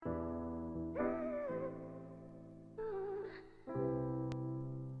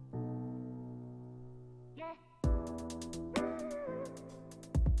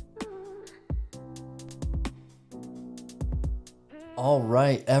All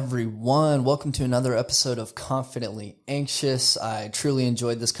right, everyone. Welcome to another episode of Confidently Anxious. I truly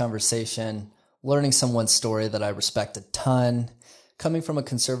enjoyed this conversation, learning someone's story that I respect a ton. Coming from a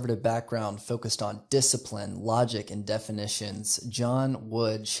conservative background focused on discipline, logic, and definitions, John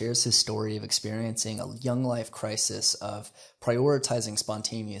Wood shares his story of experiencing a young life crisis of prioritizing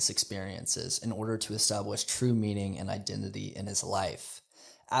spontaneous experiences in order to establish true meaning and identity in his life.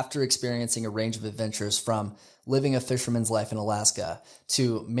 After experiencing a range of adventures from living a fisherman's life in Alaska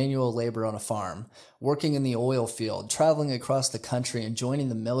to manual labor on a farm, working in the oil field, traveling across the country, and joining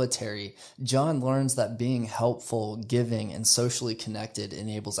the military, John learns that being helpful, giving, and socially connected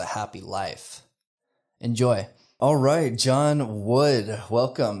enables a happy life. Enjoy. All right, John Wood,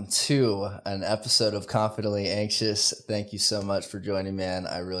 welcome to an episode of Confidently Anxious. Thank you so much for joining, man.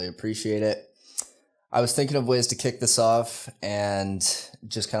 I really appreciate it. I was thinking of ways to kick this off and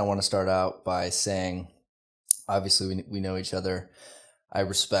just kind of want to start out by saying, obviously we know each other. I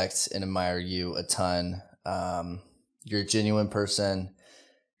respect and admire you a ton. You're a genuine person.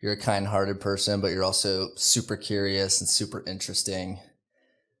 You're a kind-hearted person, but you're also super curious and super interesting.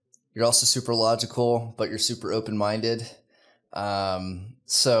 You're also super logical, but you're super open-minded.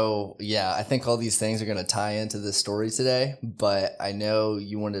 So yeah, I think all these things are going to tie into this story today, but I know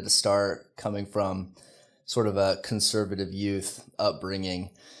you wanted to start coming from sort of a conservative youth upbringing.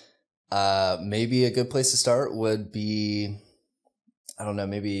 Maybe a good place to start would be, I don't know,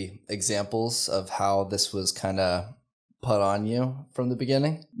 maybe examples of how this was kind of put on you from the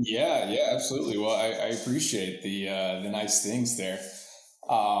beginning. Yeah, absolutely. Well, I appreciate the nice things there.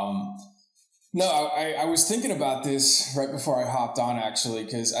 No, I was thinking about this right before I hopped on, actually,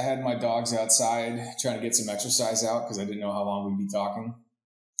 because I had my dogs outside trying to get some exercise out because I didn't know how long we'd be talking.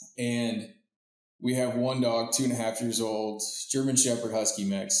 And we have one dog, 2.5 years old, German Shepherd Husky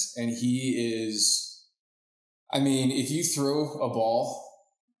mix. And he is, I mean, if you throw a ball,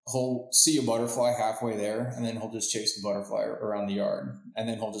 he'll see a butterfly halfway there, and then he'll just chase the butterfly around the yard. And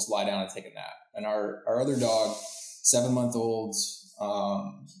then he'll just lie down and take a nap. And our other dog, 7-month-old,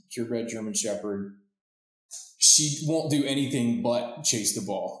 purebred German Shepherd, she won't do anything but chase the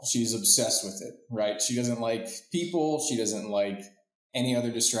ball. She's obsessed with it, right? She doesn't like people. She doesn't like any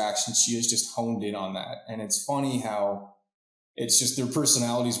other distractions. She is just honed in on that. And it's funny how it's just their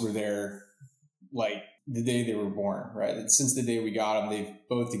personalities were there like the day they were born, right? And since the day we got them, they've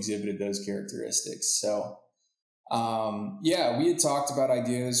both exhibited those characteristics. So yeah, we had talked about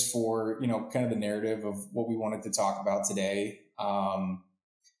ideas for, kind of the narrative of what we wanted to talk about today.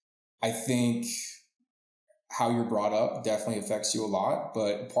 I think how you're brought up definitely affects you a lot,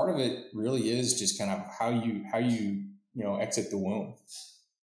 but part of it really is just kind of how you exit the womb.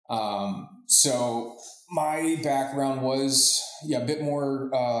 So my background was, a bit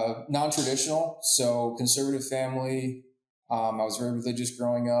more non-traditional. So conservative family. I was very religious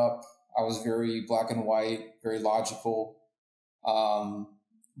growing up. I was very black and white, very logical.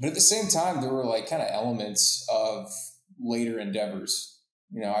 But at the same time, there were like kind of elements of later endeavors.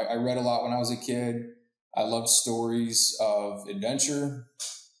 I read a lot when I was a kid. I loved stories of adventure.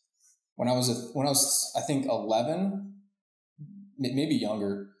 When I was, I think 11, maybe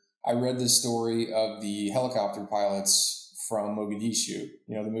younger, I read the story of the helicopter pilots from Mogadishu.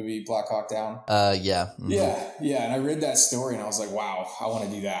 The movie Black Hawk Down. Yeah. Mm-hmm. Yeah. And I read that story, and I was like, wow, I want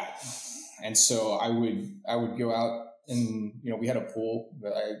to do that. And so I would go out, and we had a pool.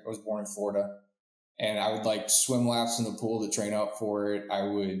 I was born in Florida. And I would like swim laps in the pool to train up for it. I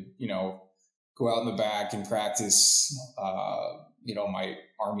would, go out in the back and practice, my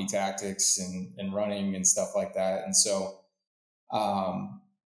Army tactics and running and stuff like that. And so,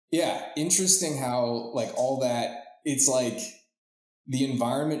 interesting how like all that, it's like the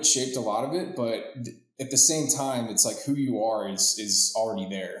environment shaped a lot of it, but at the same time, it's like who you are is already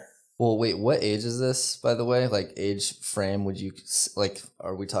there. Well, wait, what age is this, by the way? Like age frame,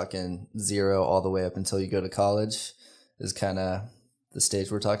 are we talking 0 all the way up until you go to college is kind of the stage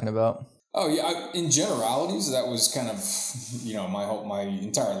we're talking about? Oh yeah. In generalities, that was kind of, my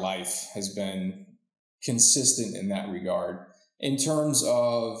entire life has been consistent in that regard. In terms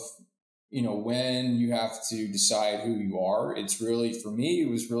of, when you have to decide who you are, it's really, for me,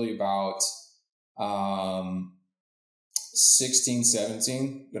 it was really about, 16,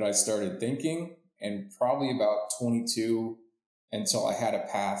 17 that I started thinking, and probably about 22 until I had a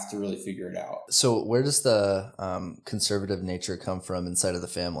path to really figure it out. So where does the conservative nature come from inside of the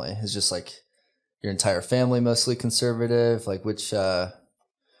family? Is just like your entire family mostly conservative? Like which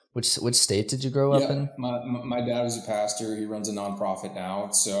state did you grow up in? My dad was a pastor. He runs a nonprofit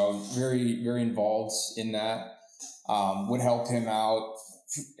now. So very, very involved in that. Would help him out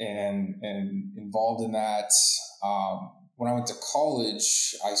and involved in that. when I went to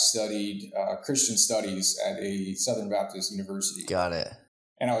college, I studied Christian studies at a Southern Baptist university. Got it.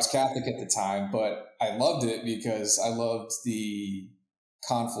 And I was Catholic at the time, but I loved it because I loved the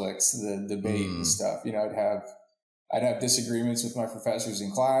conflicts, the debate and stuff. You know, I'd have disagreements with my professors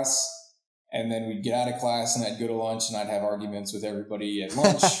in class, and then we'd get out of class and I'd go to lunch and I'd have arguments with everybody at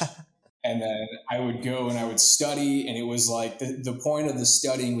lunch. And then I would go and I would study. And it was like the point of the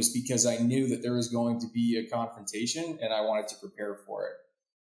studying was because I knew that there was going to be a confrontation and I wanted to prepare for it.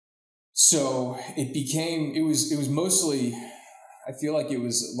 So it was mostly, I feel like it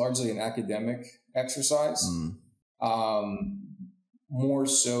was largely an academic exercise, more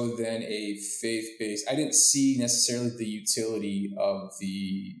so than a faith-based. I didn't see necessarily the utility of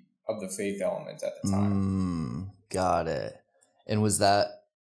the faith element at the time. Got it. And was that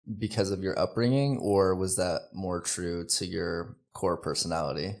because of your upbringing, or was that more true to your core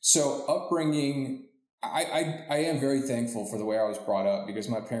personality? So upbringing, I am very thankful for the way I was brought up, because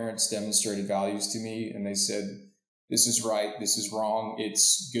my parents demonstrated values to me and they said, this is right, this is wrong.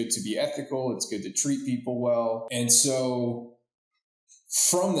 It's good to be ethical. It's good to treat people well. And so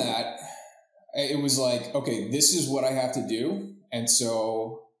from that, it was like, okay, this is what I have to do. And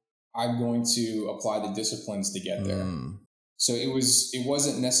so I'm going to apply the disciplines to get there. So it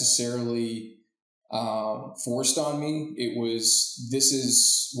wasn't necessarily forced on me. It was, this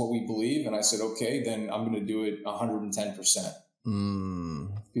is what we believe. And I said, okay, then I'm going to do it 110%.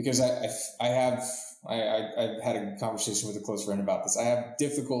 Because I've had a conversation with a close friend about this. I have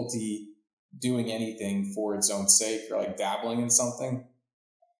difficulty doing anything for its own sake, or like dabbling in something.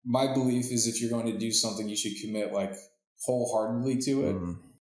 My belief is if you're going to do something, you should commit like wholeheartedly to it.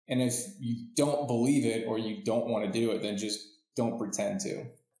 And if you don't believe it or you don't want to do it, then just don't pretend to.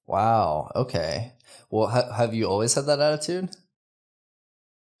 Wow. Okay. Well, have you always had that attitude?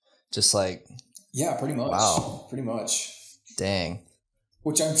 Just like... Yeah, pretty much. Wow. Pretty much. Dang.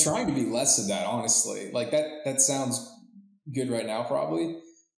 Which I'm trying to be less of that, honestly. Like that sounds good right now, probably.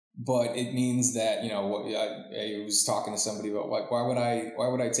 But it means that, you know, I was talking to somebody about like, why would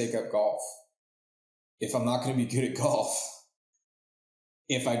I take up golf if I'm not going to be good at golf?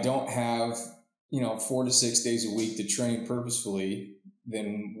 If I don't have, 4 to 6 days a week to train purposefully,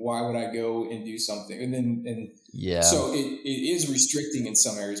 then why would I go and do something? So it is restricting in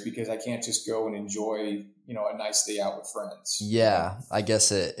some areas, because I can't just go and enjoy, a nice day out with friends. Yeah. I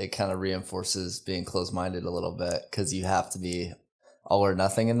guess it kind of reinforces being closed-minded a little bit, because you have to be all or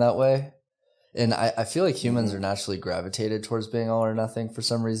nothing in that way. And I feel like humans are naturally gravitated towards being all or nothing for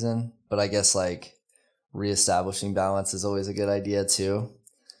some reason, but I guess like reestablishing balance is always a good idea too.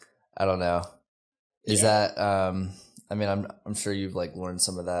 I don't know. Is that, I mean, I'm sure you've like learned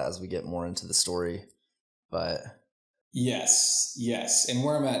some of that as we get more into the story, but. Yes. And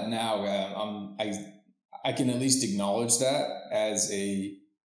where I'm at now, I can at least acknowledge that as a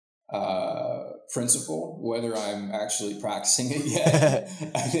principle. Whether I'm actually practicing it yet,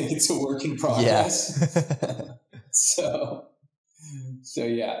 I think it's a work in progress. Yeah. So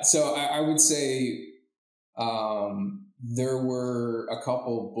yeah. So I would say there were a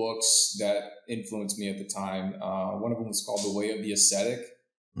couple books that influenced me at the time. One of them was called The Way of the Ascetic.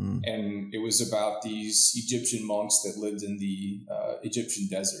 And it was about these Egyptian monks that lived in the Egyptian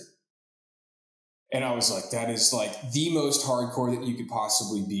desert. And I was like, that is like the most hardcore that you could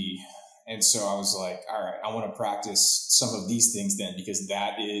possibly be. And so I was like, all right, I want to practice some of these things then, because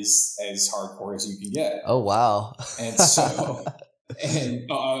that is as hardcore as you can get. Oh, wow. And so, okay,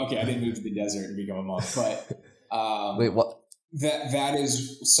 I didn't move to the desert and become a monk, but wait, what? That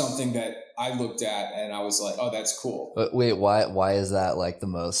is something that I looked at and I was like, oh, that's cool. But wait, why is that like the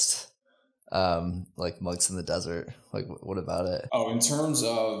most, like monks in the desert? Like, what about it? Oh, in terms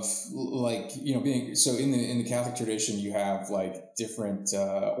of like, being, so in the Catholic tradition, you have like different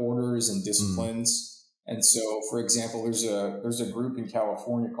orders and disciplines. And so, for example, there's a group in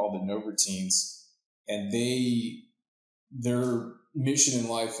California called the Novertines, and their mission in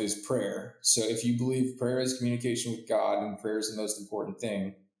life is prayer. So if you believe prayer is communication with God and prayer is the most important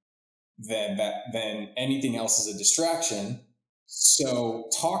thing, then anything else is a distraction. So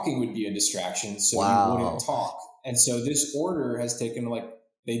talking would be a distraction. So you wouldn't talk. And so this order has taken like,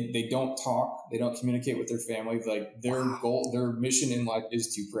 they don't talk. They don't communicate with their family. Like their goal, their mission in life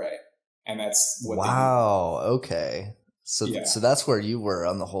is to pray. And that's what they do. Okay. So that's where you were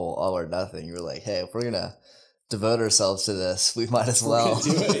on the whole all or nothing. You were like, hey, if we're going to devote ourselves to this, we might as well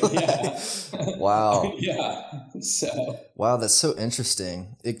do it. Yeah. Wow. Yeah. So wow, that's so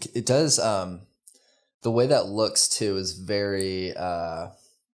interesting. It does the way that looks too is very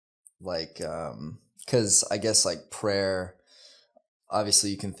because I guess like prayer, obviously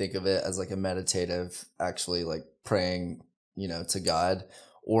you can think of it as like a meditative, actually like praying to God,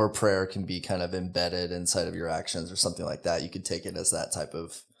 or prayer can be kind of embedded inside of your actions or something like that. You could take it as that type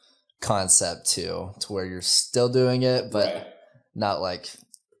of concept too, to where you're still doing it, but Right. not like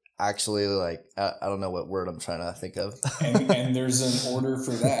actually like, I don't know what word I'm trying to think of. and there's an order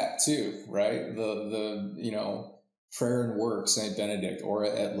for that too, right? The prayer and work, Saint Benedict, ora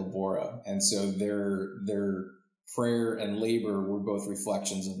et labora, and so their prayer and labor were both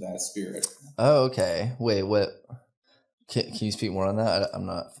reflections of that spirit. Oh, okay. Wait, what? Can you speak more on that? I'm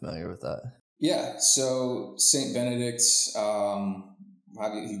not familiar with that. Yeah, so Saint Benedict, he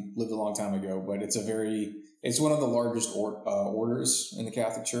lived a long time ago, but it's one of the largest orders in the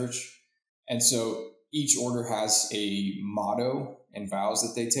Catholic Church, and so each order has a motto and vows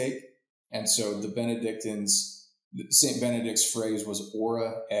that they take, and so the Benedictines, Saint Benedict's phrase was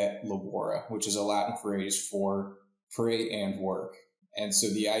 "ora et labora," which is a Latin phrase for pray and work, and so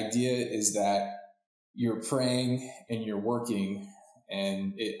the idea is that you're praying and you're working.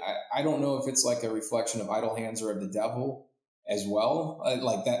 And I don't know if it's like a reflection of idle hands or of the devil as well.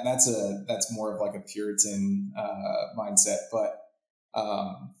 Like that's more of like a Puritan mindset. But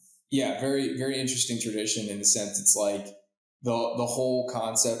yeah, very, very interesting tradition in the sense it's like the whole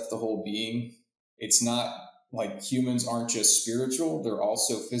concept, the whole being. It's not like humans aren't just spiritual; they're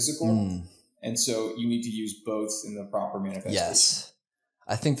also physical, and so you need to use both in the proper manifestation. Yes,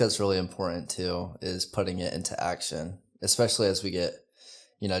 I think that's really important too, is putting it into action, especially as we get,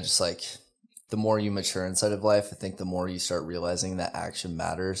 just like the more you mature inside of life, I think the more you start realizing that action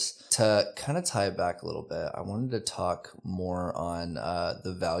matters. To kind of tie it back a little bit, I wanted to talk more on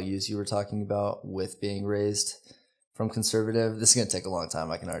the values you were talking about with being raised from conservative. This is going to take a long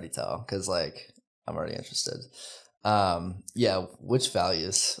time, I can already tell, because like I'm already interested. Yeah, which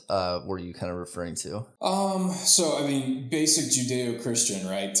values were you kind of referring to? So I mean, basic Judeo-Christian,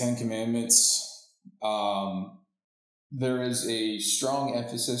 right? 10 Commandments. There is a strong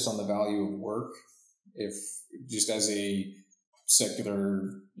emphasis on the value of work, if just as a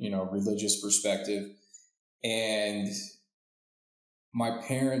secular, religious perspective. And my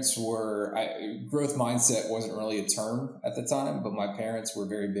parents growth mindset wasn't really a term at the time, but my parents were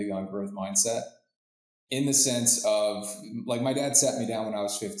very big on growth mindset, in the sense of, like, my dad sat me down when I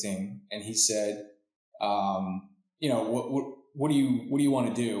was 15 and he said, what do you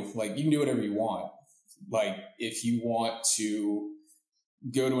want to do? Like, you can do whatever you want. Like, if you want to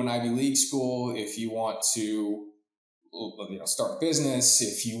go to an Ivy League school, if you want to, start a business,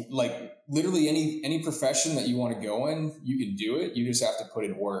 if you like literally any profession that you want to go in, you can do it. You just have to put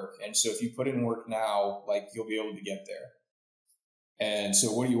in work. And so if you put in work now, like, you'll be able to get there. And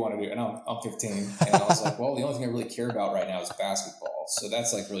so what do you want to do? And I'm 15. And I was like, well, the only thing I really care about right now is basketball. So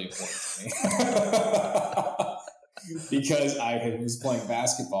that's like really important to me. Because I was playing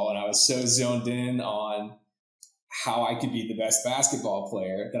basketball and I was so zoned in on how I could be the best basketball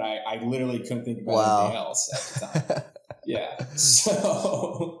player that I literally couldn't think about anything else at the time. Yeah.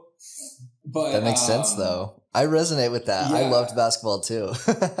 So, but that makes sense though. I resonate with that. Yeah. I loved basketball too.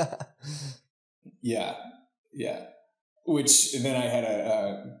 Yeah. Yeah. Which then I had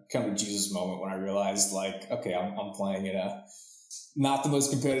a kind of a Jesus moment when I realized, like, okay, I'm playing in a not the most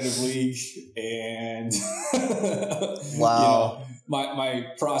competitive league, and wow, my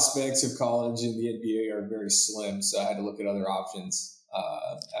prospects of college and the NBA are very slim, so I had to look at other options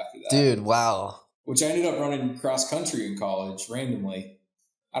after that. Dude, wow. Which I ended up running cross country in college randomly.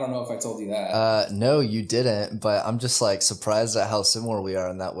 I don't know if I told you that. No, you didn't, but I'm just like surprised at how similar we are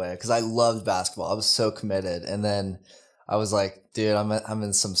in that way, because I loved basketball. I was so committed, and then I was like, dude, I'm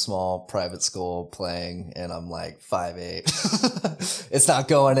in some small private school playing, and I'm like 5'8". It's not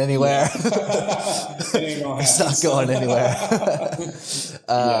going anywhere. It's not going anywhere.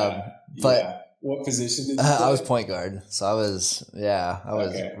 But what position did you play? I was point guard, so I was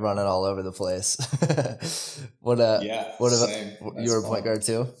running all over the place. What about you were a point guard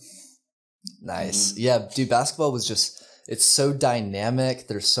too? Nice. Mm-hmm. Yeah, dude, basketball was just, it's so dynamic.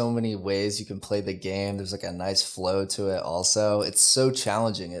 There's so many ways you can play the game. There's like a nice flow to it also. It's so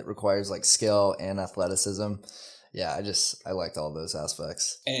challenging. It requires like skill and athleticism. Yeah, I liked all those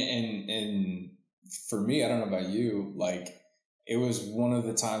aspects. And for me, I don't know about you, like, it was one of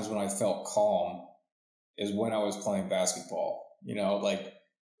the times when I felt calm is when I was playing basketball. Like,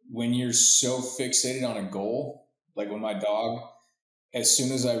 when you're so fixated on a goal, like when my dog, as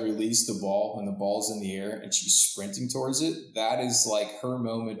soon as I release the ball and the ball's in the air and she's sprinting towards it, that is like her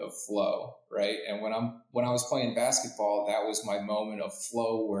moment of flow, right? And when I was playing basketball, that was my moment of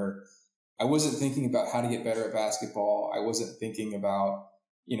flow, where I wasn't thinking about how to get better at basketball. I wasn't thinking about,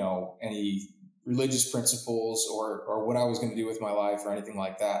 any religious principles or what I was going to do with my life or anything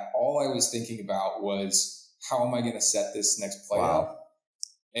like that. All I was thinking about was how am I going to set this next play up?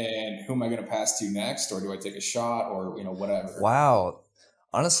 And who am I going to pass to next? Or do I take a shot or, whatever? Wow.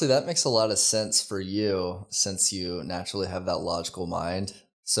 Honestly, that makes a lot of sense for you since you naturally have that logical mind.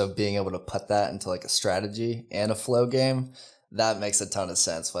 So being able to put that into like a strategy and a flow game, that makes a ton of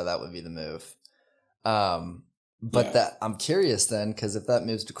sense why that would be the move. But that I'm curious then, because if that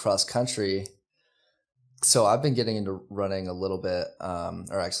moves to cross country, so I've been getting into running a little bit,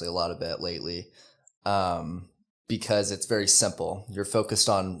 or actually a lot of it lately, because it's very simple. You're focused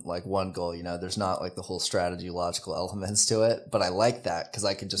on like one goal, there's not like the whole strategy, logical elements to it, but I like that because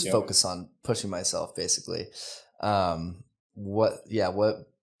I can just focus on pushing myself basically. What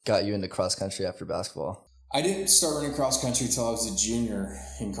got you into cross country after basketball? I didn't start running cross country until I was a junior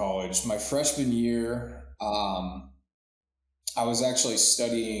in college. My freshman year, I was actually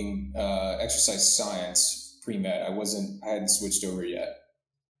studying exercise science pre-med. I hadn't switched over yet.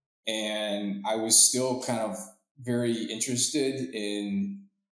 And I was still kind of very interested in,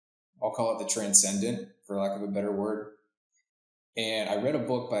 I'll call it the transcendent, for lack of a better word. And I read a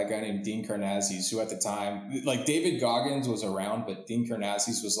book by a guy named Dean Karnazes, who at the time, like David Goggins was around, but Dean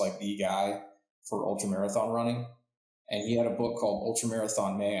Karnazes was like the guy for ultramarathon running. And he had a book called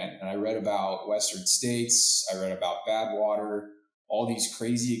Ultramarathon Man. And I read about Western States. I read about Badwater, all these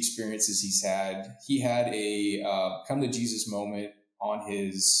crazy experiences he's had. He had a come to Jesus moment on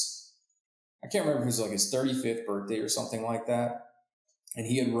his, I can't remember if it was like his 35th birthday or something like that. And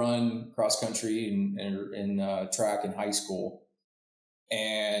he had run cross country and track in high school.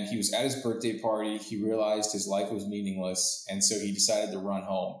 And he was at his birthday party. He realized his life was meaningless. And so he decided to run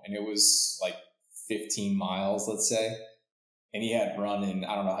home. And it was like 15 miles, let's say. And he hadn't run in,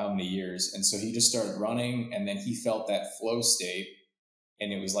 I don't know how many years. And so he just started running, and then he felt that flow state.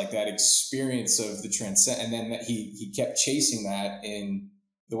 And it was like that experience of the transcend. And then he kept chasing that in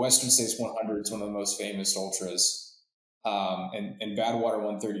the Western States 100. It's one of the most famous ultras. And Badwater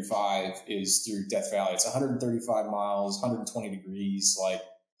 135 is through Death Valley. It's 135 miles, 120 degrees. Like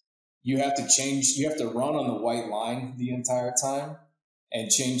you have to run on the white line the entire time and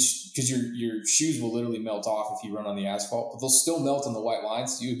change, because your shoes will literally melt off if you run on the asphalt, but they'll still melt on the white line.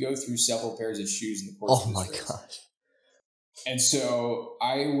 So you go through several pairs of shoes in the course of this race. Oh my gosh. And so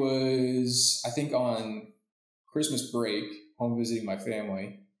I was, I think on Christmas break, home visiting my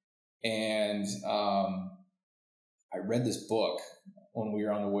family, and I read this book when we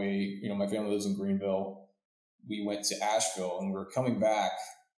were on the way. My family lives in Greenville. We went to Asheville and we were coming back,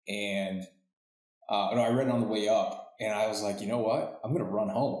 and I read it on the way up, and I was like, you know what? I'm going to run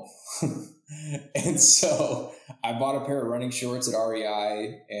home. And so I bought a pair of running shorts at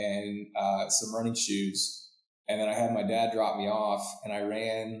REI and some running shoes. And then I had my dad drop me off, and I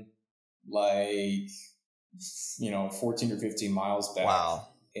ran like, 14 or 15 miles back. Wow.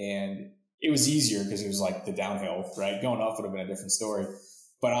 And it was easier because it was like the downhill, right? Going up would have been a different story.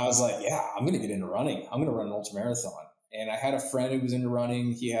 But I was like, yeah, I'm going to get into running. I'm going to run an ultramarathon. And I had a friend who was into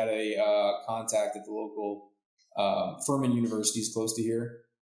running. He had a contact at the local Furman University is close to here.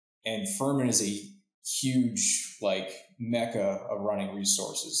 And Furman is a huge, like, mecca of running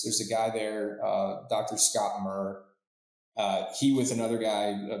resources. There's a guy there, Dr. Scott Murr. He, with another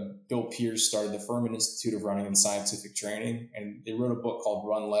guy, Bill Pierce, started the Furman Institute of Running and Scientific Training. And they wrote a book called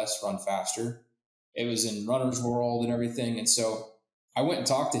Run Less, Run Faster. It was in Runner's World and everything. And so I went and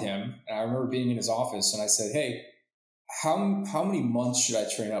talked to him. And I remember being in his office, and I said, hey, how many months should I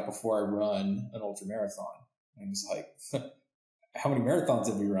train up before I run an ultramarathon? And he was like, how many marathons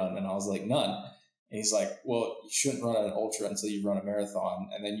have you run? And I was like, none. And he's like, well, you shouldn't run an ultra until you run a marathon.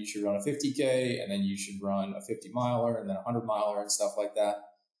 And then you should run a 50K, and then you should run a 50 miler and then a 100 miler and stuff like that.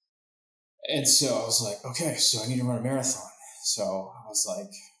 And so I was like, okay, so I need to run a marathon. So I was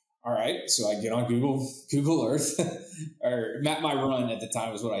like, all right. So I get on Google Earth, or Map My Run at the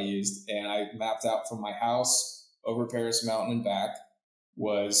time was what I used. And I mapped out from my house over Paris Mountain and back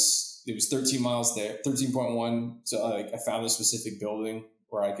it was 13 miles there, 13.1. So I found a specific building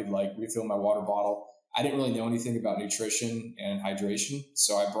where I could like refill my water bottle. I didn't really know anything about nutrition and hydration.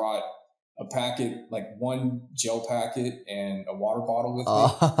 So I brought a packet, like one gel packet and a water bottle with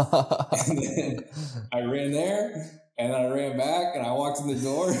me. And then I ran there, and I ran back, and I walked in the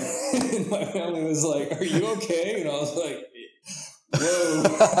door, and my family was like, are you okay? And I was like,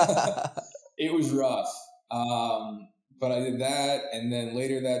 whoa. It was rough. But I did that, and then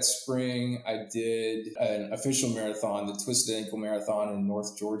later that spring, I did an official marathon, the Twisted Ankle Marathon in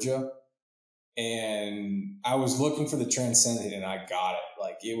North Georgia. And I was looking for the transcendent, and I got it.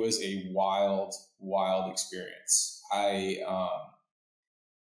 Like, it was a wild, wild experience.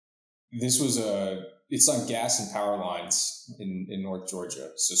 This was it's on gas and power lines in North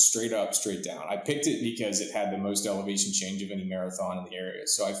Georgia. So straight up, straight down. I picked it because it had the most elevation change of any marathon in the area.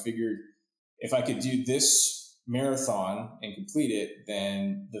 So I figured if I could do this marathon and complete it,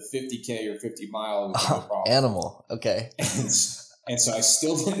 then the 50K or 50 mile would be no problem. Animal. Okay. And so I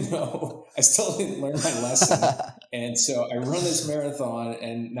still didn't know. I still didn't learn my lesson. And so I run this marathon,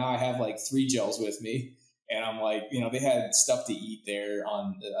 and now I have like 3 gels with me. And I'm like, they had stuff to eat there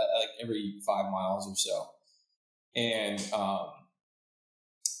on like every 5 miles or so. And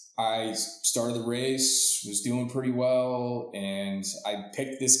I started the race, was doing pretty well. And I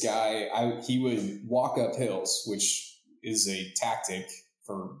picked this guy. He would walk up hills, which is a tactic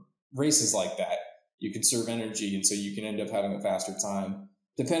for races like that. You conserve energy, and so you can end up having a faster time,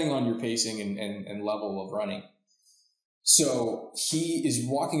 depending on your pacing and level of running. So he is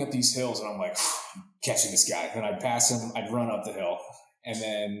walking up these hills, and I'm like, catching this guy. Then I'd pass him, I'd run up the hill. And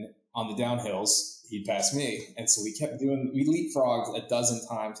then on the downhills, he'd pass me. And so we leapfrogged a dozen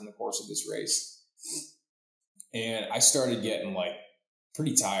times in the course of this race. And I started getting like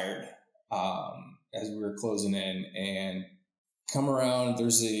pretty tired as we were closing in, and come around, there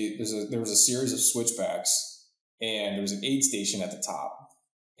was a series of switchbacks, and there was an aid station at the top.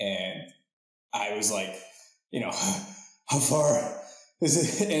 And I was like, how far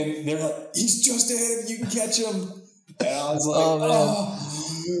is it? And they're like, he's just ahead of you, can catch him. And I was like,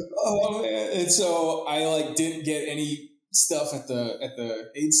 oh man. And so I like didn't get any stuff at the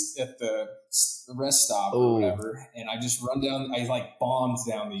rest stop or whatever. And I just run down, I like bombed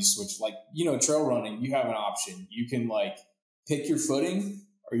down these trail running, you have an option. You can like pick your footing,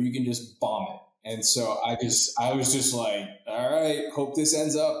 or you can just bomb it. And so I was just like, all right, hope this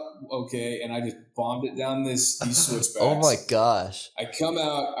ends up okay. And I just bombed it down these switchbacks. Oh my gosh. I come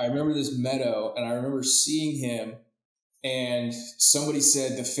out, I remember this meadow, and I remember seeing him, and somebody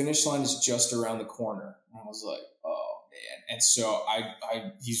said the finish line is just around the corner. And I was like, oh man. And so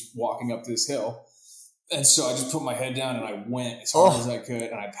he's walking up this hill. And so I just put my head down and I went as hard as I could,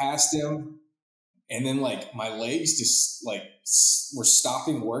 and I passed him. And then like my legs just like were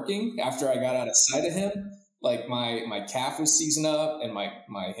stopping working after I got out of sight of him. Like my calf was seizing up, and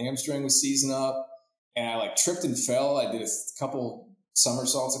my hamstring was seizing up, and I like tripped and fell. I did a couple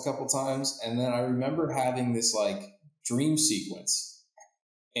somersaults a couple times. And then I remember having this like dream sequence,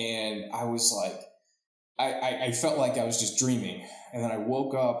 and I was like, I felt like I was just dreaming. And then I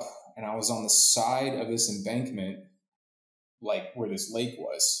woke up, and I was on the side of this embankment, like where this lake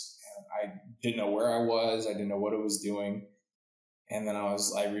was. I didn't know where I was. I didn't know what I was doing. And then I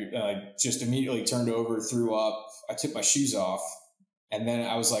just immediately turned over, threw up. I took my shoes off. And then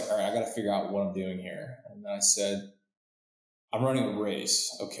I was like, all right, I got to figure out what I'm doing here. And then I said, I'm running a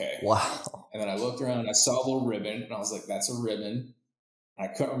race. Okay. Wow. And then I looked around, I saw a little ribbon, and I was like, that's a ribbon. And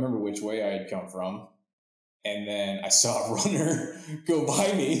I couldn't remember which way I had come from. And then I saw a runner go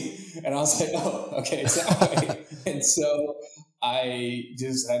by me, and I was like, oh, okay, it's that way. And so I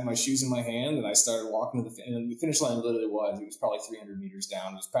just had my shoes in my hand, and I started walking to the finish line. Literally it was probably 300 meters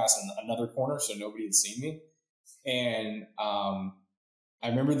down. It was passing another corner, so nobody had seen me. And I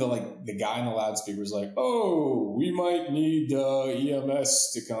remember the guy in the loudspeaker was like, oh, we might need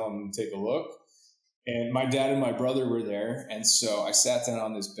EMS to come take a look. And my dad and my brother were there. And so I sat down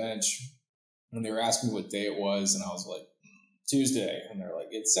on this bench, and they were asking me what day it was. And I was like, Tuesday. And they're like,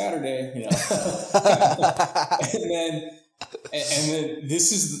 it's Saturday, And then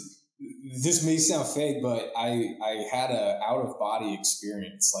this may sound fake, but I had a out of body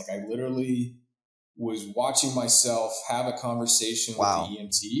experience. Like I literally was watching myself have a conversation with the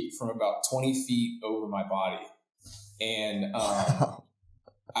EMT from about 20 feet over my body. And,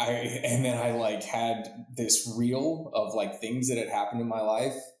 and then I like had this reel of like things that had happened in my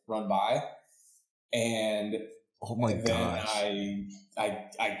life run by. And oh my gosh.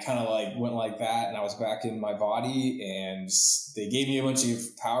 I kind of like went like that, and I was back in my body, and they gave me a bunch of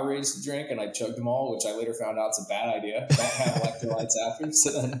Powerades to drink, and I chugged them all, which I later found out is a bad idea. Don't have electrolytes after.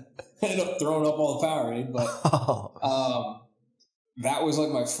 So then I ended up throwing up all the Powerade. But that was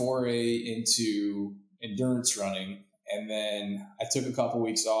like my foray into endurance running. And then I took a couple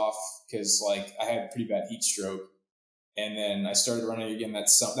weeks off because like I had pretty bad heat stroke. And then I started running again.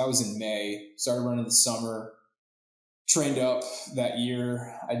 That was in May. Started running the summer. Trained up that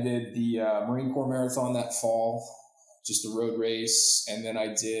year. I did the Marine Corps Marathon that fall, just a road race. And then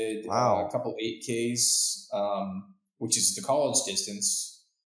I did a couple 8Ks, which is the college distance.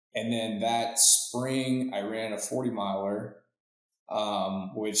 And then that spring, I ran a 40-miler,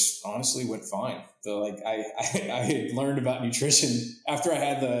 which honestly went fine. So like I had learned about nutrition after I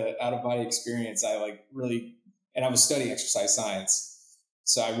had the out-of-body experience. I like really, and I was studying exercise science.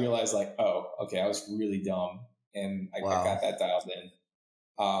 So I realized like, oh, okay, I was really dumb, and I got that dialed in.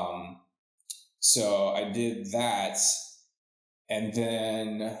 So I did that, and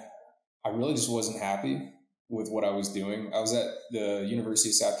then I really just wasn't happy with what I was doing. I was at the University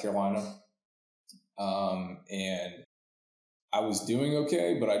of South Carolina, and I was doing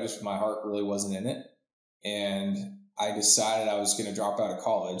okay, but my heart really wasn't in it. And I decided I was going to drop out of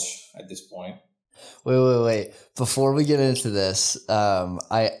college at this point. Wait. Before we get into this,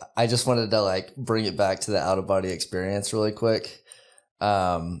 I just wanted to like bring it back to the out of body experience really quick.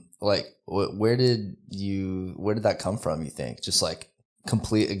 Where did that come from, you think? Just like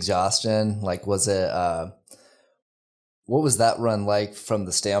complete exhaustion? Like, was it, what was that run like from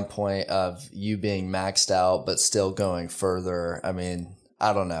the standpoint of you being maxed out, but still going further? I mean,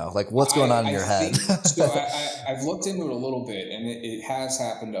 I don't know. Like, what's going on in your head? So I've looked into it a little bit, and it has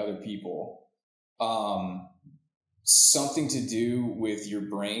happened to other people. Something to do with your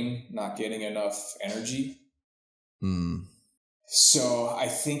brain not getting enough energy. So I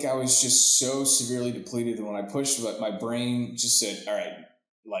think I was just so severely depleted that when I pushed, but my brain just said, all right,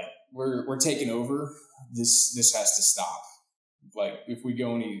 like we're taking over. This has to stop. Like if we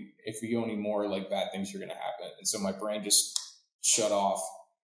go any more, like bad things are going to happen. And so my brain just shut off.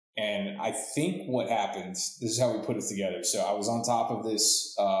 And I think what happened, this is how we put it together. So I was on top of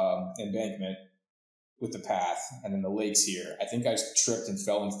this embankment with the path, and then the lake's here. I think I tripped and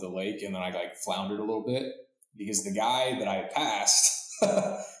fell into the lake, and then I like floundered a little bit because the guy that I had passed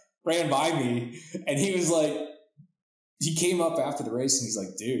ran by me, and he came up after the race and he's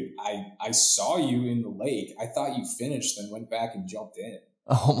like, dude, I saw you in the lake. I thought you finished, then went back and jumped in.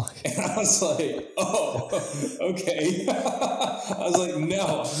 Oh my God. And I was like, oh, okay. I was like,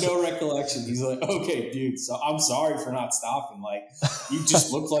 no recollection. He's like, okay, dude, so I'm sorry for not stopping. Like, you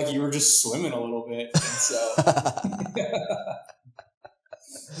just looked like you were just swimming a little bit. And so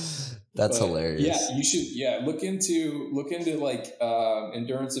that's hilarious. Yeah, you should look into like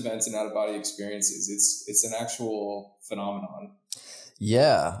endurance events and out of body experiences. It's an actual phenomenon.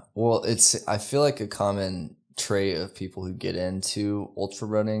 Yeah. Well, I feel like a common trait of people who get into ultra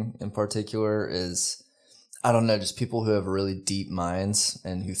running in particular is, I don't know, just people who have really deep minds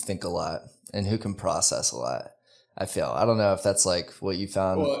and who think a lot and who can process a lot. I don't know if that's like what you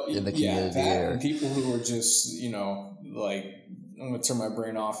found in the community. And people who are just, like, I'm going to turn my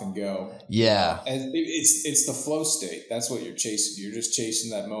brain off and go. Yeah. And it's the flow state. That's what you're chasing. You're just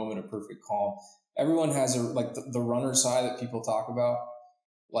chasing that moment of perfect calm. Everyone has the runner's high that people talk about.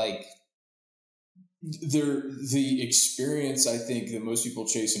 Like, the experience I think that most people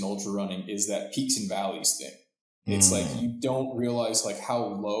chase in ultra running is that peaks and valleys thing. It's like you don't realize like how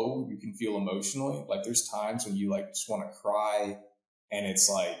low you can feel emotionally. Like there's times when you like just want to cry, and it's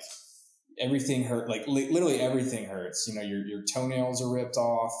like everything hurt. Like literally everything hurts. Your toenails are ripped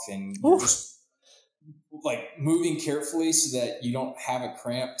off, and you're just like moving carefully so that you don't have a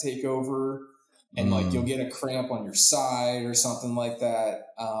cramp take over, and like you'll get a cramp on your side or something like that.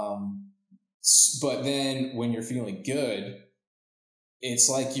 But then when you're feeling good, it's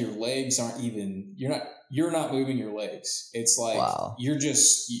like your legs aren't even, you're not moving your legs. It's like,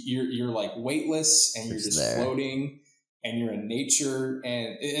 you're like weightless, and you're just floating, and you're in nature.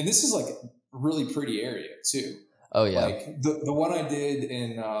 And this is like a really pretty area too. Oh yeah. Like the one I did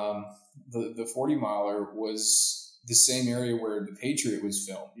in, the 40 miler was the same area where The Patriot was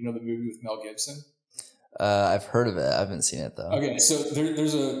filmed. The movie with Mel Gibson? I've heard of it. I haven't seen it though. Okay, so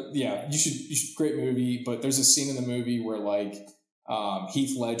there's you should great movie, but there's a scene in the movie where like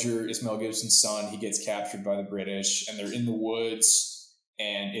Heath Ledger is Mel Gibson's son. He gets captured by the British, and they're in the woods,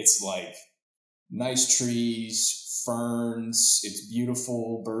 and it's like nice trees, ferns. It's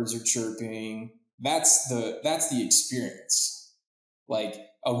beautiful. Birds are chirping. That's the experience. Like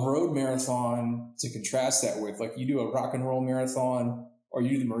a road marathon, to contrast that with, like, you do a rock and roll marathon or you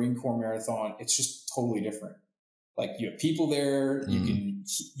do the Marine Corps marathon, it's just totally different. Like you have people there,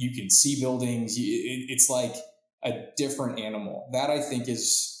 you can see buildings. It's like a different animal. That I think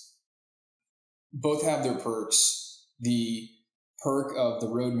is, both have their perks. The perk of the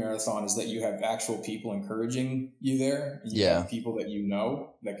road marathon is that you have actual people encouraging you there. You have people that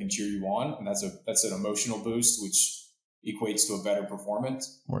that can cheer you on, and that's an emotional boost, which equates to a better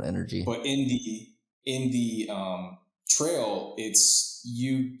performance, more energy. But in the trail,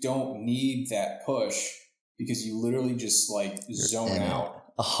 you don't need that push, because you literally just like zone out.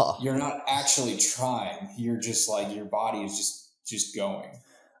 You're not actually trying. You're just like, your body is just going.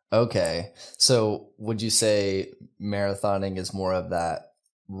 Okay. So would you say marathoning is more of that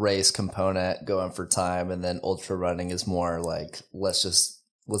race component, going for time, and then ultra running is more like, let's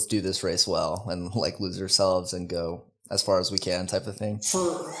do this race well and like lose ourselves and go as far as we can type of thing?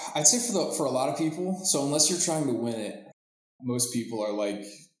 I'd say for a lot of people. So unless you're trying to win it, most people are like,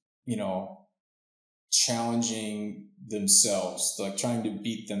 challenging themselves, like trying to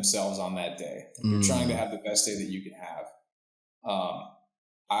beat themselves on that day. You're trying to have the best day that you can have.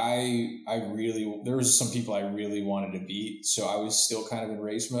 There was some people I really wanted to beat. So I was still kind of in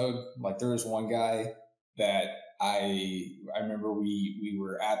race mode. Like there was one guy that I remember we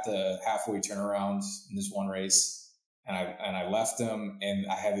were at the halfway turnaround in this one race, and I left him, and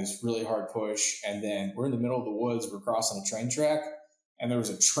I had this really hard push, and then we're in the middle of the woods, we're crossing a train track, and there was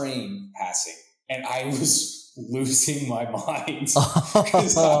a train passing, and I was losing my mind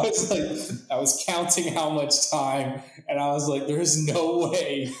because I was counting how much time, and I was like, there's no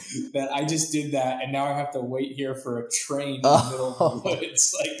way that I just did that and now I have to wait here for a train in the middle of the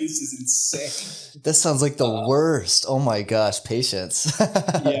woods. Like, this is insane. That sounds like the worst. Oh my gosh, patience.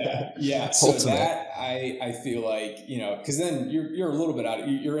 Yeah. So ultimate. That I feel like, because then you're a little bit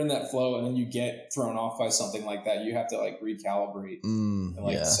you're in that flow, and then you get thrown off by something like that. You have to like recalibrate and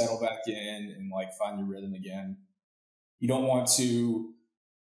like settle back in and like find your rhythm again. You don't want to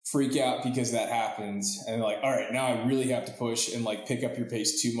freak out because that happens and like, all right, now I really have to push and like pick up your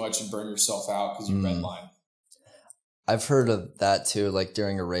pace too much and burn yourself out because you redline. I've heard of that too. Like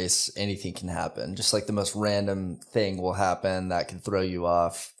during a race, anything can happen. Just like the most random thing will happen that can throw you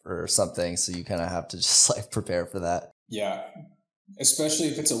off or something. So you kind of have to just like prepare for that. Yeah. Especially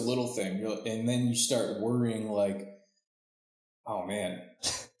if it's a little thing. And then you start worrying like, oh man,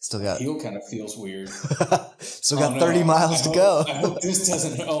 heel kind of feels weird. Still got 30 miles to go. I hope this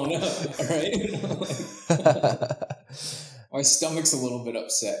doesn't own up. Right? My stomach's a little bit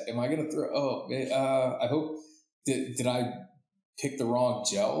upset. Am I going to throw? I hope. Did I pick the wrong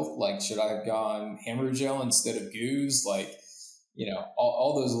gel? Like, should I have gone hammer gel instead of Goose? Like,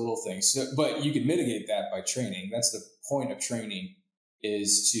 all those little things. So, but you can mitigate that by training. That's the point of training,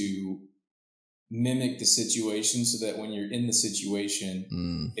 is to mimic the situation so that when you're in the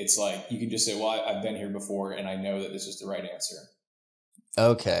situation, it's like you can just say, well, I've been here before and I know that this is the right answer.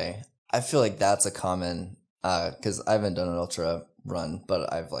 Okay. I feel like that's a common, because I haven't done an ultra run,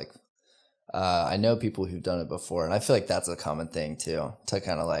 but I've like, I know people who've done it before, and I feel like that's a common thing too, to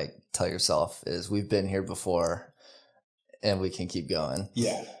kind of like tell yourself is we've been here before and we can keep going.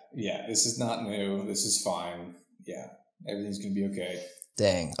 Yeah. This is not new. This is fine. Yeah. Everything's going to be okay.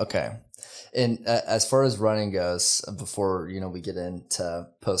 Dang. Okay. And as far as running goes, before, we get into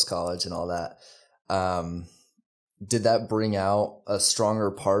post-college and all that, did that bring out a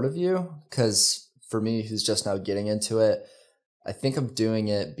stronger part of you? Because for me, who's just now getting into it, I think I'm doing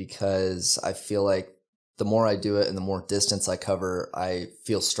it because I feel like the more I do it and the more distance I cover, I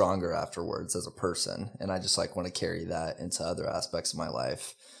feel stronger afterwards as a person. And I just like want to carry that into other aspects of my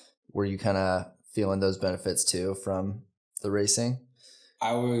life. Were you kind of feeling those benefits too from the racing?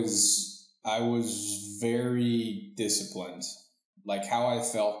 I was very disciplined. Like how I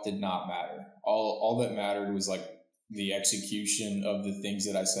felt did not matter. All that mattered was like the execution of the things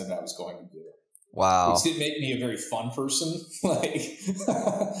that I said that I was going to do. Wow. Which did make me a very fun person. Like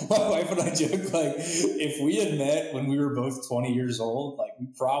my wife and I joke, like if we had met when we were both 20 years old, like we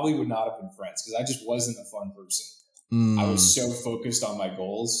probably would not have been friends because I just wasn't a fun person. I was so focused on my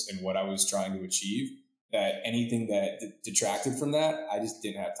goals and what I was trying to achieve that anything that detracted from that, I just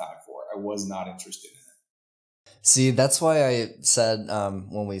didn't have time for. I was not interested in it. See, that's why I said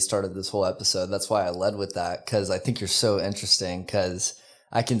when we started this whole episode, that's why I led with that, because I think you're so interesting, because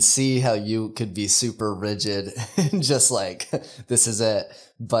I can see how you could be super rigid and just like, this is it.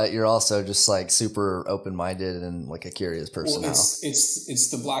 But you're also just like super open-minded and like a curious person. Well, it's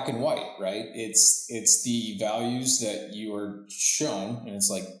the black and white, right? It's the values that you are shown. And it's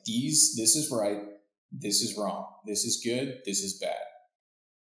like, this is right. This is wrong. This is good. This is bad.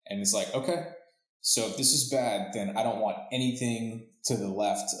 And it's like, okay, so if this is bad, then I don't want anything to the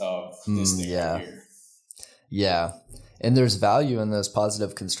left of this thing right here. Yeah. And there's value in those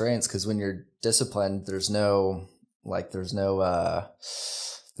positive constraints, because when you're disciplined, there's no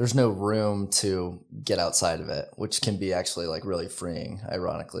room to get outside of it, which can be actually like really freeing,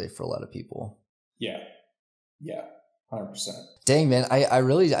 ironically, for a lot of people. Yeah. 100%. Dang, man. I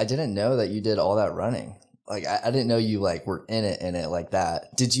didn't know that you did all that running. Like, I didn't know you like were in it like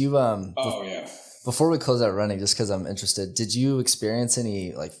that. Did you, yeah. Before we close out running, just cause I'm interested, did you experience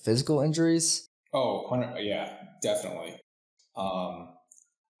any like physical injuries? Oh, yeah, definitely.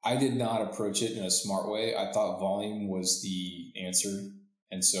 I did not approach it in a smart way. I thought volume was the answer.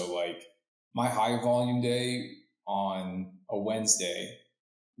 And so like my high volume day on a Wednesday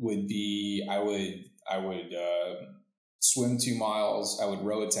would be, I would swim 2 miles, I would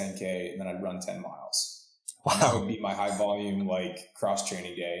row a 10K, and then I'd run 10 miles. And that Wow. would be my high volume, like cross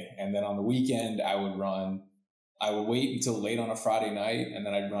training day. And then on the weekend, I would wait until late on a Friday night, and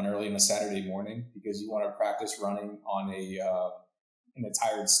then I'd run early on a Saturday morning, because you want to practice running on in a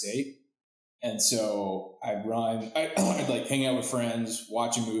tired state. And so I'd like hang out with friends,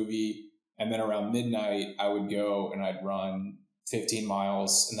 watch a movie, and then around midnight I would go and I'd run 15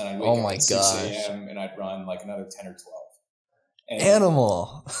 miles, and then I'd wake Oh up my at 6 gosh. a.m. and I'd run like another 10 or 12. And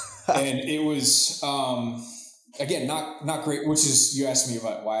Animal. and it was again not great, which is, you asked me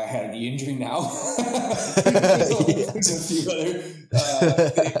about why I had a knee injury now. There's a few other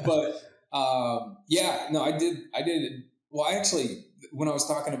things, but yeah, no, I did well. I actually, when I was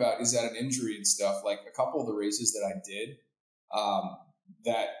talking about is that an injury and stuff, like a couple of the races that I did,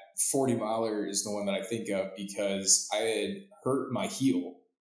 that 40 miler is the one that I think of, because I had hurt my heel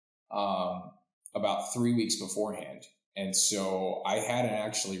about 3 weeks beforehand. And so I hadn't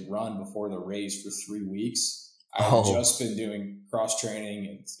actually run before the race for 3 weeks. I had just been doing cross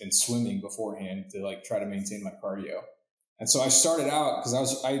training and swimming beforehand to like try to maintain my cardio. And so I started out,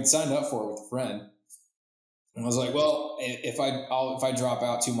 because I had signed up for it with a friend, and I was like, well, if I drop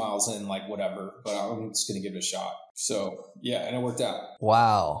out 2 miles in, like whatever, but I'm just going to give it a shot. So yeah, and it worked out.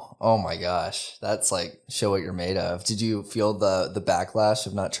 Wow. Oh my gosh. That's like, show what you're made of. Did you feel the backlash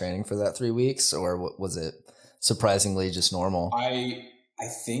of not training for that 3 weeks, or was it surprisingly just normal? I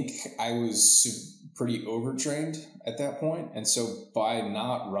think I was pretty overtrained at that point, and so by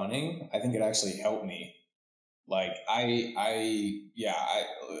not running, I think it actually helped me. Like I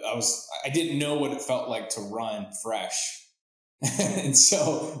didn't know what it felt like to run fresh. And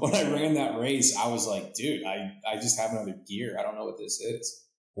so when I ran that race, I was like, dude, I just have another gear. I don't know what this is.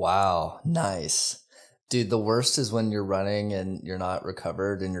 Wow. Nice. Dude, the worst is when you're running and you're not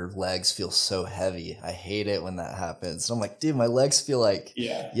recovered and your legs feel so heavy. I hate it when that happens. I'm like, dude, my legs feel like,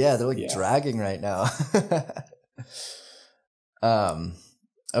 they're like dragging right now.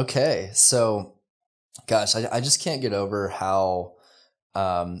 Okay. So, gosh, I just can't get over how,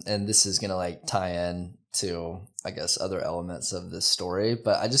 and this is going to like tie in to, I guess, other elements of this story,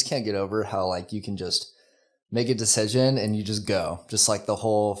 but I just can't get over how like you can just make a decision and you just go, just like the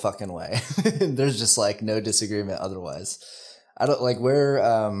whole fucking way. There's just like no disagreement otherwise. I don't like where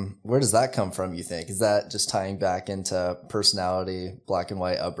does that come from, you think? Is that just tying back into personality, black and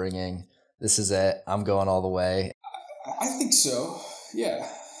white upbringing? This is it. I'm going all the way. I think so. Yeah.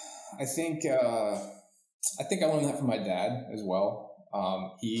 I think I learned that from my dad as well.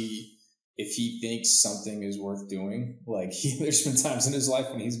 If he thinks something is worth doing, like there's been times in his life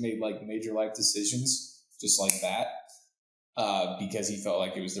when he's made like major life decisions just like that, because he felt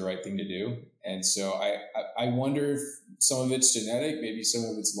like it was the right thing to do. And so I wonder if some of it's genetic, maybe some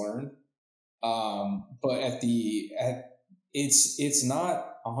of it's learned. But it's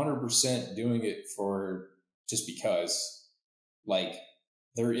not 100% doing it for just because. Like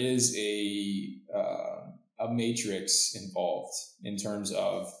there is a matrix involved in terms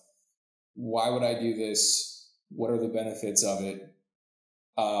of, why would I do this? What are the benefits of it?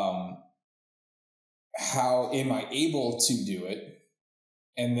 How am I able to do it?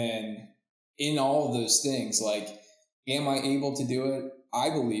 And then in all of those things, like, am I able to do it? I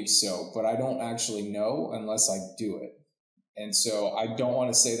believe so, but I don't actually know unless I do it. And so I don't want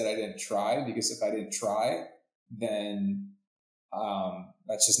to say that I didn't try, because if I didn't try, then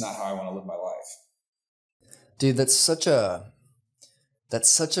that's just not how I want to live my life. Dude, that's such a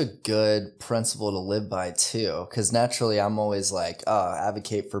good principle to live by too. Cause naturally I'm always like,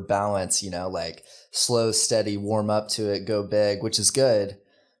 advocate for balance, like slow, steady, warm up to it, go big, which is good.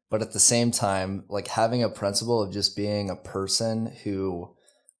 But at the same time, like having a principle of just being a person who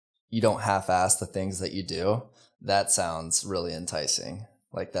you don't half-ass the things that you do, that sounds really enticing.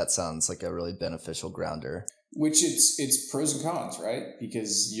 Like that sounds like a really beneficial grounder. Which it's pros and cons, right?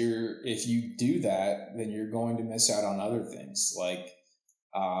 Because if you do that, then you're going to miss out on other things, like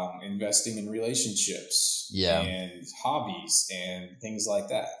investing in relationships and hobbies and things like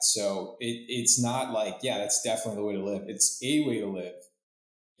that. So it's not like, that's definitely the way to live. It's a way to live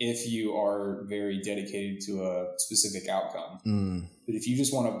if you are very dedicated to a specific outcome. But if you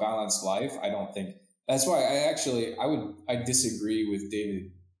just want a balanced life, I don't think that's why I disagree with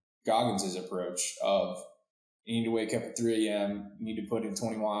David Goggins' approach of, you need to wake up at 3 a.m. You need to put in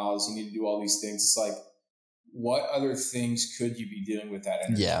 20 miles. You need to do all these things. It's like, what other things could you be doing with that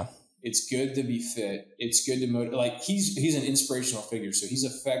energy? Yeah. It's good to be fit. It's good to motivate. Like he's an inspirational figure, so he's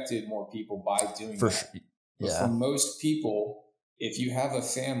affected more people by doing that. Sure. But for most people, if you have a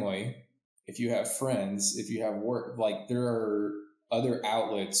family, if you have friends, if you have work, like there are other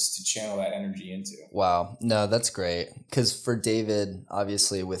outlets to channel that energy into. Wow. No, that's great. Because for David,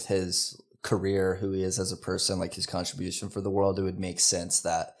 obviously with his career, who he is as a person, like his contribution for the world, it would make sense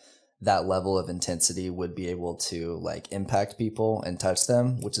that that level of intensity would be able to like impact people and touch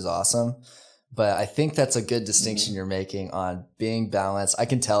them, which is awesome. But I think that's a good distinction you're making on being balanced. I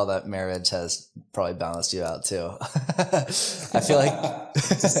can tell that marriage has probably balanced you out too. I feel like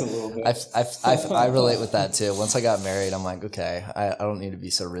just a little bit. I relate with that too. Once I got married, I'm like, okay, I don't need to be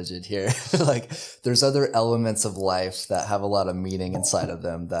so rigid here. Like there's other elements of life that have a lot of meaning inside of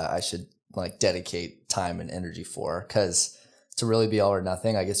them that I should like dedicate time and energy for. Cause to really be all or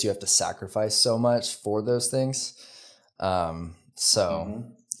nothing, I guess you have to sacrifice so much for those things.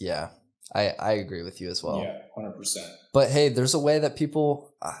 Yeah. I agree with you as well. Yeah, 100%. But hey, there's a way that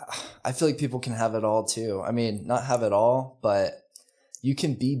people, I feel like people can have it all too. I mean, not have it all, but you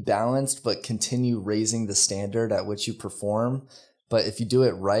can be balanced, but continue raising the standard at which you perform. But if you do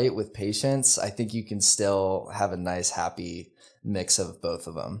it right with patience, I think you can still have a nice, happy mix of both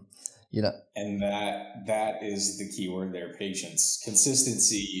of them. You know, and that is the key word there, patience.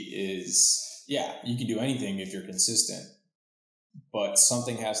 Consistency is, yeah, you can do anything if you're consistent. But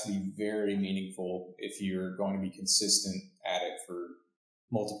something has to be very meaningful if you're going to be consistent at it for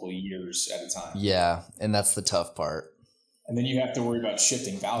multiple years at a time. Yeah, and that's the tough part. And then you have to worry about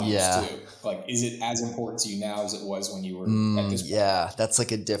shifting values too. Like, is it as important to you now as it was when you were at this point? Yeah, that's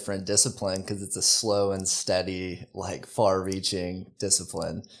like a different discipline because it's a slow and steady, like far-reaching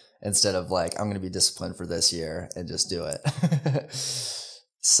discipline instead of like, I'm going to be disciplined for this year and just do it.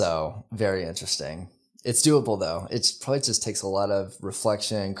 So very interesting. It's doable though. It's probably just takes a lot of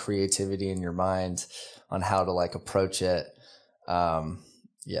reflection, creativity in your mind on how to like approach it.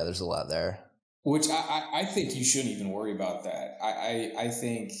 Yeah, there's a lot there. Which I think you shouldn't even worry about that. I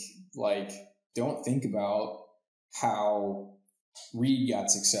think like, don't think about how Reed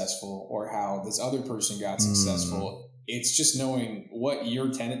got successful or how this other person got successful. It's just knowing what your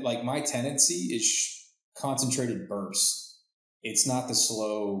like my tendency is concentrated burst. It's not the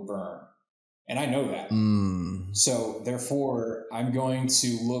slow burn. And I know that. So therefore, I'm going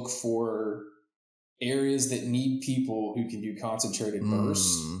to look for areas that need people who can do concentrated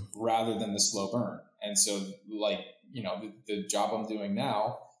bursts rather than the slow burn. And so like, you know, the job I'm doing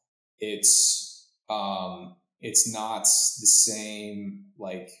now, it's not the same,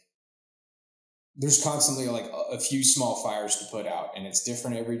 like there's constantly like a few small fires to put out and it's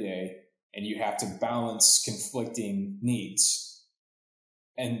different every day. And you have to balance conflicting needs.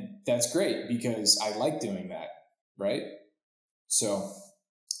 And that's great because I like doing that, right? So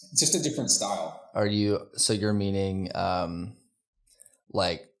just a different style. So you're meaning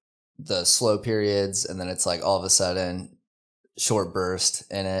like the slow periods and then it's like all of a sudden short burst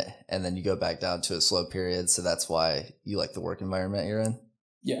in it and then you go back down to a slow period. So that's why you like the work environment you're in?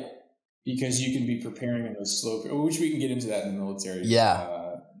 Yeah, because you can be preparing in those slow, which we can get into that in the military.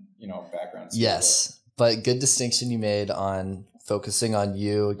 Backgrounds. Yes, but good distinction you made on focusing on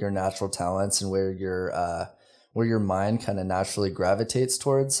you, your natural talents, and where your mind kind of naturally gravitates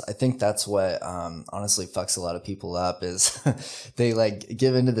towards. I think that's what honestly fucks a lot of people up is they like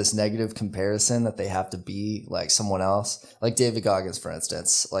give into this negative comparison that they have to be like someone else. Like David Goggins, for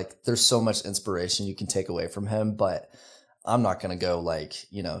instance, like there's so much inspiration you can take away from him, but I'm not going to go like,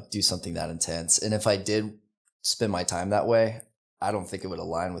 do something that intense. And if I did spend my time that way, I don't think it would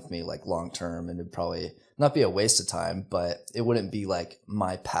align with me like long term, and it'd probably not be a waste of time, but it wouldn't be like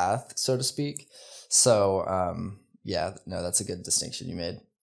my path, so to speak. So that's a good distinction you made.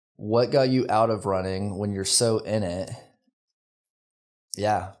 What got you out of running when you're so in it?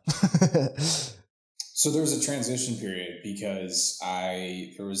 Yeah. So there was a transition period because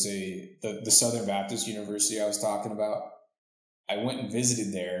there was the Southern Baptist University I was talking about. I went and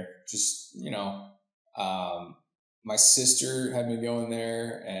visited there, just, my sister had me going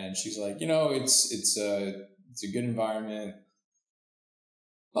there and she's like, it's a good environment.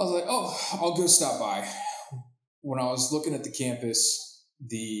 I was like, oh, I'll go stop by. When I was looking at the campus,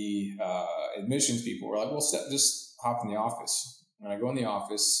 the admissions people were like, well, just hop in the office. And I go in the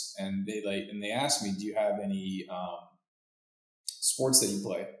office and they asked me, do you have any sports that you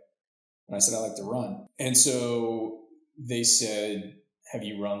play? And I said, I like to run. And so they said, have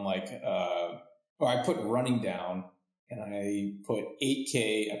you run I put running down and I put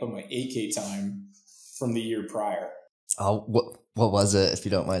 8K. I put my 8K time from the year prior. Oh, what was it, if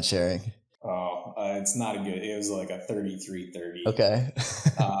you don't mind sharing? Oh, it's not it was like a 33:30. Okay.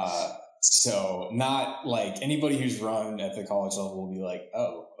 So not like anybody who's run at the college level will be like,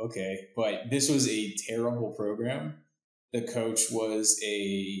 oh, okay. But this was a terrible program. The coach was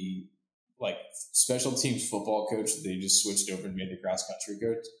a special teams football coach that they just switched over and made the cross country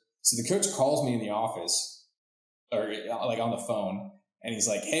coach. So the coach calls me in the office or like on the phone and he's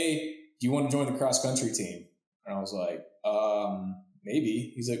like, hey, do you want to join the cross country team? And I was like,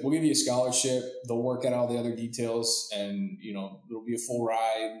 maybe. He's like, we'll give you a scholarship. They'll work out all the other details, and, you know, it'll be a full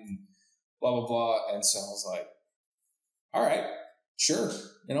ride and blah, blah, blah. And so I was like, all right, sure.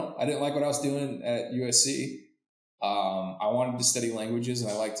 You know, I didn't like what I was doing at USC. I wanted to study languages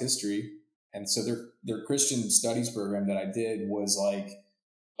and I liked history. And so their Christian studies program that I did was like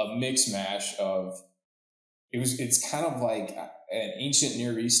a mix mash of, it's kind of like an ancient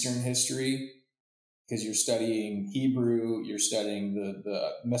Near Eastern history, because you're studying Hebrew, you're studying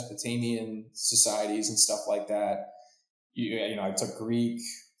the Mesopotamian societies and stuff like that. You know, I took Greek,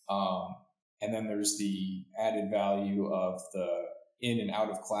 and then there's the added value of the in and out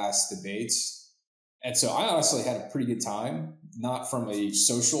of class debates. And so I honestly had a pretty good time, not from a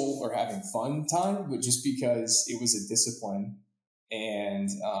social or having fun time, but just because it was a discipline, and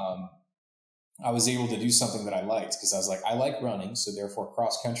I was able to do something that I liked, because I was like, I like running, so therefore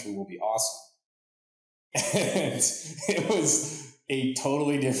cross country will be awesome. And it was a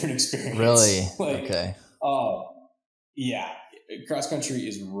totally different experience. Really? Like, okay. Yeah, cross country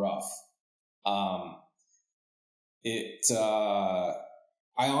is rough. I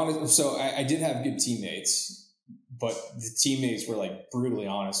did have good teammates, but the teammates were like brutally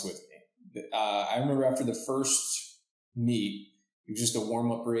honest with me. I remember after the first meet, it was just a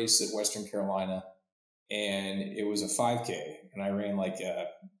warm up race at Western Carolina, and it was a 5K, and I ran like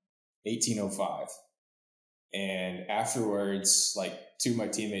 18:05. And afterwards, like, two of my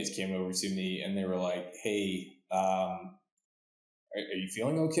teammates came over to me and they were like, hey, are you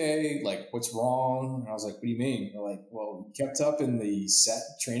feeling okay? Like, what's wrong? And I was like, what do you mean? They're like, well, you kept up in the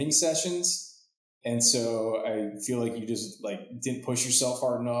training sessions, and so I feel like you just like didn't push yourself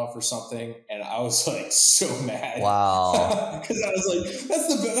hard enough or something. And I was like so mad. Wow. Because I was like,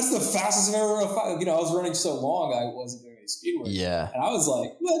 that's the fastest I've ever run. You know, I was running so long, I wasn't doing any speed work. Yeah. And I was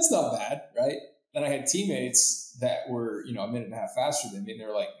like, well, that's not bad, right? Then I had teammates that were, you know, a minute and a half faster than me, and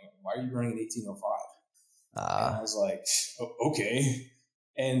they're like, why are you running an 18:05? And I was like, okay.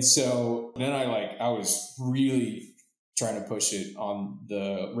 And so then I was really trying to push it on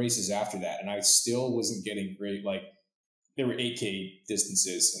the races after that. And I still wasn't getting great. Like, there were 8K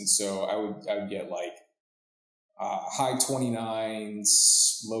distances. And so I would get like high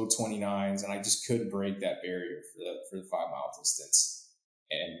 29s, low 29s. And I just couldn't break that barrier for the 5-mile distance.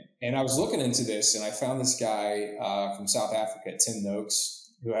 And I was looking into this, and I found this guy from South Africa, Tim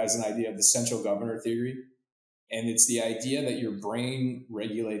Noakes, who has an idea of the central governor theory. And it's the idea that your brain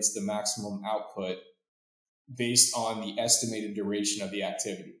regulates the maximum output based on the estimated duration of the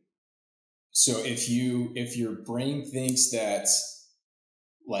activity. So if your brain thinks that,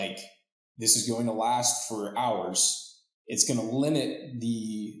 like, this is going to last for hours, it's going to limit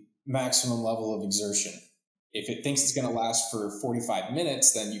the maximum level of exertion. If it thinks it's going to last for 45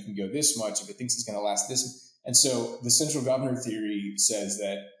 minutes, then you can go this much. If it thinks it's going to last this. And so the central governor theory says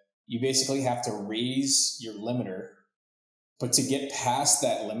that you basically have to raise your limiter, but to get past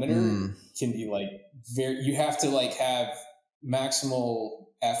that limiter can be like you have to like have maximal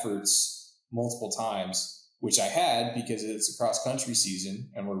efforts multiple times, which I had because it's a cross country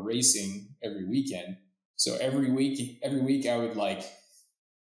season and we're racing every weekend. So every week I would like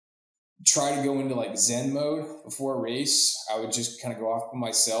try to go into like Zen mode before a race. I would just kind of go off by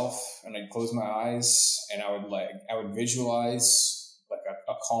myself, and I'd close my eyes, and I would visualize like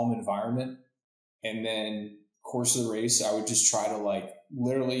a calm environment. And then course of the race, I would just try to like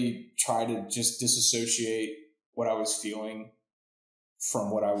literally try to just disassociate what I was feeling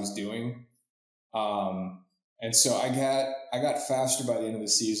from what I was doing. And so I got faster by the end of the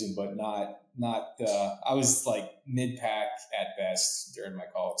season, but not I was like mid-pack at best during my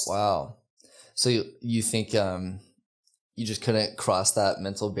college. Wow. So you think you just couldn't cross that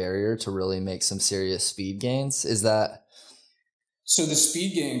mental barrier to really make some serious speed gains? Is that? So the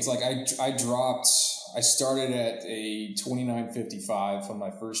speed gains, like I started at a 29:55 on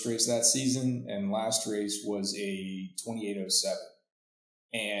my first race that season, and last race was a 28:07.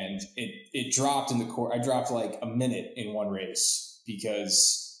 And it dropped in the course. I dropped like a minute in one race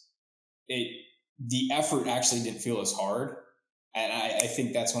because the effort actually didn't feel as hard. And I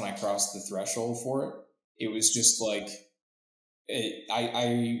think that's when I crossed the threshold for it. It was just like,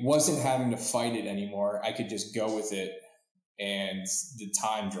 I wasn't having to fight it anymore. I could just go with it, and the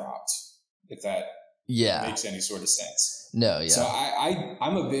time dropped, if that makes any sort of sense. No, yeah. So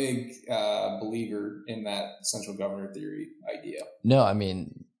I'm a big believer in that central governor theory idea. No, I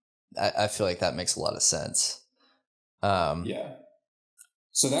mean, I feel like that makes a lot of sense. Yeah.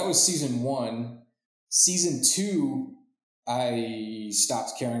 So that was season 1. Season 2, I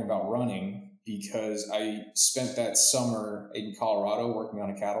stopped caring about running, because I spent that summer in Colorado working on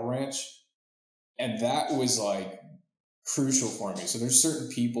a cattle ranch. And that was like crucial for me. So there's certain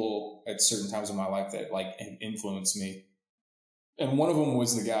people at certain times in my life that like influenced me. And one of them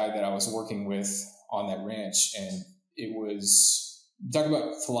was the guy that I was working with on that ranch. And it was, talk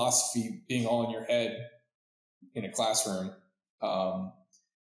about philosophy being all in your head in a classroom.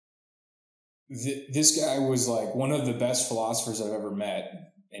 This guy was like one of the best philosophers I've ever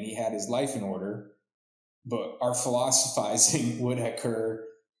met, and he had his life in order, but our philosophizing would occur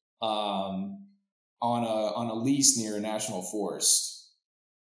on a lease near a national forest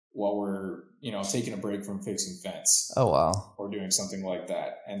while we're, taking a break from fixing fence. Oh, wow. Or doing something like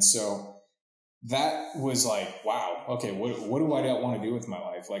that. And so that was like, wow, okay, what do I want to do with my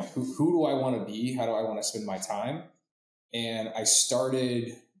life? Like, who do I want to be? How do I want to spend my time? And I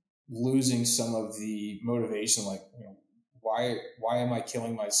started losing some of the motivation, like, why am I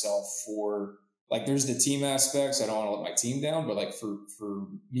killing myself for, like, there's the team aspects. I don't want to let my team down, but like for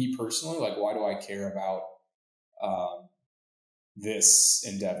me personally, like, why do I care about this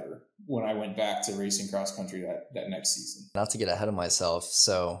endeavor when I went back to racing cross country that next season? Not to get ahead of myself.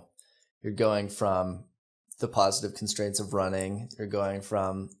 So you're going from the positive constraints of running, you're going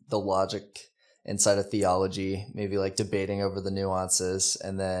from the logic inside of theology, maybe like debating over the nuances.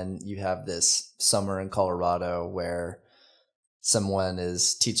 And then you have this summer in Colorado where someone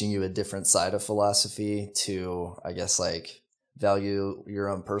is teaching you a different side of philosophy to, I guess, like value your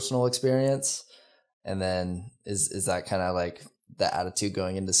own personal experience. And then is that kind of like the attitude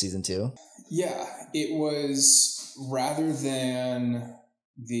going into season 2? Yeah, it was, rather than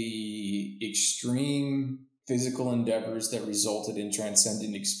the extreme physical endeavors that resulted in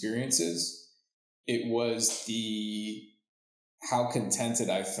transcendent experiences, it was how content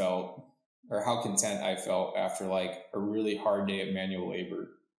I felt after like a really hard day of manual labor,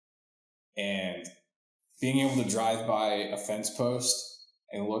 and being able to drive by a fence post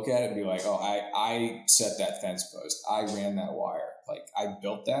and look at it and be like, oh, I set that fence post. I ran that wire. Like, I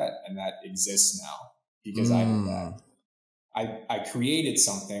built that, and that exists now because I did that. I created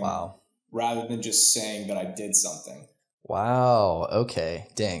something. Wow. Rather than just saying that I did something. Wow. Okay.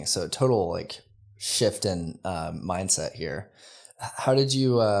 Dang. So total like shift in mindset here. How did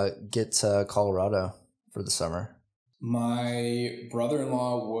you get to Colorado for the summer? My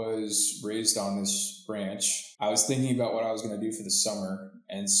brother-in-law was raised on this ranch. I was thinking about what I was going to do for the summer.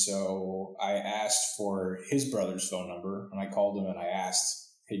 And so I asked for his brother's phone number, and I called him and I asked,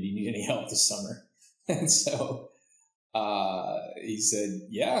 hey, do you need any help this summer? And so he said,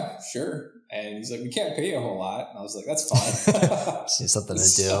 yeah, sure. And he's like, we can't pay you a whole lot. And I was like, that's fine. See something to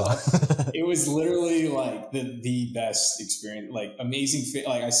So do. it was literally like the best experience, like amazing.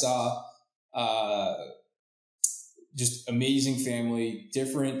 Like I saw just amazing family,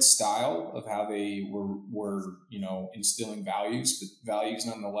 different style of how they were instilling values, but values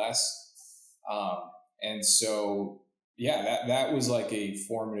nonetheless. And so, yeah, that was like a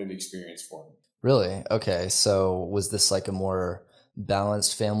formative experience for me. Really? Okay. So was this like a more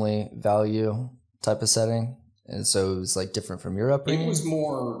balanced family value type of setting? And so it was like different from your upbringing? It was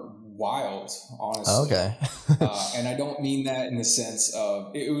more wild, honestly. Oh, okay. And I don't mean that in the sense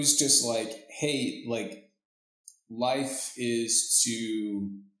of, it was just like, hey, like, life is to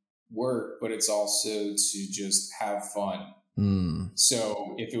work, but it's also to just have fun.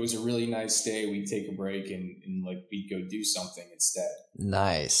 So if it was a really nice day, we'd take a break and like we'd go do something instead.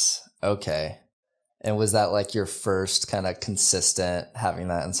 Nice. Okay. And was that like your first kind of consistent having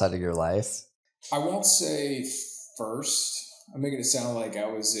that inside of your life? I won't say first. I'm making it sound like I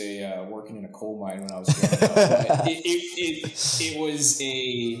was working in a coal mine when I was growing up. But it was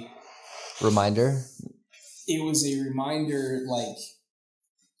a reminder. It was a reminder, like,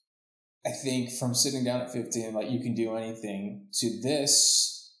 I think from sitting down at 15, like, you can do anything, to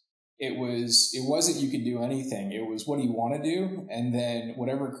this, it wasn't you could do anything. It was, what do you want to do? And then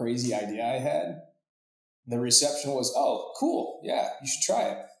whatever crazy idea I had, the reception was, oh, cool. Yeah, you should try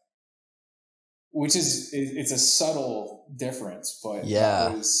it. Which it's a subtle difference, but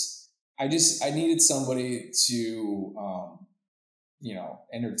yeah, I needed somebody to,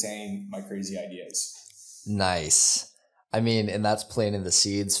 entertain my crazy ideas. Nice. I mean, and that's planting the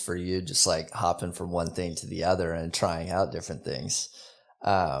seeds for you, just like hopping from one thing to the other and trying out different things.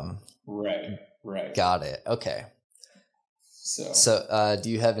 Right. Got it. Okay. So do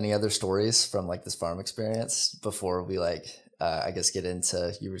you have any other stories from like this farm experience before we I guess get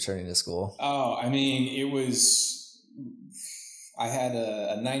into you returning to school? Oh, I mean, I had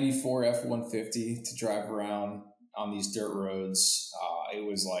a 94 F-150 to drive around on these dirt roads. It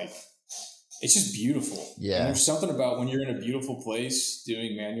was like, it's just beautiful. Yeah. And there's something about when you're in a beautiful place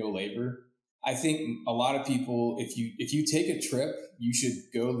doing manual labor, I think a lot of people, if you take a trip, you should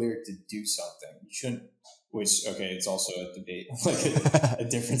go there to do something. You shouldn't. Which, okay, it's also a debate, like a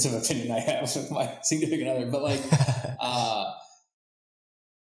difference of opinion I have with my significant other. But like,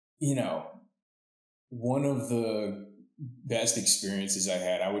 you know, one of the best experiences I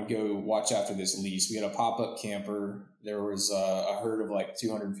had, I would go watch after this lease. We had a pop-up camper. There was a herd of like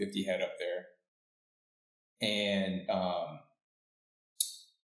 250 head up there. And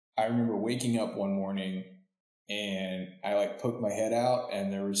I remember waking up one morning and I like poked my head out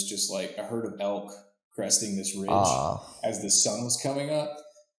and there was just like a herd of elk cresting this ridge as the sun was coming up.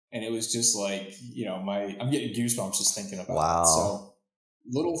 And it was just like, you know, I'm getting goosebumps just thinking about it. So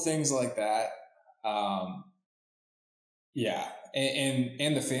little things like that. Yeah.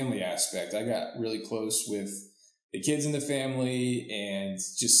 And the family aspect. I got really close with the kids in the family and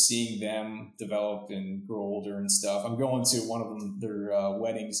just seeing them develop and grow older and stuff. I'm going to one of them, their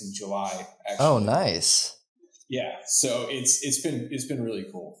weddings in July, actually. Oh, nice. Yeah. So it's been really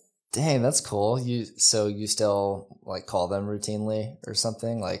cool. Dang, that's cool. You still like call them routinely or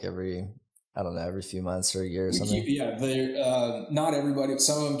something, like every few months or a year or something? They're not everybody.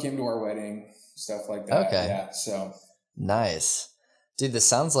 Some of them came to our wedding, stuff like that. Okay. Yeah. So nice. Dude, this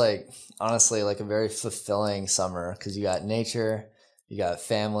sounds like, honestly, like a very fulfilling summer because you got nature, you got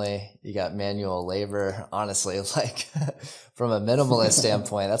family, you got manual labor. Honestly, like from a minimalist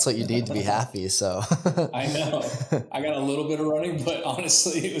standpoint, that's what you need to be happy. So I know. I got a little bit of running, but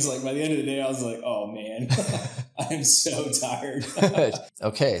honestly, it was like by the end of the day, I was like, oh man, I'm so tired.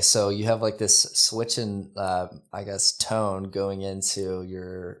 Okay, so you have like this switch in, I guess, tone going into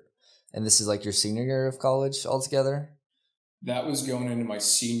and this is like your senior year of college altogether? That was going into my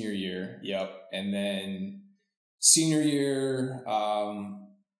senior year. Yep. And then senior year, I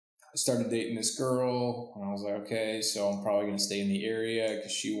started dating this girl and I was like, okay, so I'm probably going to stay in the area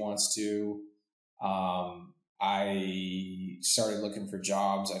because she wants to. I started looking for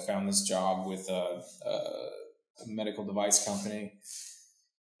jobs. I found this job with a medical device company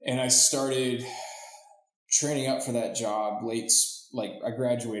and I started training up for that job I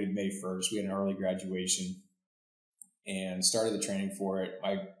graduated May 1st. We had an early graduation. And started the training for it.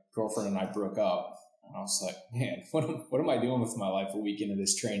 My girlfriend and I broke up. And I was like, man, what am I doing with my life a week into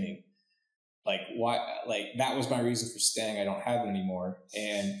this training? Like, why? Like, that was my reason for staying. I don't have it anymore.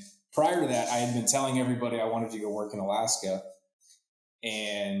 And prior to that, I had been telling everybody I wanted to go work in Alaska.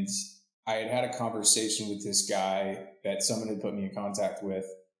 And I had a conversation with this guy that someone had put me in contact with,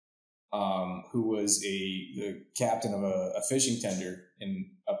 who was the captain of a fishing tender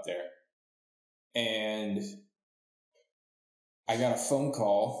up there. And I got a phone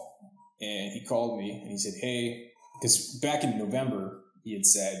call and he called me and he said, hey, because back in November, he had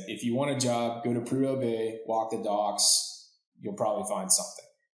said, if you want a job, go to Prudhoe Bay, walk the docks, you'll probably find something.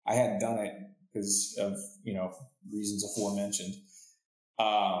 I hadn't done it because of, reasons aforementioned.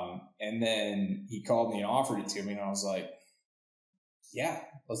 And then he called me and offered it to me and I was like, yeah,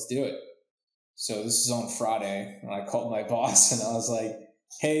 let's do it. So this is on Friday and I called my boss and I was like,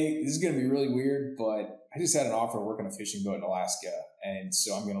 hey, this is going to be really weird, but I just had an offer to work on a fishing boat in Alaska, and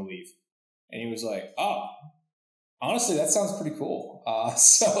so I'm going to leave. And he was like, oh, honestly, that sounds pretty cool.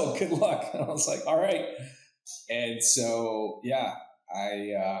 So good luck. And I was like, all right. And so, yeah,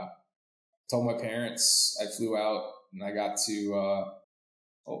 I told my parents, I flew out, and I got to,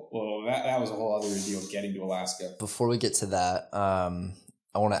 that was a whole other deal, getting to Alaska. Before we get to that,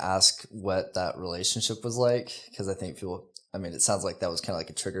 I want to ask what that relationship was like, because I think it sounds like that was kind of like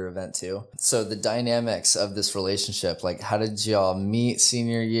a trigger event too. So the dynamics of this relationship, like how did y'all meet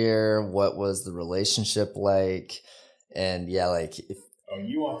senior year? What was the relationship like? And yeah, like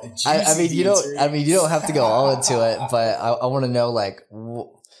you want the juicy you don't have to go all into it, but I want to know like,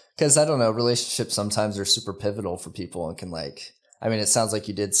 because I don't know, relationships sometimes are super pivotal for people and can it sounds like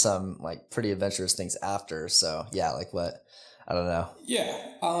you did some like pretty adventurous things after. So yeah, like what? I don't know. Yeah.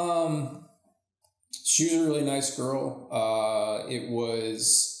 She was a really nice girl. It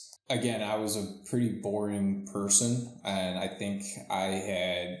was, again, I was a pretty boring person. And I think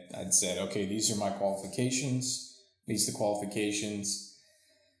I'd said, okay, these are my qualifications. These are the qualifications.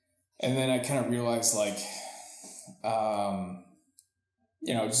 And then I kind of realized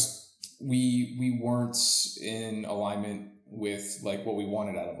we weren't in alignment with like what we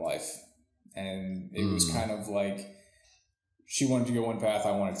wanted out of life. And it was kind of like, she wanted to go one path.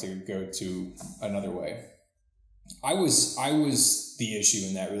 I wanted to go to another way. I was the issue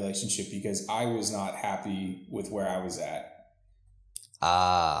in that relationship because I was not happy with where I was at.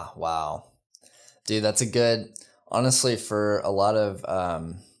 Ah, wow. Dude, that's honestly, for a lot of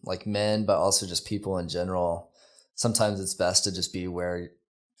like men, but also just people in general, sometimes it's best to just be where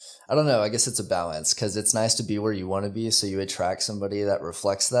I don't know. I guess it's a balance because it's nice to be where you want to be. So you attract somebody that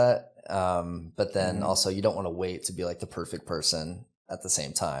reflects that. But then also you don't want to wait to be like the perfect person at the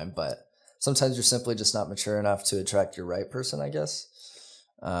same time. But sometimes you're simply just not mature enough to attract your right person, I guess.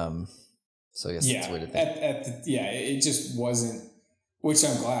 So I guess that's the way to think. It just wasn't, which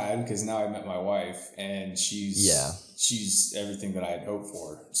I'm glad because now I met my wife and she's everything that I had hoped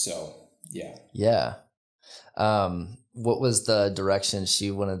for. So yeah. Yeah. What was the direction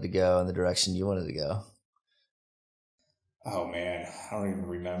she wanted to go and the direction you wanted to go? Oh man, I don't even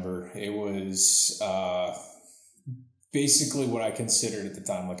remember. It was basically what I considered at the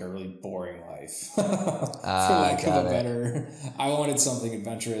time like a really boring life. For lack of a better, I wanted something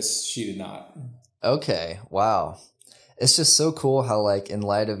adventurous. She did not. Okay. Wow. It's just so cool how like in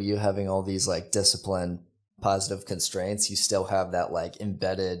light of you having all these like discipline positive constraints, you still have that like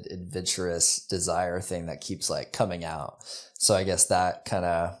embedded adventurous desire thing that keeps like coming out. So I guess that kind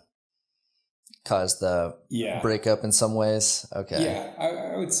of caused the breakup in some ways. Okay. Yeah,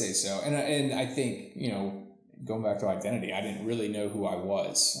 I would say so. And I think, going back to identity, I didn't really know who I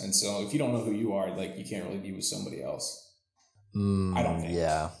was. And so if you don't know who you are, like you can't really be with somebody else. I don't think.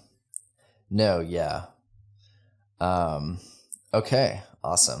 Yeah. No, yeah. Okay.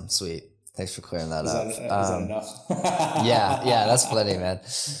 Awesome. Sweet. Thanks for clearing that up. Is that enough? yeah, that's plenty, man.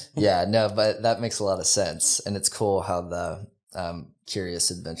 Yeah, no, but that makes a lot of sense. And it's cool how the curious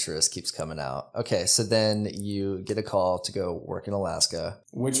adventurous keeps coming out. Okay, so then you get a call to go work in Alaska.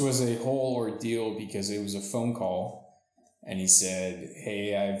 Which was a whole ordeal because it was a phone call. And he said,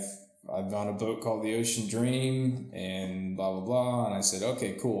 hey, I've on a boat called the Ocean Dream and blah, blah, blah. And I said,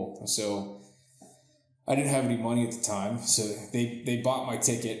 okay, cool. So I didn't have any money at the time. So they bought my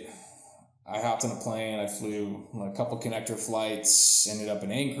ticket. I hopped on a plane. I flew a couple connector flights, ended up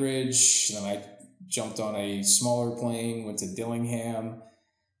in Anchorage. Then I jumped on a smaller plane, went to Dillingham.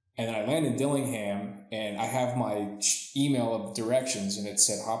 And then I landed in Dillingham, and I have my email of directions, and it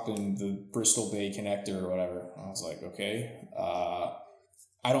said hop in the Bristol Bay connector or whatever. I was like, okay.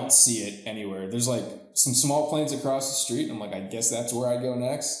 I don't see it anywhere. There's like some small planes across the street. I'm like, I guess that's where I go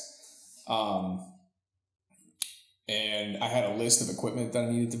next. And I had a list of equipment that I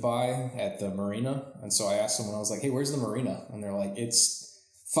needed to buy at the marina. And so I asked someone, I was like, hey, where's the marina? And they're like, it's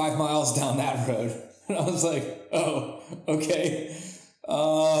 5 miles down that road. And I was like, oh, okay.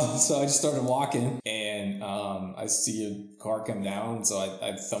 So I just started walking and I see a car come down. So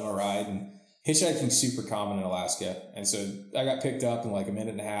I thumb a ride, and hitchhiking's super common in Alaska. And so I got picked up in like a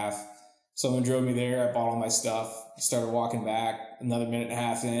minute and a half. Someone drove me there. I bought all my stuff, started walking back. Another minute and a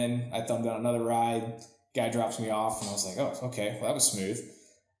half in, I thumbed down another ride. Guy drops me off, and I was like, oh, okay, well, that was smooth.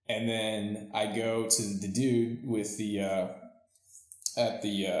 And then I go to the dude with at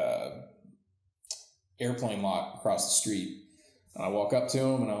the airplane lot across the street. And I walk up to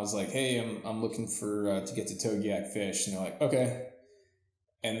him, and I was like, hey, I'm looking for to get to Togiak Fish. And they're like, okay.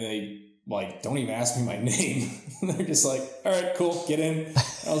 And they like don't even ask me my name. They're just like, all right, cool, get in.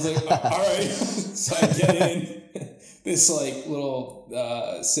 I was like, all right. So I get in this like little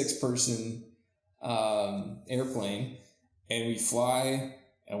 6-person airplane, and we fly,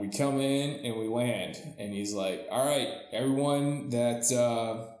 and we come in, and we land. And he's like, all right, everyone that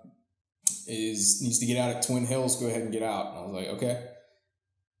needs to get out at Twin Hills, go ahead and get out. And I was like, okay.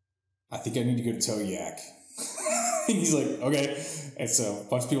 I think I need to go to Togiak. And he's like, okay. And so a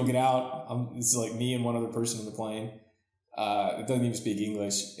bunch of people get out. This is like me and one other person in the plane. It doesn't even speak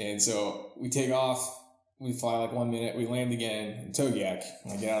English. And so we take off. We fly like 1 minute. We land again in Togiak.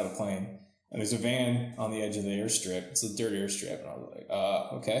 And I get out of the plane. And there's a van on the edge of the airstrip. It's a dirt airstrip. And I was like,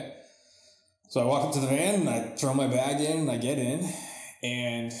 okay. So I walk up to the van, and I throw my bag in, and I get in.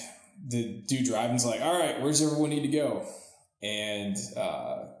 And the dude driving's like, all right, where's everyone need to go? And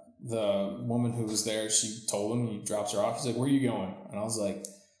the woman who was there, she told him, he drops her off. He's like, where are you going? And I was like,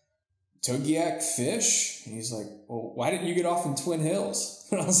 Togiak Fish? And he's like, well, why didn't you get off in Twin Hills?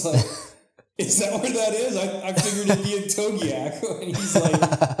 And I was like, is that where that is? I figured it'd be in Togiak. And he's like,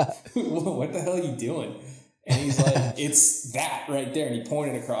 what the hell are you doing? And he's like, it's that right there. And he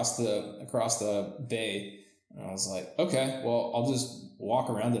pointed across the bay. And I was like, okay, well, I'll just walk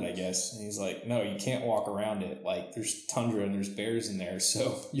around it, I guess. And he's like, no, you can't walk around it. Like, there's tundra and there's bears in there,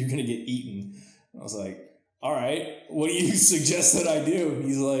 so you're going to get eaten. And I was like, all right, what do you suggest that I do? And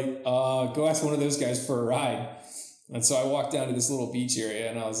he's like, go ask one of those guys for a ride. And so I walked down to this little beach area,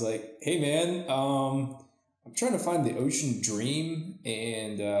 and I was like, hey, man, I'm trying to find the Ocean Dream,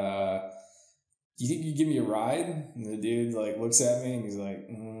 and you think you give me a ride? And the dude, like, looks at me, and he's like,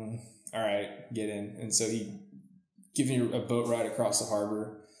 all right, get in. And so he gives me a boat ride across the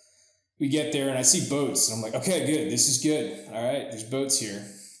harbor. We get there, and I see boats, and I'm like, okay, good, this is good. All right, there's boats here.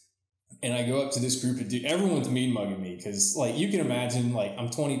 And I go up to this group of dudes. Everyone's mean mugging me because, like, you can imagine, like, I'm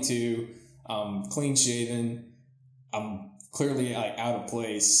 22, I'm clean shaven, I'm clearly like out of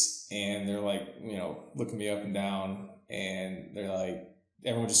place, and they're like, you know, looking me up and down, and they're like,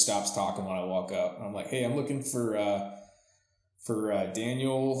 everyone just stops talking when I walk up. And I'm like, hey, I'm looking for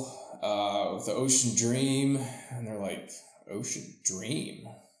Daniel with the Ocean Dream, and they're like, Ocean Dream?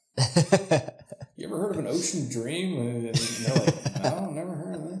 You ever heard of an ocean dream? And they're like, no, never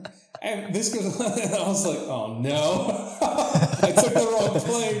heard of it. And this goes on, and I was like, oh no. I took the wrong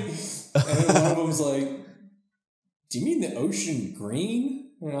plane. And then one of them's like, do you mean the ocean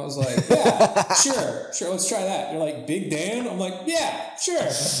green? And I was like, yeah, sure, let's try that. They're like, Big Dan? I'm like, yeah, sure.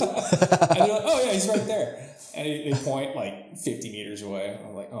 And they're like, oh yeah, he's right there. And they point like 50 meters away.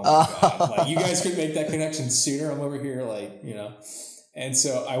 I'm like, oh my God. Like, you guys could make that connection sooner. I'm over here like, you know. And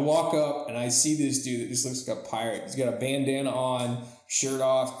so I walk up and I see this dude that just looks like a pirate. He's got a bandana on, shirt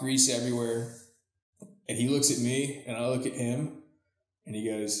off, grease everywhere. And he looks at me and I look at him and he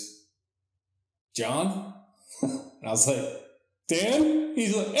goes, John? And I was like, Dan?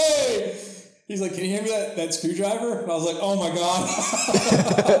 He's like, hey! He's like, can you hand me that screwdriver? And I was like, oh my God.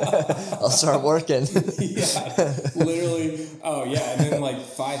 I'll start working. Yeah, literally. Oh yeah. And then like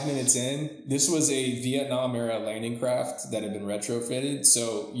 5 minutes in, this was a Vietnam era landing craft that had been retrofitted.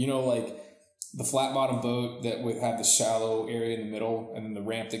 So, you know, like the flat bottom boat that would have the shallow area in the middle and then the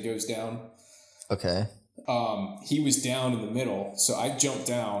ramp that goes down. Okay. He was down in the middle. So I jumped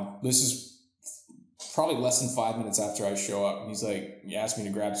down. This is probably less than 5 minutes after I show up. And he's like, he asked me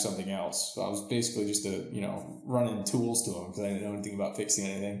to grab something else. So I was basically just running tools to him because I didn't know anything about fixing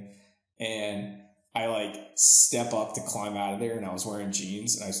anything. And I like step up to climb out of there and I was wearing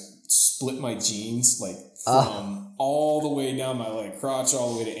jeans and I split my jeans like from all the way down my leg, crotch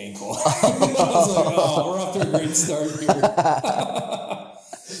all the way to ankle. I was like, oh, we're off to a great start here.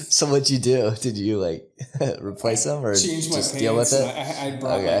 So what'd you do? Did you like replace them or change my just pants? deal with it? I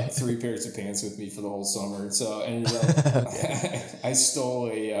brought like 3 pairs of pants with me for the whole summer. So I ended up, I stole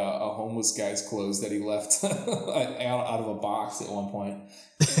a homeless guy's clothes that he left out of a box at one point.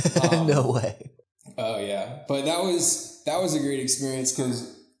 No way. Oh yeah. But that was a great experience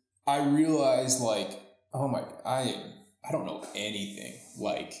because I realized like, oh my, I don't know anything.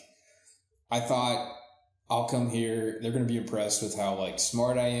 Like I thought, I'll come here, they're going to be impressed with how like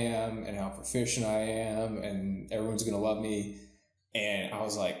smart I am and how proficient I am and everyone's going to love me. And I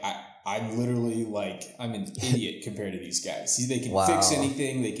was like, I'm literally like, I'm an idiot compared to these guys. See, they can fix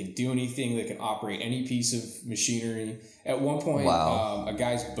anything, they can do anything, they can operate any piece of machinery. At one point, a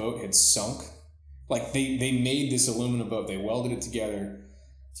guy's boat had sunk. Like they made this aluminum boat, they welded it together,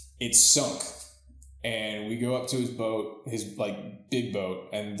 it sunk. And we go up to his boat, his like big boat,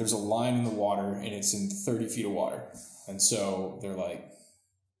 and there's a line in the water and it's in 30 feet of water. And so they're like,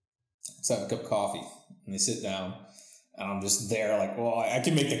 let's have a cup of coffee. And they sit down and I'm just there like, well, I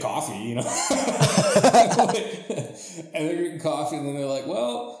can make the coffee, you know? And they're drinking coffee and then they're like,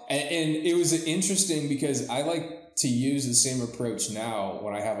 well, and it was interesting because I like to use the same approach now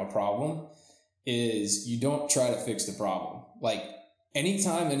when I have a problem is you don't try to fix the problem. Like,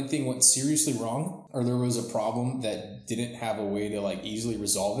 anytime anything went seriously wrong or there was a problem that didn't have a way to like easily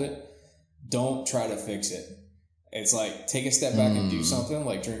resolve it, don't try to fix it. It's like take a step back and do something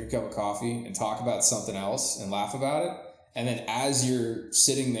like drink a cup of coffee and talk about something else and laugh about it. And then as you're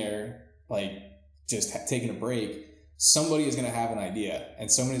sitting there, like just taking a break, somebody is going to have an idea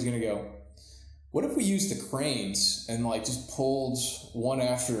and somebody's going to go, what if we used the cranes and like just pulled one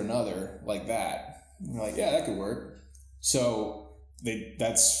after another like that? And you're like, yeah, that could work. So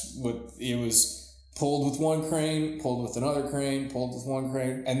that's what it was, pulled with one crane, pulled with another crane, pulled with one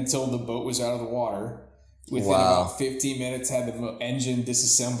crane until the boat was out of the water. Within about 15 minutes, had the engine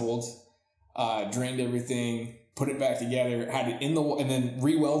disassembled, drained everything, put it back together, had it in the and then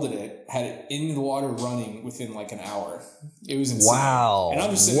re-welded it, had it in the water running within like an hour. It was insane. Wow. And I'm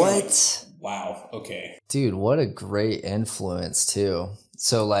just sitting there like, wow, okay. Dude, what a great influence too.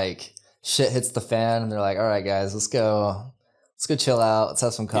 So like shit hits the fan and they're like, all right guys, let's go chill out. Let's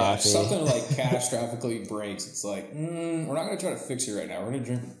have some coffee. Yeah, if something like catastrophically breaks, it's like, we're not going to try to fix it right now. We're going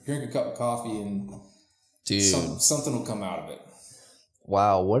to drink a cup of coffee and something will come out of it.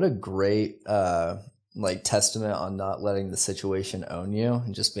 Wow, what a great like testament on not letting the situation own you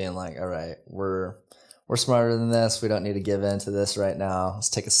and just being like, all right, we're smarter than this. We don't need to give in to this right now. Let's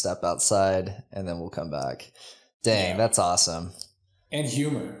take a step outside and then we'll come back. Dang, that's awesome. And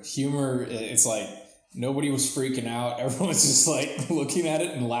humor, it's like, nobody was freaking out. Everyone's just like looking at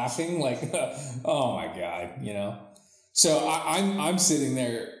it and laughing like, oh my God, you know? So I'm sitting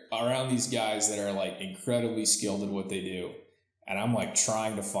there around these guys that are like incredibly skilled at what they do. and I'm like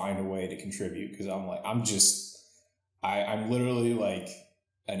trying to find a way to contribute because I'm like, I'm literally like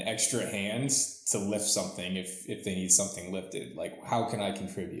an extra hand to lift something if they need something lifted. Like, how can I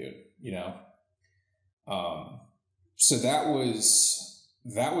contribute? You know? So that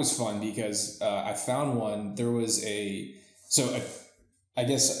was fun because I found one. There was I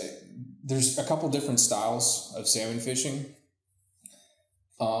guess there's a couple different styles of salmon fishing.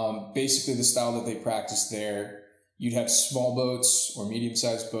 Basically, the style that they practice there, you'd have small boats or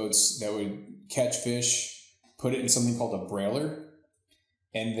medium-sized boats that would catch fish, put it in something called a brailer,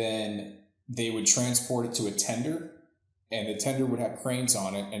 and then they would transport it to a tender, and the tender would have cranes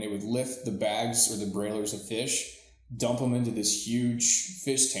on it, and it would lift the bags or the brailers of fish, dump them into this huge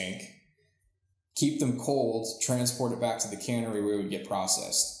fish tank, keep them cold, transport it back to the cannery where it would get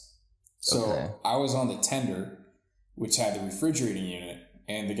processed. So I was on the tender, which had the refrigerating unit,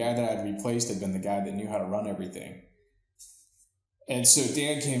 and the guy that I'd replaced had been the guy that knew how to run everything. And so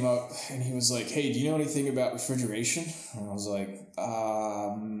Dan came up and he was like, "Hey, do you know anything about refrigeration?" And I was like,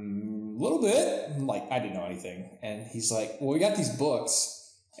 a little bit. I'm like, I didn't know anything. And he's like, "Well, we got these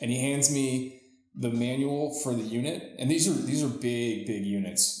books." And he hands me the manual for the unit. And these are big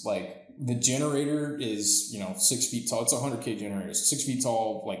units. Like, the generator is, 6 feet tall. It's a 100K generator. It's 6 feet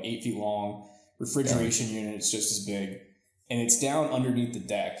tall, like 8 feet long. Refrigeration unit is just as big. And it's down underneath the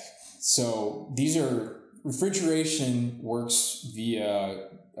deck. So refrigeration works via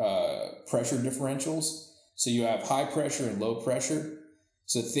pressure differentials. So you have high pressure and low pressure.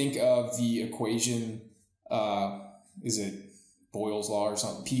 So think of the equation, is it Boyle's law or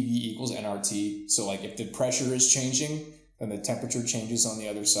something? PV equals nRT. So like if the pressure is changing, then the temperature changes on the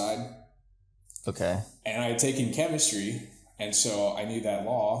other side. Okay. And I had taken chemistry, and so I knew that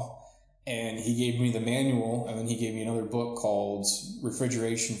law. And he gave me the manual, and then he gave me another book called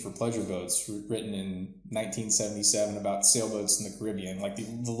Refrigeration for Pleasure Boats, written in 1977 about sailboats in the Caribbean, like the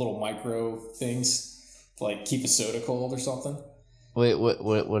little micro things, like keep a soda cold or something. Wait,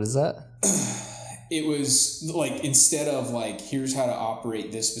 what is that? It was like, instead of like, here's how to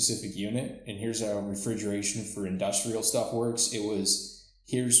operate this specific unit, and here's how refrigeration for industrial stuff works, it was,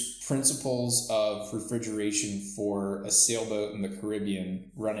 here's principles of refrigeration for a sailboat in the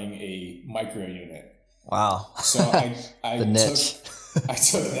Caribbean running a micro unit. Wow. So I the niche. I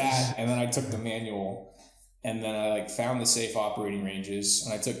took that, and then I took the manual, and then I like found the safe operating ranges,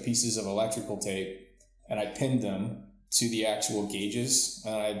 and I took pieces of electrical tape and I pinned them to the actual gauges.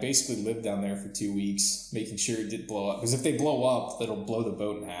 And I basically lived down there for 2 weeks, making sure it did blow up. Because if they blow up, that'll blow the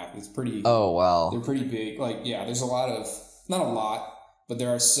boat in half. It's pretty. Oh, wow. They're pretty big. Like, yeah, there's not a lot, but there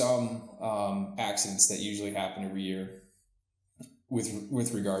are some accidents that usually happen every year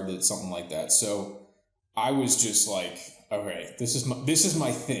with regard to something like that. So I was just like, okay, this is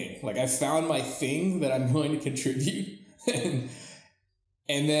my thing. Like, I found my thing that I'm going to contribute.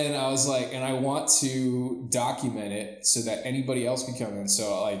 And then I was like, and I want to document it so that anybody else can come in.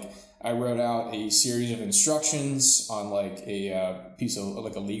 So like, I wrote out a series of instructions on like a piece of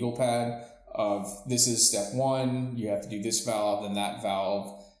like a legal pad of, this is step 1, you have to do this valve, then that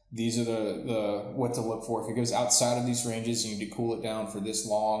valve. These are the what to look for. If it goes outside of these ranges, you need to cool it down for this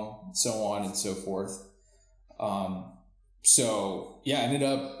long, so on and so forth. So yeah,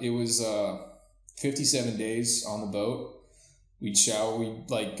 it was 57 days on the boat. We'd shower, we'd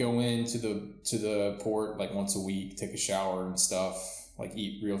like go into the port like once a week, take a shower and stuff, like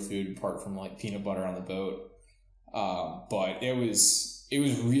eat real food apart from like peanut butter on the boat. But it was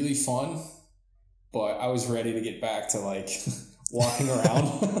really fun, but I was ready to get back to like walking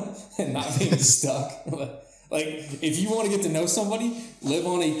around and not being stuck. Like, if you want to get to know somebody,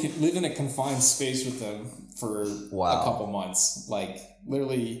 live in a confined space with them for a couple months. Like,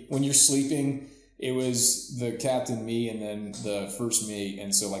 literally, when you're sleeping, it was the captain, me, and then the first mate,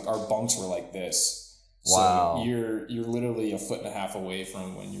 and so like our bunks were like this. Wow. So you're literally a foot and a half away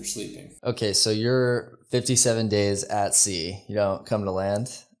from when you're sleeping. Okay, so you're 57 days at sea. You don't come to land?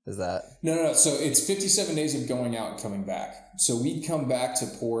 Is that? No. So it's 57 days of going out and coming back. So we'd come back to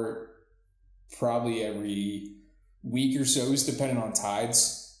port probably every week or so. It was dependent on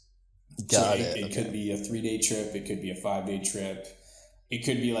tides. Got it. It could be a 3-day trip. It could be a 5-day trip. It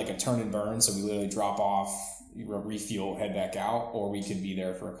could be like a turn and burn. So we literally drop off, refuel, head back out, or we could be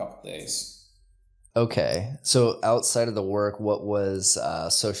there for a couple days. Okay. So outside of the work, what was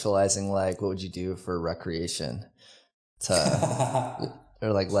socializing like? What would you do for recreation or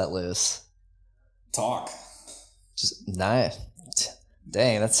like let loose? Talk. Just nice.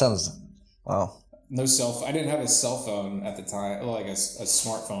 Dang, that sounds, wow. I didn't have a cell phone at the time, like a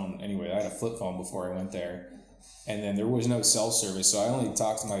smartphone anyway. I had a flip phone before I went there. And then there was no cell service. So I only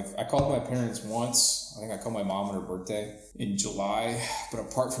talked to I called my parents once. I think I called my mom on her birthday in July. But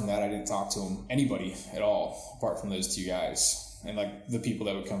apart from that, I didn't talk to anybody at all, apart from those two guys and like the people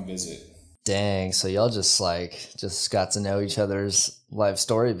that would come visit. Dang. So y'all just got to know each other's life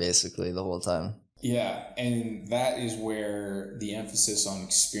story basically the whole time. Yeah. And that is where the emphasis on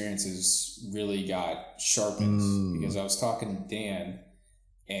experiences really got sharpened because I was talking to Dan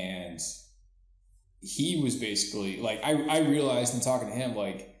and he was basically like, I realized in talking to him,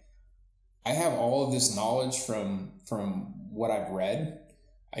 like I have all of this knowledge from what I've read.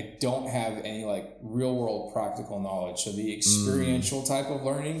 I don't have any like real world practical knowledge. So the experiential type of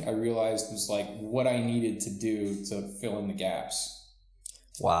learning I realized was like what I needed to do to fill in the gaps.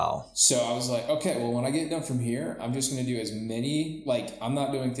 Wow. So I was like, okay, well, when I get done from here, I'm just going to do as many, like, I'm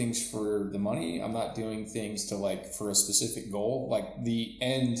not doing things for the money. I'm not doing things to like for a specific goal. Like the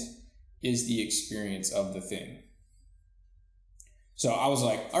end is the experience of the thing. So I was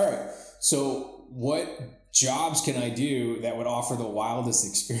like, all right, so what jobs can I do that would offer the wildest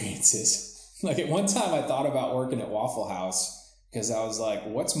experiences? Like at one time I thought about working at Waffle House because I was like,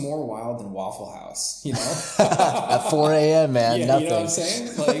 what's more wild than Waffle House? You know? At 4 a.m., man, yeah, nothing. You know what I'm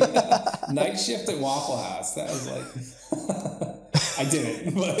saying? Like night shift at Waffle House. That was like, I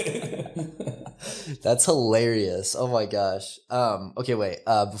didn't, but. That's hilarious. Oh my gosh. Okay, wait,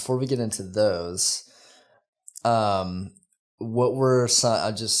 before we get into those, what were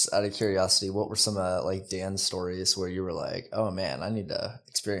some, just out of curiosity, what were some like Dan's stories where you were like, oh man, I need to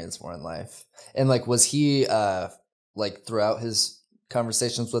experience more in life? And like, was he like throughout his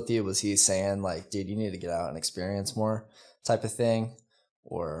conversations with you, was he saying like, dude, you need to get out and experience more type of thing?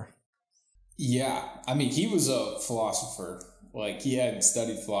 Or yeah, I mean, he was a philosopher. Like he had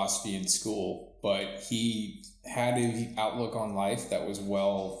studied philosophy in school, but he had an outlook on life that was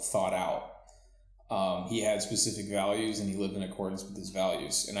well thought out. He had specific values and he lived in accordance with his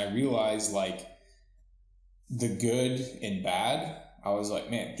values. And I realized like the good and bad, I was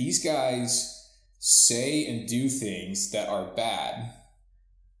like, man, these guys say and do things that are bad,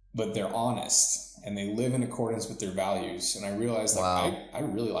 but they're honest and they live in accordance with their values. And I realized like, wow. I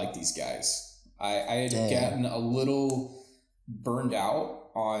really like these guys. I had gotten a little burned out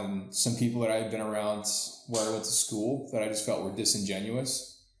on some people that I had been around where I went to school that I just felt were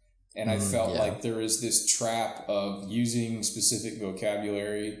disingenuous. And I felt like there is this trap of using specific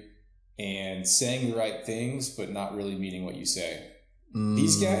vocabulary and saying the right things, but not really meaning what you say.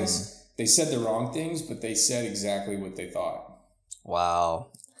 These guys, they said the wrong things, but they said exactly what they thought.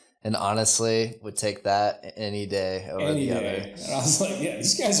 Wow. And honestly, would take that any day over the other. And I was like, yeah,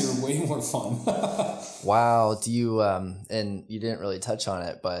 these guys are way more fun. Wow. Do you, and you didn't really touch on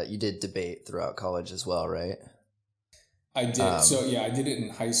it, but you did debate throughout college as well, right? I did. So yeah, I did it in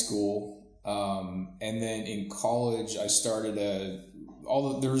high school. And then in college, I started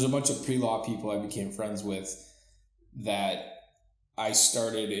there was a bunch of pre-law people I became friends with that I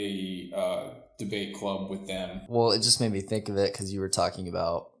started a debate club with them. Well, it just made me think of it because you were talking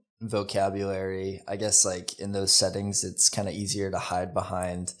about vocabulary. I guess like in those settings, it's kind of easier to hide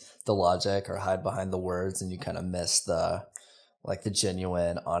behind the logic or hide behind the words, and you kind of miss the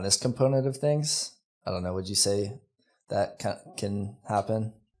genuine, honest component of things. I don't know. Would you say that can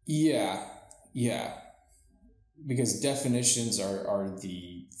happen? Yeah. Because definitions are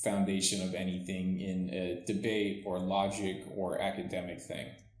the foundation of anything in a debate or logic or academic thing,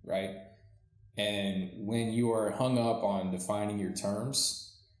 right? And when you are hung up on defining your terms,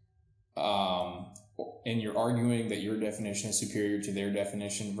 and you're arguing that your definition is superior to their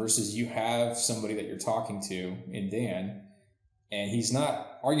definition versus you have somebody that you're talking to in Dan, and he's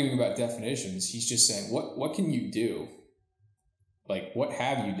not arguing about definitions. He's just saying, what can you do? Like, what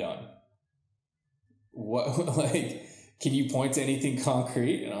have you done? What, like, can you point to anything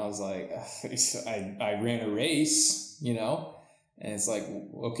concrete? And I was like, I ran a race, you know? And it's like,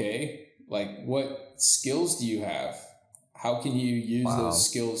 okay, like, what skills do you have? How can you use those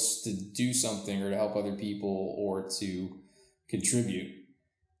skills to do something or to help other people or to contribute?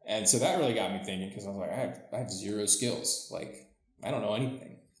 And so that really got me thinking, because I was like, I have zero skills. Like, I don't know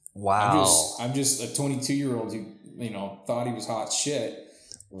anything. Wow. I'm just a 22-year-old who, thought he was hot shit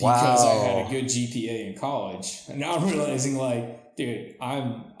because I had a good GPA in college. And now I'm realizing, like, dude,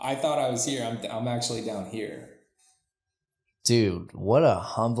 I thought I was here. I'm actually down here. Dude, what a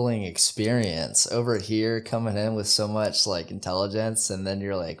humbling experience over here, coming in with so much like intelligence, and then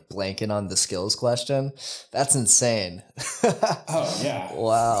you're like blanking on the skills question. That's insane. Oh yeah.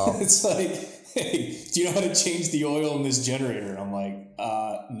 Wow. It's like, hey, do you know how to change the oil in this generator? I'm like,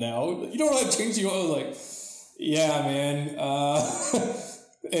 no. You don't know how to change the oil? Like, yeah, man.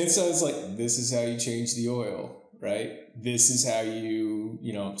 And so it's like, this is how you change the oil, right? This is how you,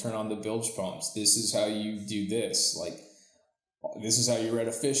 turn on the bilge pumps. This is how you do this. Like, this is how you read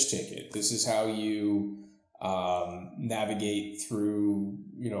a fish ticket. This is how you navigate through,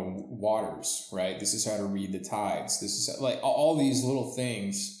 waters, right? This is how to read the tides. This is like all these little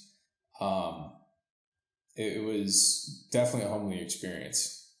things. It was definitely a humbling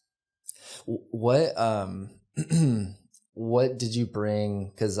experience. What what did you bring?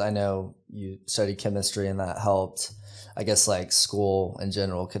 Because I know you studied chemistry and that helped. I guess like school in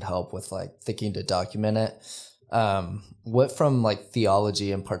general could help with like thinking to document it. What from like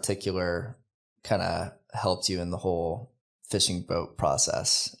theology in particular kind of helped you in the whole fishing boat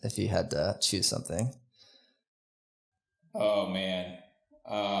process, if you had to choose something? Oh man.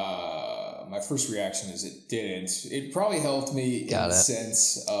 My first reaction is it didn't. It probably helped me in the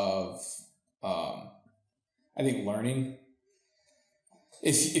sense of, I think learning.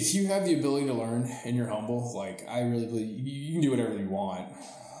 If you have the ability to learn and you're humble, like I really believe you can do whatever you want.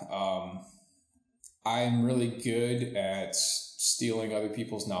 I'm really good at stealing other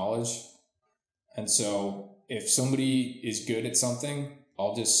people's knowledge. And so if somebody is good at something,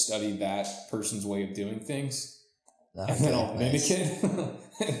 I'll just study that person's way of doing things. Okay, and then I'll mimic it.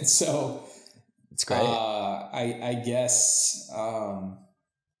 And so it's great. I guess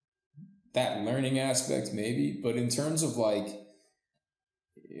that learning aspect maybe, but in terms of like,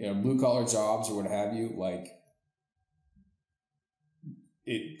 blue collar jobs or what have you, like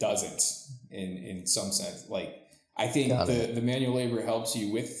it doesn't in some sense. Like I think the manual labor helps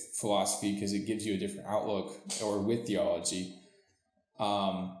you with philosophy because it gives you a different outlook, or with theology.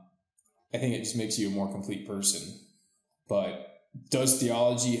 I think it just makes you a more complete person. But does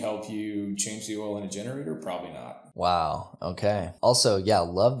theology help you change the oil in a generator? Probably not. Wow. Okay. Also, yeah,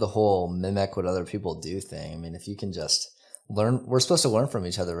 love the whole mimic what other people do thing. I mean, if you can just learn, we're supposed to learn from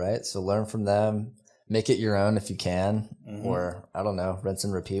each other, right? So learn from them, make it your own if you can, or I don't know, rinse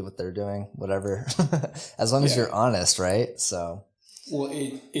and repeat what they're doing, whatever, as long as you're honest, right? So, well,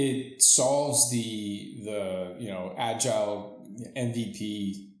 it solves the agile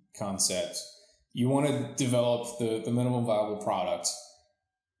MVP concept. You want to develop the minimum viable product.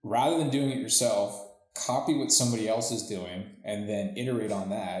 Rather than doing it yourself, copy what somebody else is doing and then iterate on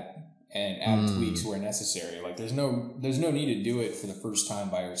that and add tweaks where necessary. Like there's no need to do it for the first time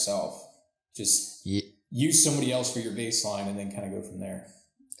by yourself. Just use somebody else for your baseline and then kind of go from there.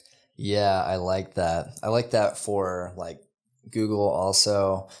 Yeah, I like that. I like that for like Google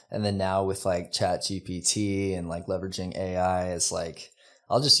also. And then now with like ChatGPT and like leveraging AI, it's like,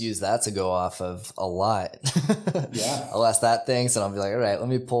 I'll just use that to go off of a lot. Yeah. I'll ask that things and I'll be like, all right, let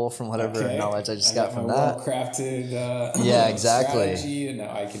me pull from whatever knowledge I just got from that. Well-crafted yeah, exactly. strategy, and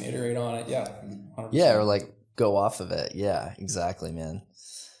now I can iterate on it. Yeah. 100%. Yeah, or like go off of it. Yeah, exactly, man.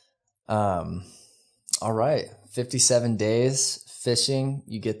 All right. 57 days fishing.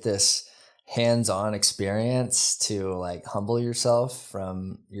 You get this hands-on experience to like humble yourself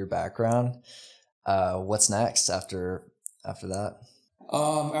from your background. What's next after that?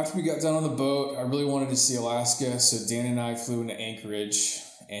 After we got done on the boat, I really wanted to see Alaska. So Dan and I flew into Anchorage,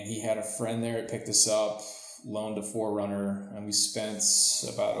 and he had a friend there that picked us up, loaned a 4Runner, and we spent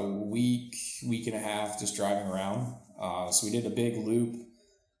about a week and a half just driving around. So we did a big loop,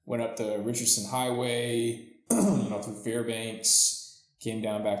 went up the Richardson Highway, through Fairbanks, came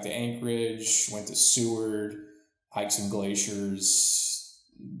down back to Anchorage, went to Seward, hiked some glaciers,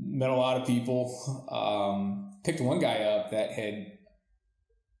 met a lot of people. Picked one guy up that had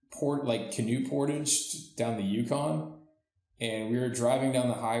canoe portage down the Yukon, and we were driving down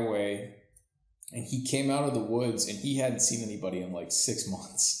the highway, and he came out of the woods, and he hadn't seen anybody in like 6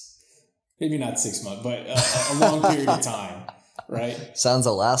 months. Maybe not 6 months, but a long period of time, right? Sounds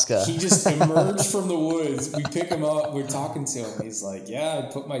Alaska. He just emerged from the woods. We pick him up. We're talking to him. He's like, yeah,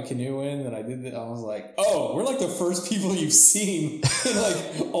 I put my canoe in, and I did that. I was like, oh, we're like the first people you've seen in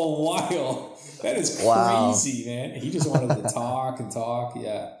like a while. That is crazy, man. He just wanted to talk and talk.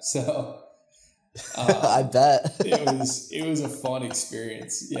 Yeah. So I bet it was a fun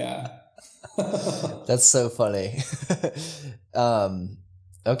experience. Yeah. That's so funny.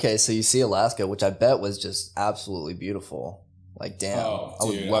 Okay. So you see Alaska, which I bet was just absolutely beautiful. Like, damn, I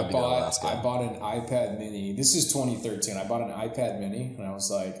would love to go to Alaska. I bought an iPad mini. This is 2013. I bought an iPad mini, and I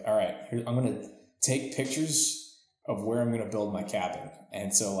was like, all right, I'm going to take pictures of where I'm going to build my cabin.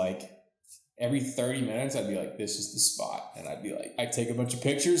 And so like, every 30 minutes, I'd be like, this is the spot. And I'd be like, I'd take a bunch of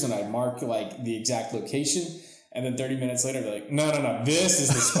pictures and I'd mark like the exact location. And then 30 minutes later, I'd be like, no, this is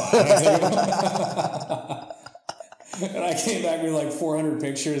the spot. And I came back with like 400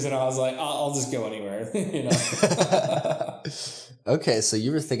 pictures, and I was like, I'll just go anywhere, Okay, so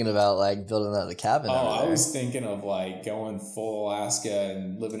you were thinking about like building out a cabin over I there. was thinking of like going full Alaska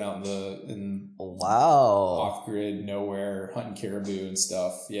and living out Wow. off grid, nowhere, hunting caribou and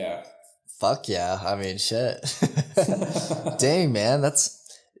stuff. Yeah. Fuck yeah. I mean, shit. Dang, man.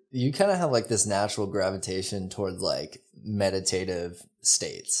 You kind of have like this natural gravitation toward like meditative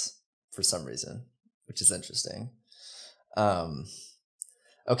states for some reason, which is interesting.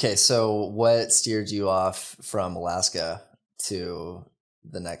 Okay, so what steered you off from Alaska to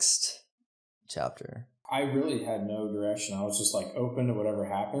the next chapter? I really had no direction. I was just like open to whatever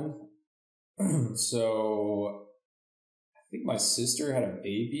happened. So I think my sister had a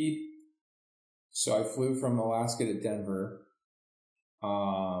baby. So I flew from Alaska to Denver.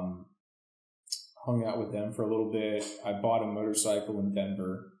 Hung out with them for a little bit. I bought a motorcycle in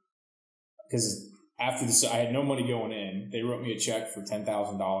Denver because after this, I had no money going in. They wrote me a check for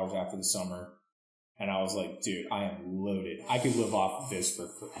 $10,000 after the summer. And I was like, dude, I am loaded. I could live off of this for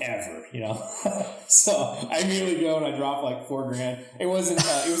forever, you know? So I immediately go and I drop like $4,000. It wasn't,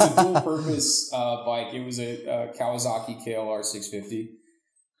 it was a dual purpose bike. It was a Kawasaki KLR 650.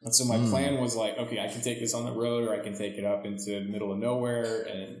 And so my plan was like, okay, I can take this on the road or I can take it up into the middle of nowhere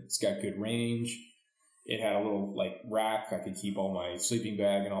and it's got good range. It had a little like rack. I could keep all my sleeping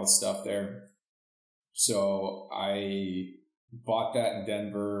bag and all the stuff there. So I bought that in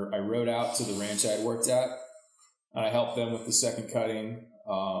Denver. I rode out to the ranch I had worked at and I helped them with the second cutting.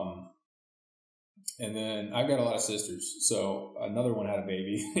 And then I've got a lot of sisters. So another one had a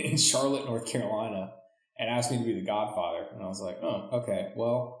baby in Charlotte, North Carolina, and asked me to be the godfather. And I was like, oh, okay,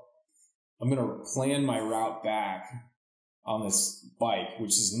 well, I'm going to plan my route back on this bike,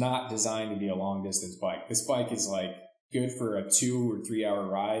 which is not designed to be a long distance bike. This bike is like good for a 2 or 3 hour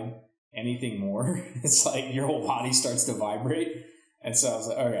ride. Anything more, it's like your whole body starts to vibrate. And so I was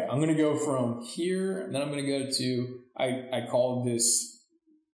like, okay, I'm going to go from here. And then I'm going to go to, I called this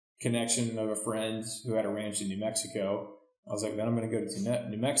connection of a friend who had a ranch in New Mexico. I was like, then I'm going to go to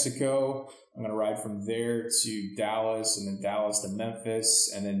New Mexico. I'm going to ride from there to Dallas and then Dallas to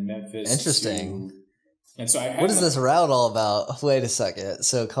Memphis and then Memphis. Interesting. And so what is this route all about? Wait a second.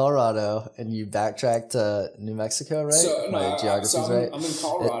 So Colorado and you backtracked to New Mexico, right? So, my geography's right. I'm in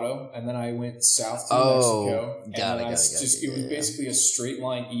Colorado and then I went south to New Mexico. It was basically a straight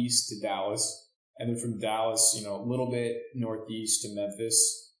line east to Dallas. And then from Dallas, you know, a little bit northeast to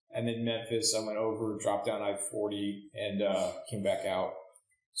Memphis. And then Memphis, I went over, dropped down I-40 and came back out.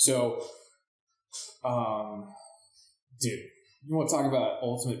 So, dude, you want to talk about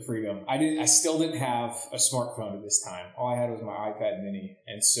ultimate freedom? I still didn't have a smartphone at this time. All I had was my iPad mini.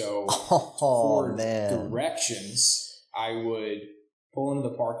 And so for directions, I would pull into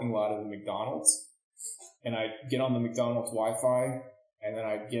the parking lot of the McDonald's and I'd get on the McDonald's Wi-Fi and then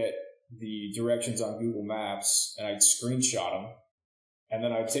I'd get the directions on Google Maps and I'd screenshot them. And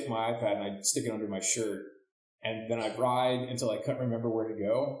then I'd take my iPad and I'd stick it under my shirt. And then I'd ride until I couldn't remember where to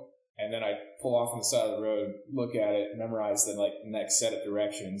go. And then I'd pull off on the side of the road, look at it, memorize the next set of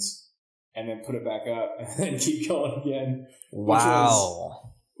directions, and then put it back up and then keep going again.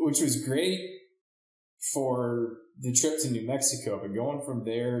 Wow. Which was great for the trip to New Mexico. But going from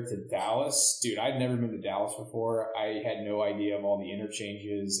there to Dallas, dude, I'd never been to Dallas before. I had no idea of all the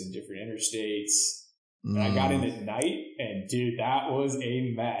interchanges and different interstates. And I got in at night, and dude, that was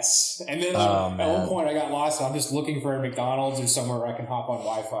a mess. And then at one point I got lost, and I'm just looking for a McDonald's or somewhere where I can hop on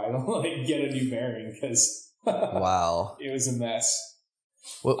Wi-Fi to get a new bearing because wow, it was a mess.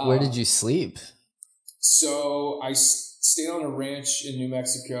 Where did you sleep? So I stayed on a ranch in New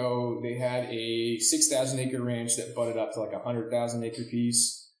Mexico. They had a 6,000 acre ranch that butted up to like 100,000 acre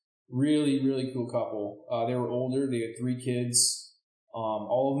piece. Really, really cool couple. They were older. They had 3 kids.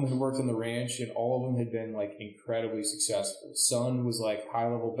 All of them had worked on the ranch and all of them had been like incredibly successful. Son was like high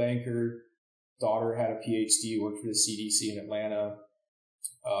level banker. Daughter had a PhD, worked for the CDC in Atlanta.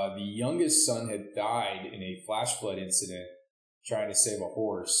 The youngest son had died in a flash flood incident trying to save a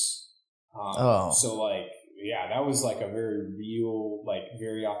horse. So like, yeah, that was like a very real, like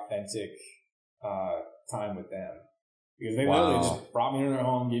very authentic, time with them because they literally just brought me into their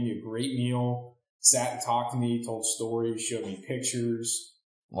home, gave me a great meal, sat and talked to me, told stories, showed me pictures.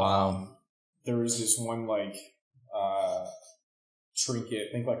 Wow. There was this one like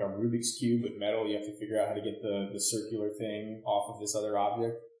trinket, think like a Rubik's Cube, but metal. You have to figure out how to get the circular thing off of this other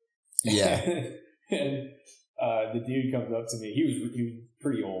object. Yeah. And the dude comes up to me. He was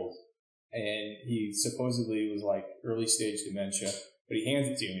pretty old. And he supposedly was like early stage dementia, but he hands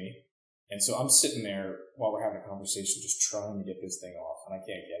it to me. And so I'm sitting there while we're having a conversation, just trying to get this thing off, and I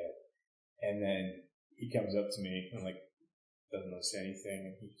can't get it. And then he comes up to me and like doesn't say anything,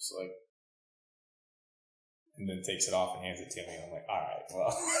 and he's just like, and then takes it off and hands it to me. I'm like, all right,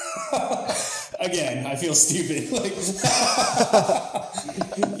 well, again, I feel stupid. Like,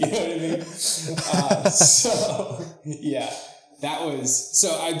 you know what I mean? So yeah, so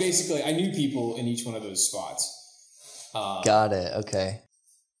I knew people in each one of those spots. Got it. Okay.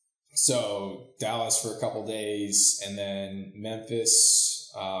 So Dallas for a couple days, and then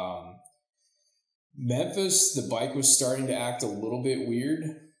Memphis. Memphis, the bike was starting to act a little bit weird.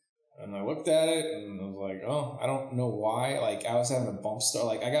 And I looked at it and I was like, oh, I don't know why. Like, I was having a bump start.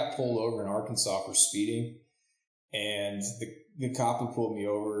 Like, I got pulled over in Arkansas for speeding. And the cop who pulled me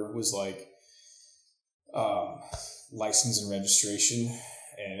over was like, license and registration.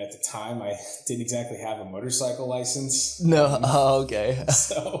 And at the time, I didn't exactly have a motorcycle license. No. Oh, okay.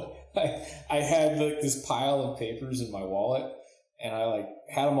 So I had like this pile of papers in my wallet. And I like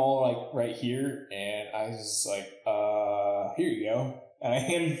had them all like right here, and I was just like, here you go. And I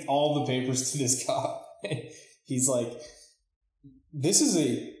handed all the papers to this cop. He's like, this is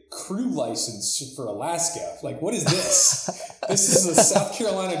a crew license for Alaska. Like, what is this? This is a South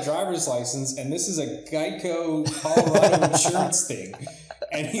Carolina driver's license, and this is a Geico Colorado insurance thing.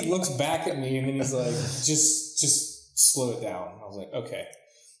 And he looks back at me, and then he's like, just slow it down. I was like, okay.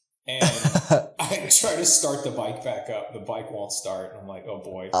 And I try to start the bike back up. The bike won't start. And I'm like, oh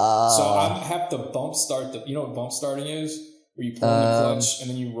boy. So I have to bump start you know what bump starting is? Where you pull in the clutch and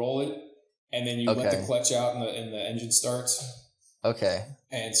then you roll it and then you let the clutch out and the engine starts. Okay.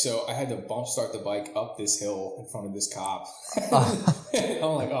 And so I had to bump start the bike up this hill in front of this cop. I'm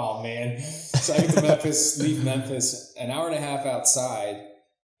like, oh man. So I get to Memphis, leave Memphis, an hour and a half outside.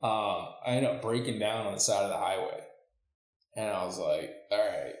 I end up breaking down on the side of the highway. And I was like, all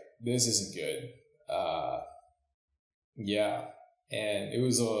right, this isn't good. Yeah. And it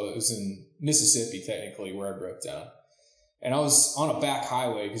was in Mississippi, technically, where I broke down. And I was on a back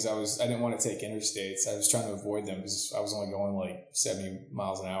highway because I didn't want to take interstates. I was trying to avoid them because I was only going like 70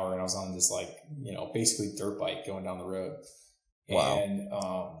 miles an hour, and I was on this like, you know, basically dirt bike going down the road. Wow. And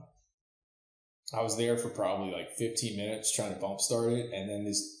I was there for probably like 15 minutes trying to bump start it, and then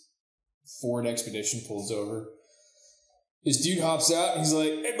this Ford Expedition pulls over. This dude hops out and he's like,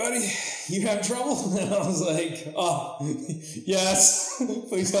 hey buddy, you having trouble? And I was like, oh, yes,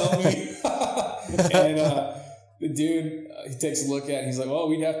 please help me. And the dude, he takes a look at it and he's like, well,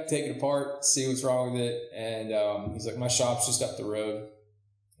 we'd have to take it apart, see what's wrong with it. And he's like, my shop's just up the road.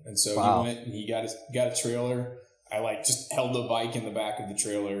 And so he went and he got a trailer. I like just held the bike in the back of the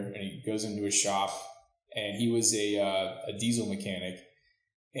trailer, and he goes into his shop, and he was a diesel mechanic,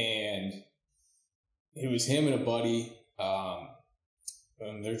 and it was him and a buddy.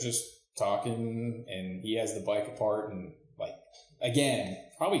 And they're just talking, and he has the bike apart, and like, again,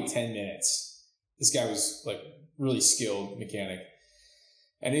 probably 10 minutes. This guy was like really skilled mechanic.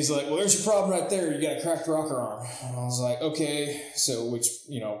 And he's like, well, there's your problem right there. You got a cracked rocker arm. And I was like, okay. So, which,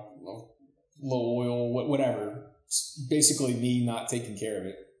 you know, low oil, whatever. It's basically me not taking care of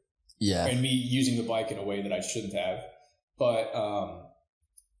it. Yeah. And me using the bike in a way that I shouldn't have. But,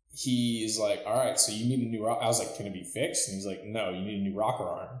 he is like, all right, so you need a new rocker. I was like, can it be fixed? And he's like, no, you need a new rocker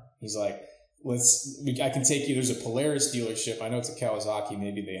arm. He's like, I can take you. There's a Polaris dealership. I know it's a Kawasaki.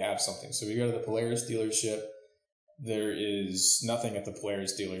 Maybe they have something. So we go to the Polaris dealership. There is nothing at the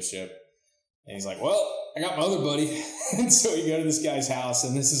Polaris dealership. And he's like, well, I got my other buddy. And so we go to this guy's house,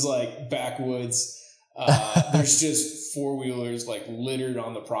 and this is like backwoods. There's just four-wheelers like littered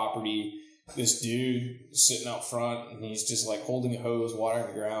on the property. This dude sitting out front, and he's just like holding a hose, watering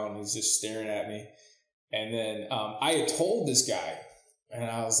the ground. And he's just staring at me. And then I had told this guy, and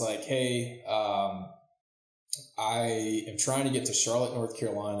I was like, hey, I am trying to get to Charlotte, North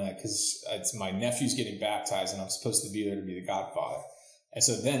Carolina, because it's my nephew's getting baptized, and I'm supposed to be there to be the godfather. And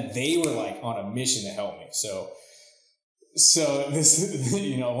so then they were like on a mission to help me. So this,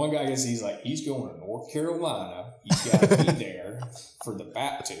 you know, one guy gets, he's like, he's going to North Carolina. He's got to be there for the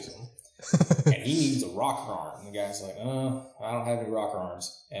baptism. And he needs a rocker arm. And the guy's like, I don't have any rocker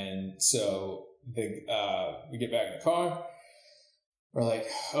arms. And so we get back in the car. We're like,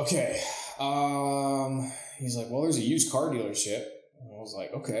 okay. He's like, well, there's a used car dealership. And I was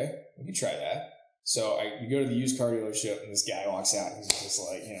like, okay, we can try that. So we go to the used car dealership, and this guy walks out. And he's just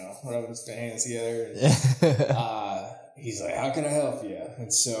like, you know, rubbing his hands together. And, he's like, how can I help you?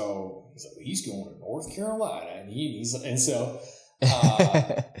 And so he's like, he's going to North Carolina. And so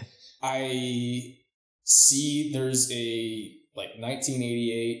I see there's a like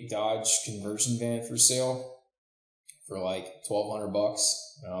 1988 Dodge conversion van for sale for like $1,200.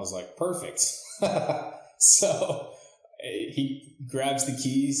 And I was like, perfect. So he grabs the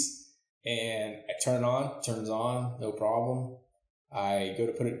keys, and I turn it on, turns on, no problem. I go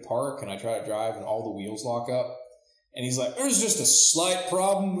to put it in park and I try to drive and all the wheels lock up. And he's like, there's just a slight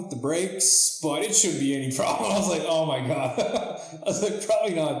problem with the brakes, but it shouldn't be any problem. I was like, oh my God. I was like,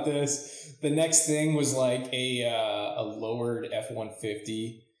 probably not this. The next thing was like a lowered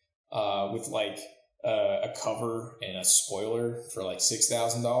F-150 with like a cover and a spoiler for like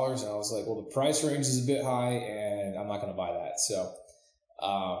 $6,000. And I was like, well, the price range is a bit high and I'm not going to buy that. So,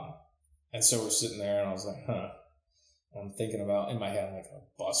 and so we're sitting there and I was like, I'm thinking about, in my head, like a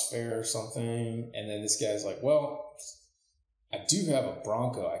bus fare or something. And then this guy's like, well, I do have a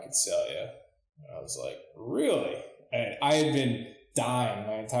Bronco I could sell you. And I was like, really? And I had been dying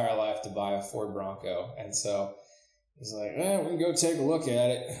my entire life to buy a Ford Bronco. And so he's like, we can go take a look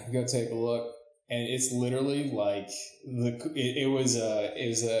at it. We go take a look. And it's literally like, it was a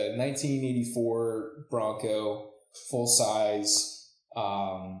 1984 Bronco, full size.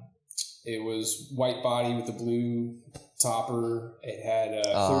 It was white body with the blue topper. It had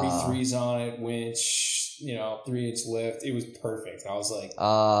 33s on it, winch, 3-inch lift. It was perfect. I was like,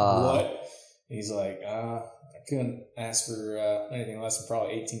 what? And he's like, I couldn't ask for anything less than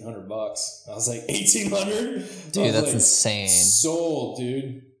probably $1,800. I was like, $1,800? Dude, that's like, insane. Sold,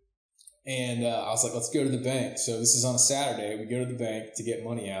 dude. And I was like, let's go to the bank. So this is on a Saturday. We go to the bank to get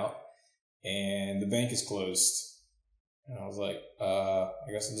money out, and the bank is closed. And I was like, I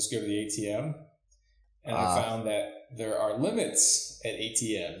guess I'll just go to the ATM. And I found that there are limits at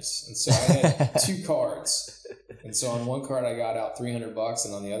ATMs. And so I had 2 cards. And so on one card, I got out $300,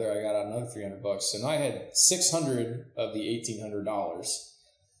 and on the other, I got out another $300. So now I had $600 of the $1,800.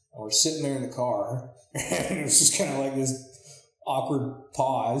 And we're sitting there in the car, and it was just kind of like this awkward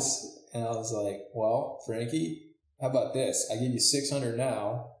pause. And I was like, well, Frankie, how about this? I give you $600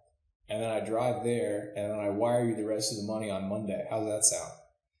 now. And then I drive there, and then I wire you the rest of the money on Monday. How does that sound?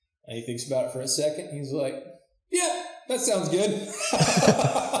 And he thinks about it for a second. He's like, yeah, that sounds good.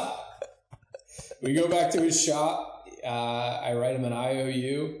 We go back to his shop. I write him an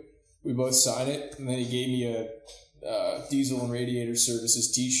IOU. We both sign it. And then he gave me a Diesel and Radiator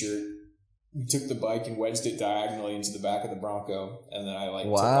Services t-shirt. We took the bike and wedged it diagonally into the back of the Bronco. And then I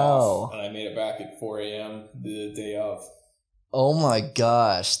took off, and I made it back at 4 a.m. the day of. Oh my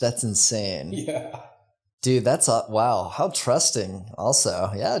gosh, that's insane. Yeah. Dude, that's wow. How trusting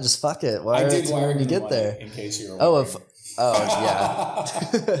also. Yeah, just fuck it. I did wire when you get there. In case you were wondering. Yeah.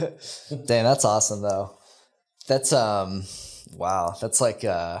 Dang, that's awesome though. That's wow. That's like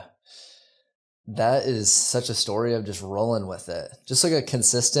that is such a story of just rolling with it. Just like a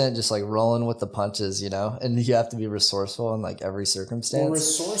consistent, just like rolling with the punches, and you have to be resourceful in like every circumstance. Well,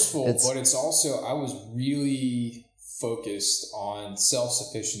 resourceful, but it's also, I was really focused on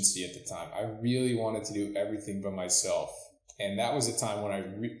self-sufficiency at the time. I really wanted to do everything by myself. And that was a time when I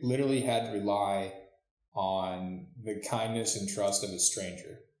literally had to rely on the kindness and trust of a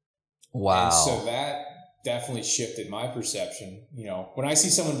stranger. Wow. And so that definitely shifted my perception. When I see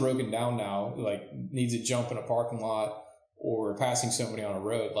someone broken down now, like needs a jump in a parking lot or passing somebody on a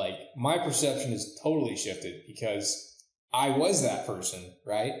road, like my perception is totally shifted because I was that person,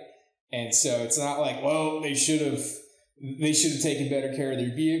 right? And so it's not like, well, they should have taken better care of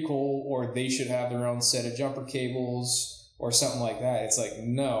their vehicle, or they should have their own set of jumper cables or something like that. It's like,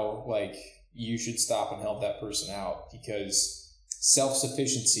 no, like you should stop and help that person out, because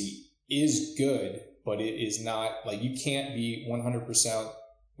self-sufficiency is good, but it is not like, you can't be 100%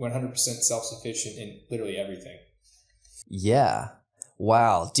 self-sufficient in literally everything. Yeah.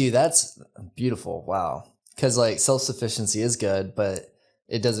 Wow. Dude, that's beautiful. Wow. Because like self-sufficiency is good, but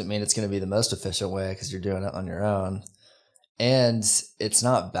it doesn't mean it's going to be the most efficient way because you're doing it on your own. And it's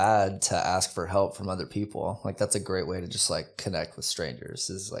not bad to ask for help from other people. Like that's a great way to just like connect with strangers,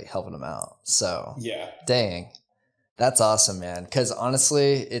 is like helping them out. So yeah, dang, that's awesome, man. Because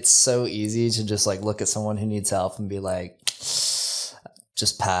honestly, it's so easy to just like look at someone who needs help and be like, just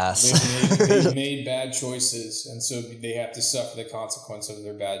pass. They've made bad choices, and so they have to suffer the consequence of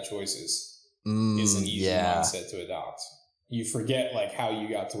their bad choices. Is an easy mindset to adopt. You forget like how you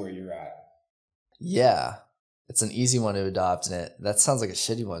got to where you're at. Yeah. It's an easy one to adopt, and that sounds like a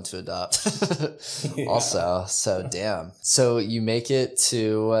shitty one to adopt. Also, so damn. So you make it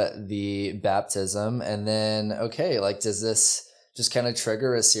to the baptism, and then, okay, like does this just kind of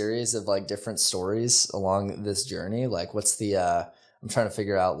trigger a series of like different stories along this journey? Like what's the, I'm trying to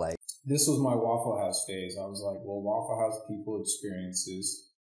figure out like. This was my Waffle House phase. I was like, well, Waffle House people experiences.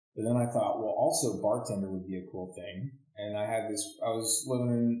 But then I thought, well, also bartender would be a cool thing. And I was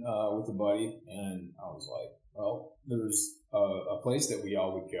living with a buddy, and I was like, well, there's a place that we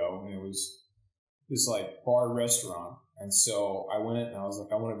all would go, and it was this like bar restaurant. And so I went and I was like,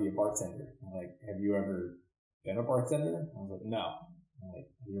 I want to be a bartender. I'm like, have you ever been a bartender? I was like, no. I'm like,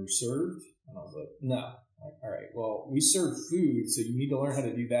 have you ever served? And I was like, no. I'm like, all right, well, we serve food, so you need to learn how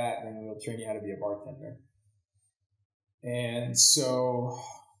to do that, and then we'll train you how to be a bartender. And so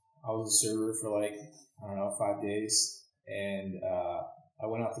I was a server for like, I don't know, 5 days. And I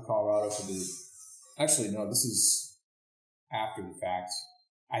went out to Colorado for actually, no, this is after the fact.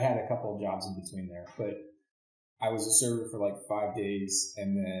 I had a couple of jobs in between there, but I was a server for like 5 days,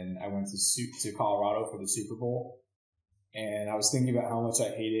 and then I went to Colorado for the Super Bowl. And I was thinking about how much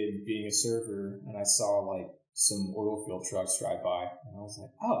I hated being a server, and I saw like some oil field trucks drive by, and I was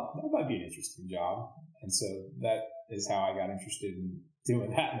like, oh, that might be an interesting job. And so that is how I got interested in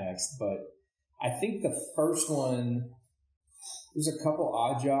doing that next. But I think the first one, there's a couple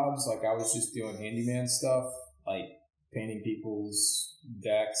odd jobs. Like I was just doing handyman stuff, like painting people's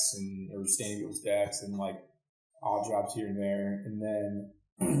decks or staining people's decks, and like odd jobs here and there. And then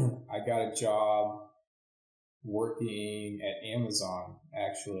I got a job working at Amazon,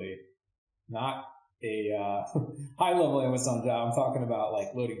 actually. Not a high-level Amazon job. I'm talking about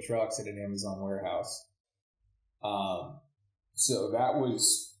like loading trucks at an Amazon warehouse. So that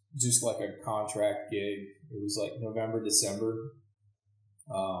was just like a contract gig. It was like November, December,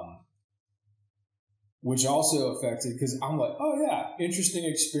 which also affected, because I'm like, oh yeah, interesting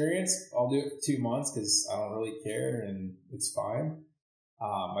experience. I'll do it for 2 months because I don't really care and it's fine.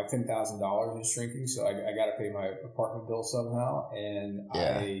 My $10,000 is shrinking, so I got to pay my apartment bill somehow. And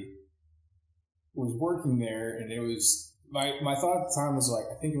yeah. I was working there, and it was my thought at the time was like,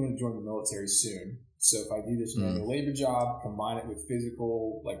 I think I'm going to join the military soon. So if I do this manual labor job, combine it with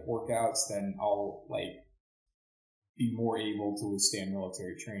physical like workouts, then I'll like be more able to withstand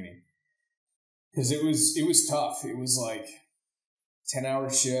military training. Because it was tough. It was like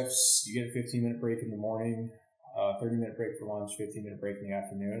 10-hour shifts. You get a 15-minute break in the morning, 30-minute break for lunch, 15-minute break in the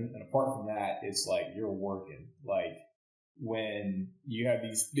afternoon. And apart from that, it's like you're working. Like when you have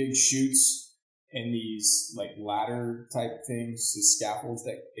these big chutes and these like ladder type things, the scaffolds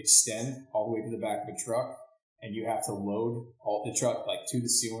that extend all the way to the back of the truck, and you have to load all the truck like to the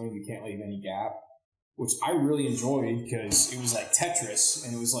ceiling. You can't leave any gap, which I really enjoyed because it was like Tetris,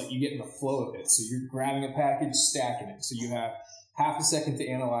 and it was like you get in the flow of it. So you're grabbing a package, stacking it. So you have half a second to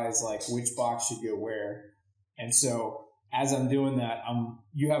analyze like which box should go where. And so as I'm doing that,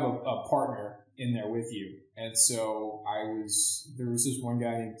 you have a partner in there with you. And so there was this one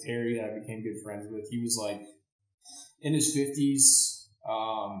guy named Terry that I became good friends with. He was like in his 50s.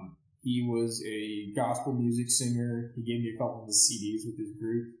 He was a gospel music singer. He gave me a couple of the CDs with his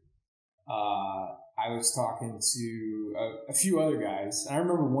group. I was talking to a few other guys. I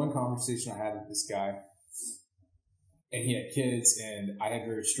remember one conversation I had with this guy, and he had kids, and I had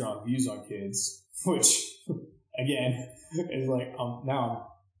very strong views on kids, which, again, is like, now I'm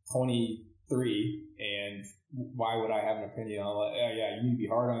 23, and why would I have an opinion on, like, oh, yeah, you need to be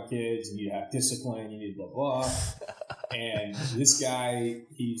hard on kids, you need to have discipline, you need blah, blah. And this guy,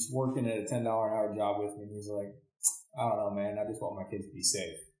 he's working at a $10 an hour job with me, and he's like, I don't know, man, I just want my kids to be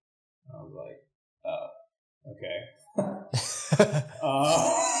safe. And I was like, okay.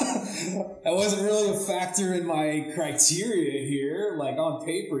 That wasn't really a factor in my criteria here. Like on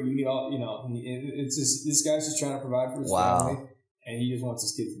paper, you get all, it's just, this guy's just trying to provide for his family, and he just wants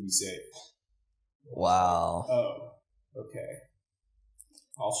his kids to be safe. Wow. Oh, okay.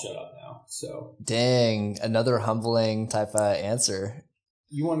 I'll shut up now. So. Dang, another humbling type of answer.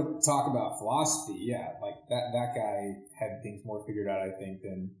 You want to talk about philosophy? Yeah, like that guy had things more figured out, I think,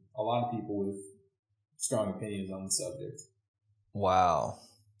 than a lot of people with strong opinions on the subject. Wow.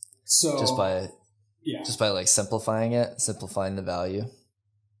 So just by like simplifying the value.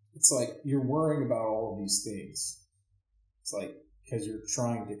 It's like you're worrying about all of these things. It's like because you're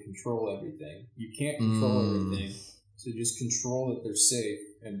trying to control everything. You can't control everything. So just control that they're safe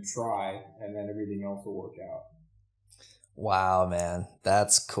and try, and then everything else will work out. Wow, man.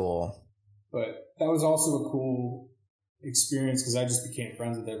 That's cool. But that was also a cool experience because I just became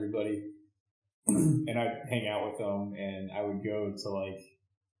friends with everybody. And I'd hang out with them, and I would go to like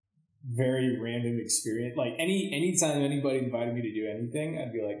very random experience. Like anytime anybody invited me to do anything,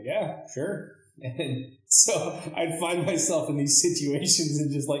 I'd be like, yeah, sure. And so I'd find myself in these situations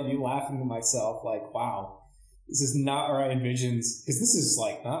and just like be laughing to myself, like, wow, this is not where I envisioned. Because this is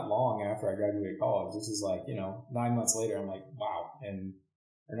like not long after I graduated college. This is like, 9 months later. I'm like, wow,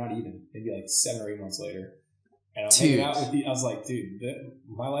 or not even, maybe like 7 or 8 months later. And I'm hanging out with I was like, dude,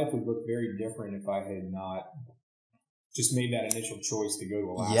 my life would look very different if I had not just made that initial choice to go to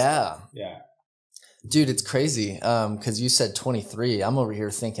Alaska. Yeah. Yeah. Dude, it's crazy. Because you said 23. I'm over here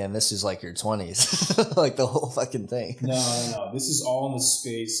thinking this is like your 20s, like the whole fucking thing. No. This is all in the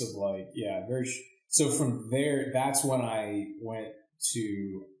space of like, yeah, So from there, that's when I went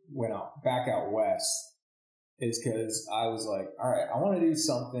back out west, is because I was like, all right, I want to do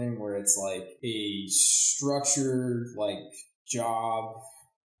something where it's like a structured like job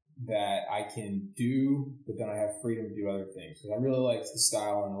that I can do, but then I have freedom to do other things. Because I really liked the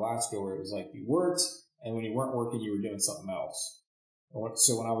style in Alaska where it was like you worked, and when you weren't working, you were doing something else.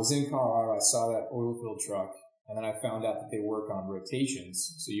 So when I was in Colorado, I saw that oil field truck, and then I found out that they work on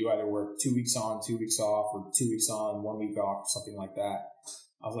rotations. So you either work 2 weeks on, 2 weeks off, or 2 weeks on, 1 week off, or something like that.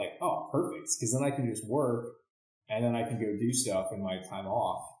 I was like, oh, perfect, because then I can just work, and then I can go do stuff in my time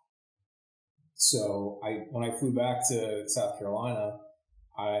off. So when I flew back to South Carolina,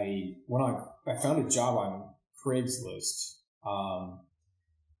 I found a job on Craigslist.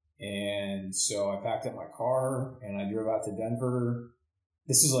 And so I packed up my car and I drove out to Denver.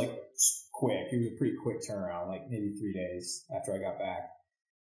 This was like quick. It was a pretty quick turnaround, like maybe 3 days after I got back.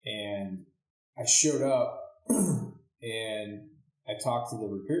 And I showed up and I talked to the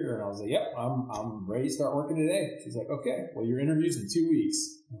recruiter and I was like, yep, I'm ready to start working today. She's like, okay, well, your interview's in 2 weeks.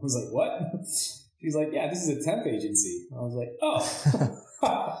 I was like, what? She's like, yeah, this is a temp agency. I was like, oh,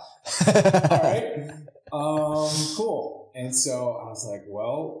 all right. Cool. And so I was like,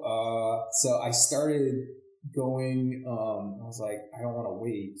 well, so I started going, I was like, I don't want to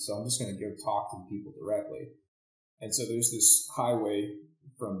wait. So I'm just going to go talk to the people directly. And so there's this highway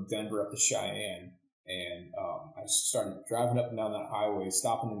from Denver up to Cheyenne. And, I started driving up and down that highway,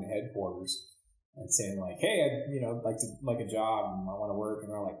 stopping in the headquarters and saying like, hey, I'd like a job and I want to work.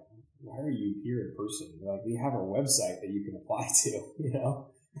 And they're like, why are you here in person? They're like, we have a website that you can apply to,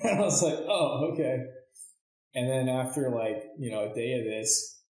 And I was like, oh, okay. And then after a day of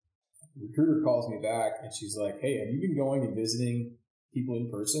this, the recruiter calls me back and she's like, hey, have you been going and visiting people in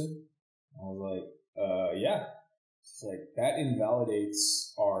person? I was like, yeah. She's like, that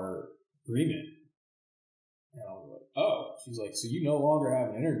invalidates our agreement. And I was like, oh. She's like, so you no longer have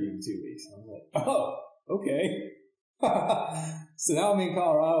an interview in 2 weeks. And I was like, oh, okay. So now I'm in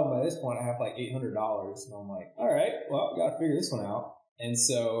Colorado. By this point, I have like $800. And I'm like, all right, well, I got to figure this one out. And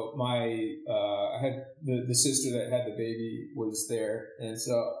so I had the sister that had the baby was there. And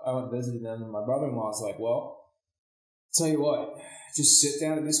so I went and visited them. And my brother-in-law was like, well, tell you what, just sit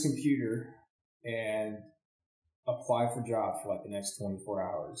down at this computer and apply for jobs for like the next 24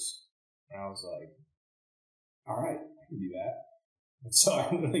 hours. And I was like, all right, I can do that. And so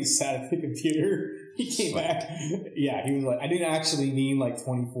I literally sat at the computer. He came back. Yeah, he was like, I didn't actually mean like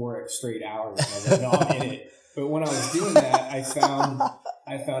 24 straight hours. And I was like, no, I'm in it. But when I was doing that, I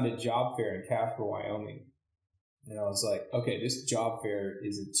found a job fair in Casper, Wyoming. And I was like, okay, this job fair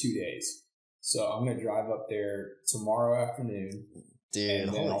is in 2 days. So I'm going to drive up there tomorrow afternoon. Dude,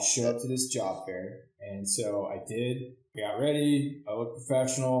 and then I'll show up to this job fair. And so I did. I got ready. I looked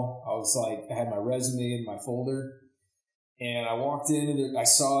professional. I was like, I had my resume in my folder. And I walked in, I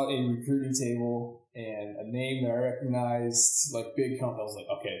saw a recruiting table and a name that I recognized, like big company. I was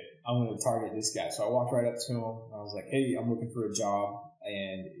like, okay, I'm going to target this guy. So I walked right up to him. And I was like, hey, I'm looking for a job.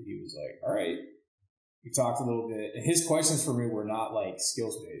 And he was like, all right. We talked a little bit. And his questions for me were not like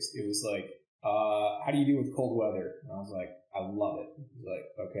skills based. It was like, how do you do with cold weather? And I was like, I love it. He was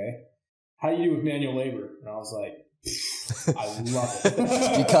like, okay. How do you do with manual labor? And I was like, I love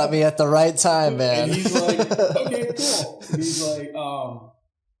it. You caught me at the right time, man. And he's like, okay, cool. And he's like,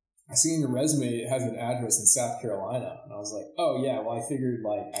 I see in your resume it has an address in South Carolina. And I was like, oh yeah, well I figured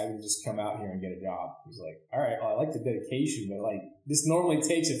like I would just come out here and get a job. He's like, all right, well I like the dedication, but like this normally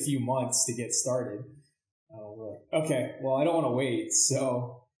takes a few months to get started. I was like, okay, well I don't want to wait.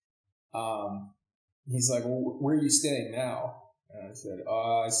 So he's like, well, where are you staying now? And I said,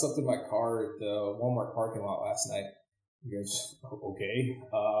 I slept in my car at the Walmart parking lot last night. He goes, okay.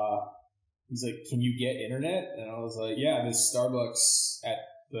 He's like, can you get internet? And I was like, yeah, this Starbucks at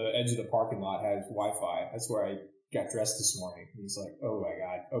the edge of the parking lot has Wi-Fi. That's where I got dressed this morning. And he's like, oh my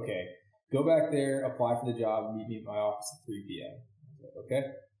God, okay. Go back there, apply for the job, meet me at my office at 3 p.m. I was like,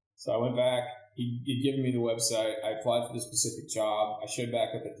 okay. So I went back. He'd given me the website. I applied for the specific job. I showed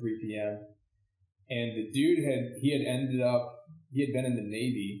back up at 3 p.m. And the dude he had been in the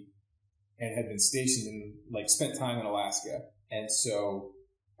Navy and had been stationed in, like, spent time in Alaska. And so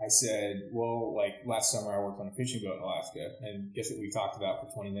I said, well, like, last summer I worked on a fishing boat in Alaska. And guess what we talked about for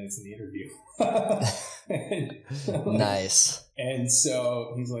 20 minutes in the interview? Nice. And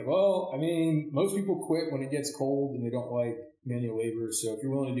so he's like, well, I mean, most people quit when it gets cold and they don't like manual labor. So if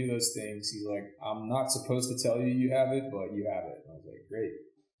you're willing to do those things, he's like, I'm not supposed to tell you have it, but you have it. And I was like, great.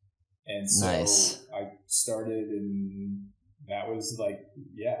 And so nice. I started, and that was like,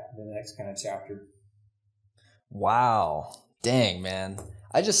 yeah, the next kind of chapter. Wow. Dang, man.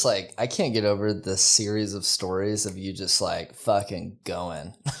 I just like, I can't get over the series of stories of you just like fucking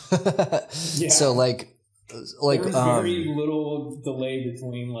going. Yeah. So there was very little delay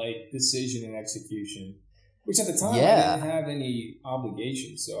between like decision and execution, which at the time I didn't have any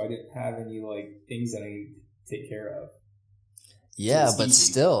obligations. So I didn't have any like things that I needed to take care of. Yeah, but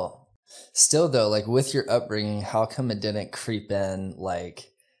still though, like with your upbringing, how come it didn't creep in like,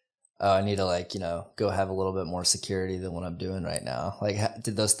 oh, I need to like, go have a little bit more security than what I'm doing right now. Like,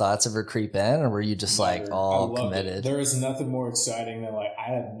 did those thoughts ever creep in, or were you just like all committed? There is nothing more exciting than like,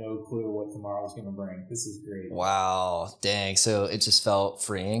 I have no clue what tomorrow's going to bring. This is great. Wow. Dang. So it just felt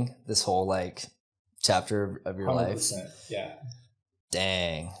freeing, this whole like chapter of your 100%, life. Yeah.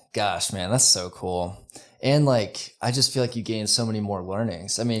 Dang. Gosh, man, that's so cool. And like, I just feel like you gain so many more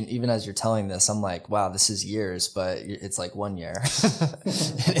learnings. I mean, even as you're telling this, I'm like, wow, this is years, but it's like 1 year.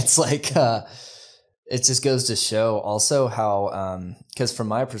 And it's like, it just goes to show also how, because from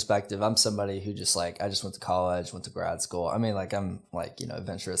my perspective, I'm somebody who just like, I just went to college, went to grad school. I mean, like, I'm like,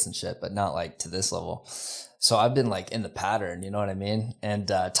 adventurous and shit, but not like to this level. So I've been like in the pattern, you know what I mean? And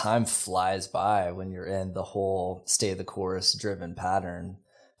time flies by when you're in the whole stay the course driven pattern.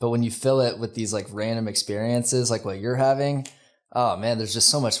 But when you fill it with these like random experiences, like what you're having, oh man, there's just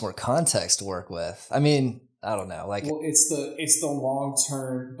so much more context to work with. I mean, I don't know. Like, well, it's the long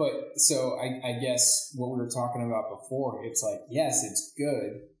term, but so I guess what we were talking about before, it's like, yes, it's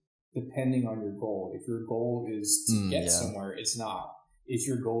good depending on your goal. If your goal is to get somewhere, it's not. If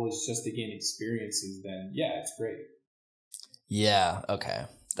your goal is just to gain experiences, then yeah, it's great. Yeah. Okay.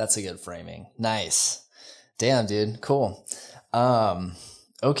 That's a good framing. Nice. Damn, dude. Cool.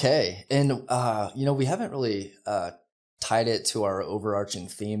 Okay. And, we haven't really, tied it to our overarching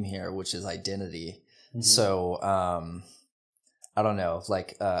theme here, which is identity. Mm-hmm. So, I don't know,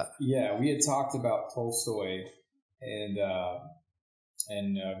 like, yeah, we had talked about Tolstoy and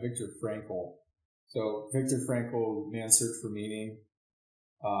Viktor Frankl. So Viktor Frankl, Man's Search for Meaning.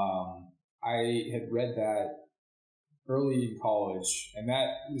 I had read that early in college, and that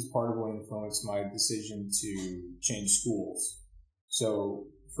was part of what influenced my decision to change schools. So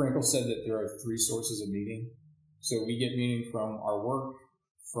Frankl said that there are 3 sources of meaning. So we get meaning from our work,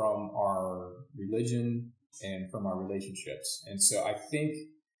 from our religion, and from our relationships. And so I think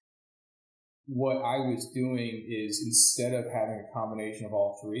what I was doing is, instead of having a combination of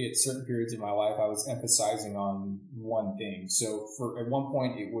all 3, at certain periods of my life, I was emphasizing on one thing. So at one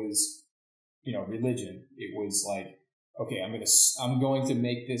point it was, religion. It was like, okay, I'm going to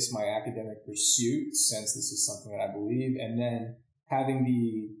make this my academic pursuit, since this is something that I believe. And then having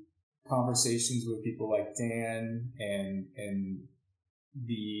the conversations with people like Dan and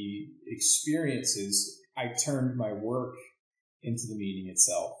the experiences, I turned my work into the meaning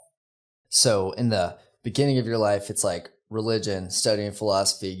itself. So in the beginning of your life, it's like religion, studying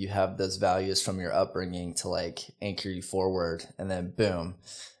philosophy, you have those values from your upbringing to like anchor you forward. And then boom,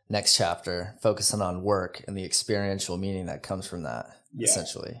 next chapter, focusing on work and the experiential meaning that comes from that,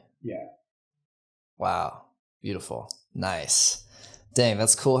 essentially. Yeah. Wow. Beautiful. Nice. Dang,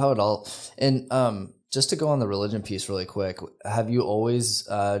 that's cool how it all, and just to go on the religion piece really quick, have you always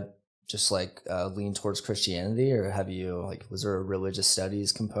just like leaned towards Christianity, or have you like, was there a religious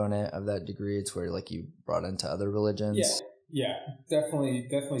studies component of that degree? It's where like you brought into other religions? Yeah,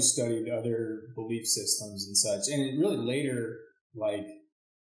 definitely studied other belief systems and such. And it really later, like,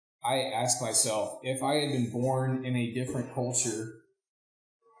 I asked myself, if I had been born in a different culture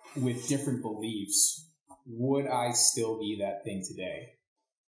with different beliefs, would I still be that thing today?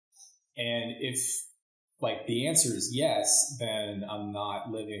 And if like the answer is yes, then I'm not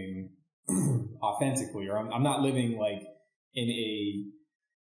living authentically, or I'm not living like in a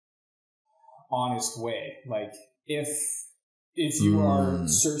honest way. Like if you are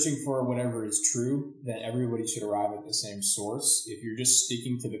searching for whatever is true, then everybody should arrive at the same source. If you're just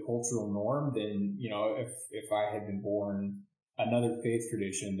sticking to the cultural norm, then, if I had been born another faith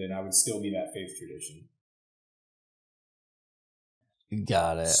tradition, then I would still be that faith tradition.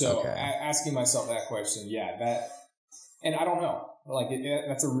 Got it. So okay. Asking myself that question, and I don't know, like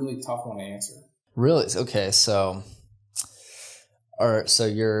that's a really tough one to answer. Really? Okay. So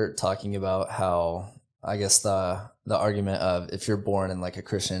you're talking about how, I guess the argument of, if you're born in like a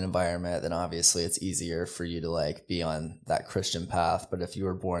Christian environment, then obviously it's easier for you to like be on that Christian path. But if you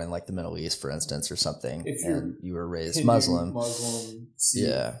were born in like the Middle East, for instance, or something, and you were raised Hindu, Muslim,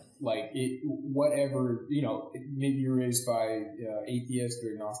 Sikh, like whatever, maybe you're raised by atheist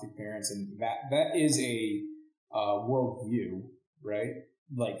or agnostic parents, and that is a worldview, right?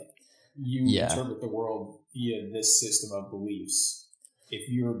 Like you interpret the world via this system of beliefs. If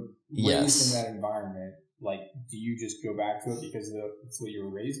you're raised in that environment, Like, do you just go back to it because that's what you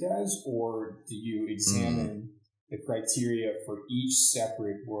were raised as, or do you examine the criteria for each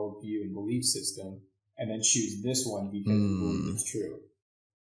separate worldview and belief system and then choose this one because you believe it's true?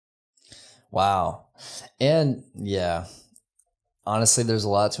 Wow. And yeah, honestly, there's a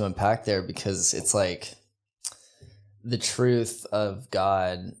lot to unpack there, because it's like the truth of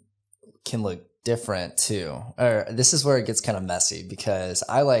God can look different too. Or this is where it gets kind of messy, because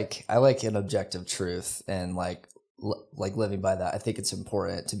I like an objective truth, and like living by that. I think it's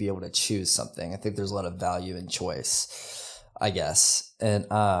important to be able to choose something. I think there's a lot of value in choice, I guess. And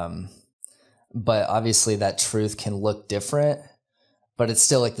but obviously that truth can look different, but it's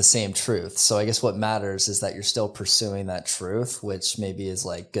still like the same truth. So I guess what matters is that you're still pursuing that truth, which maybe is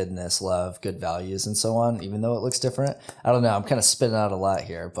like goodness, love, good values, and so on, even though it looks different. I don't know. I'm kind of spitting out a lot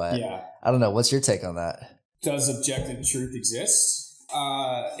here, but yeah. I don't know. What's your take on that? Does objective truth exist?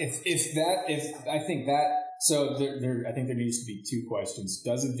 I think there needs to be two questions.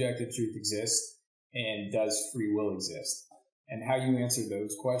 Does objective truth exist, and does free will exist? And how you answer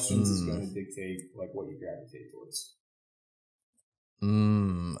those questions is going to dictate like what you gravitate towards.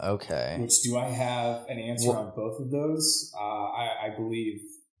 Okay. Which, do I have an answer on both of those? I believe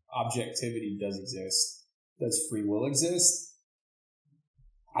objectivity does exist. Does free will exist?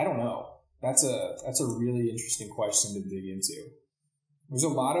 I don't know. That's a really interesting question to dig into. There's a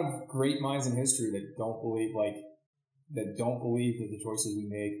lot of great minds in history that don't believe that the choices we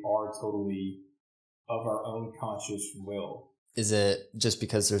make are totally of our own conscious will. Is it just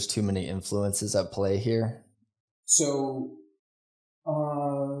because there's too many influences at play here? So,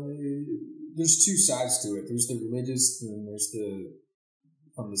 there's two sides to it. There's the religious, and there's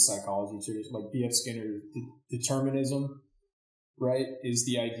from the psychology tradition, like B.F. Skinner, determinism, right? Is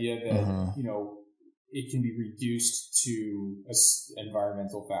the idea that, it can be reduced to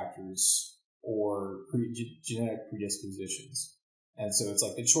environmental factors or genetic predispositions. And so it's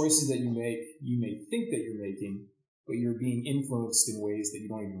like the choices that you make, you may think that you're making, but you're being influenced in ways that you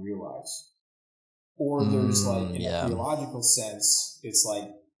don't even realize. Or there's like, in a theological sense, it's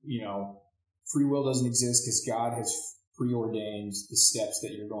like, free will doesn't exist because God has preordained the steps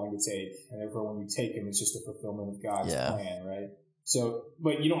that you're going to take. And therefore, when you take them, it's just a fulfillment of God's plan, right? So,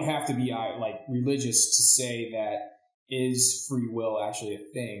 but you don't have to be like religious to say that is free will actually a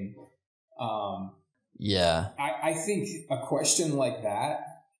thing. I think a question like that,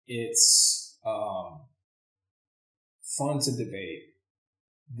 it's fun to debate.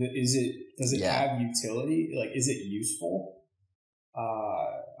 Does it have utility? Like, is it useful?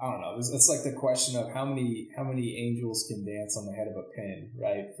 I don't know. It's like the question of how many angels can dance on the head of a pin,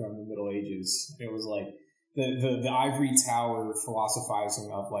 right? From the Middle Ages. It was like the ivory tower philosophizing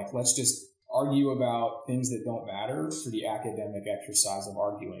of like, let's just argue about things that don't matter for the academic exercise of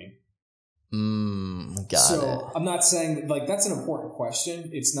arguing. Got it. I'm not saying that, like, that's an important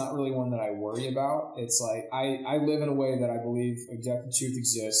question. It's not really one that I worry about. It's like I live in a way that I believe objective truth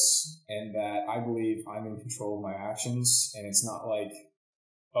exists, and that I believe I'm in control of my actions. And it's not like,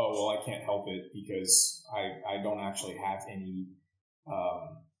 oh, well, I can't help it because I don't actually have any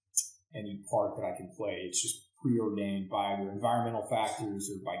part that I can play. It's just preordained by either environmental factors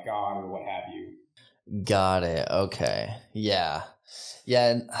or by God or what have you. Got it. Okay. Yeah. Yeah.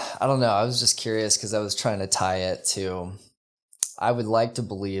 And I don't know. I was just curious because I was trying to tie it to, I would like to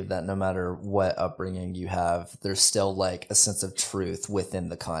believe that no matter what upbringing you have, there's still like a sense of truth within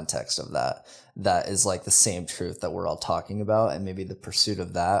the context of that is like the same truth that we're all talking about. And maybe the pursuit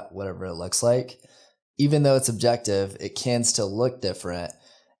of that, whatever it looks like, even though it's objective, it can still look different.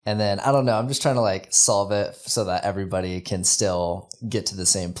 And then, I don't know, I'm just trying to like solve it so that everybody can still get to the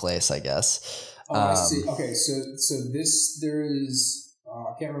same place, I guess. I see. Okay, so there is,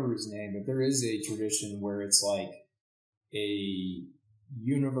 I can't remember his name, but there is a tradition where it's like a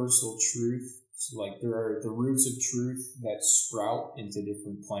universal truth. So like there are the roots of truth that sprout into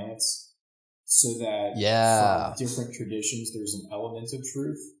different plants, so that from different traditions, there's an element of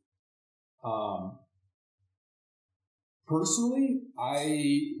truth. Personally,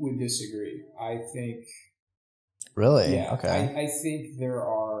 I would disagree. I think... Really? Yeah. Okay. I think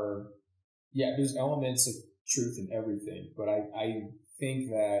there's elements of truth in everything, but I think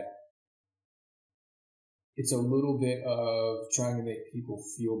that it's a little bit of trying to make people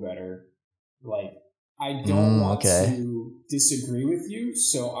feel better. Like, I don't want to disagree with you,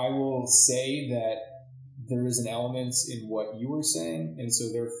 so I will say that there is an element in what you were saying, and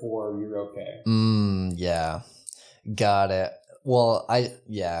so therefore you're okay. Yeah. Got it. Well,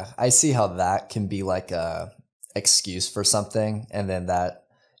 I see how that can be like a excuse for something, and then that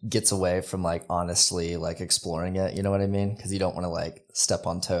gets away from like honestly like exploring it. You know what I mean? Because you don't want to like step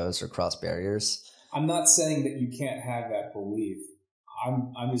on toes or cross barriers. I'm not saying that you can't have that belief.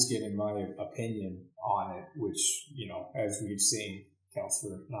 I'm just giving my opinion on it, which, you know, as we've seen, counts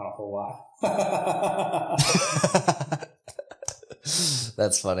for not a whole lot.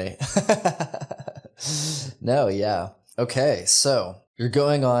 That's funny. No, yeah. Okay, so you're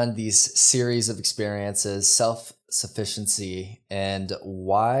going on these series of experiences, self-sufficiency, and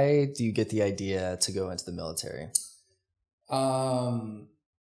why do you get the idea to go into the military?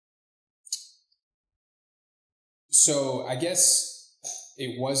 So I guess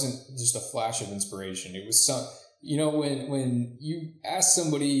it wasn't just a flash of inspiration. It was some, you know, when you ask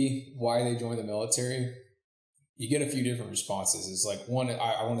somebody why they joined the military, you get a few different responses. It's like, one,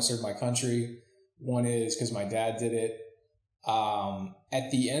 I want to serve my country. One is because my dad did it.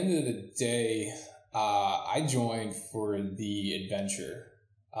 At the end of the day, I joined for the adventure.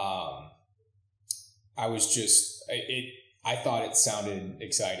 I was just, I thought it sounded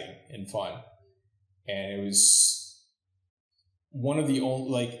exciting and fun. And it was one of the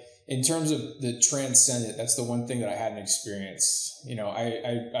only, like, in terms of the transcendent, that's the one thing that I hadn't experienced. You know,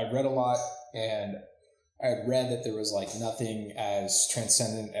 I read a lot, and I had read that there was like nothing as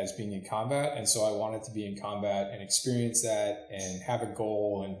transcendent as being in combat. And so I wanted to be in combat and experience that and have a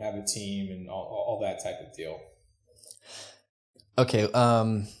goal and have a team and all that type of deal. Okay.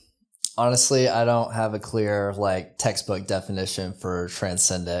 Honestly, I don't have a clear like textbook definition for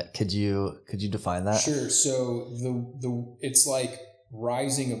transcendent. Could you define that? Sure. So it's like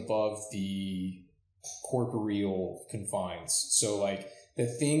rising above the corporeal confines. So like the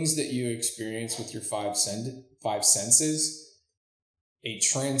things that you experience with your five senses, a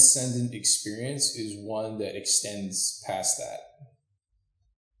transcendent experience is one that extends past that.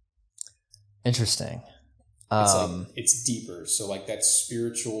 Interesting. It's like, it's deeper. So like that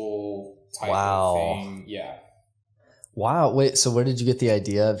spiritual type of thing. Yeah. Wow. Wait, so where did you get the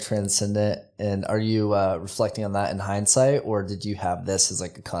idea of transcendent? And are you reflecting on that in hindsight, or did you have this as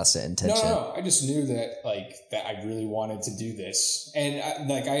like a constant intention? No. I just knew that I really wanted to do this. And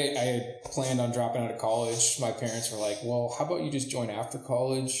I had planned on dropping out of college. My parents were like, well, how about you just join after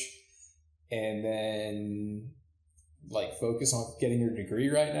college and then like focus on getting your degree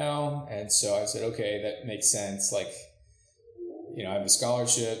right now? And so I said, okay, that makes sense. Like, you know, I have a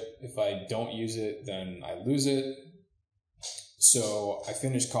scholarship. If I don't use it, then I lose it. So I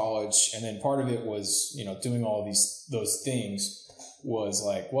finished college, and then part of it was, you know, doing all those things was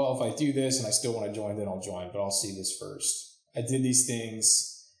like, well, if I do this and I still want to join, then I'll join, but I'll see this first. I did these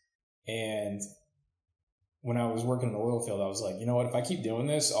things, and when I was working in the oil field, I was like, you know what, if I keep doing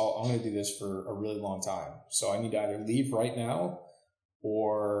this, I'm going to do this for a really long time. So I need to either leave right now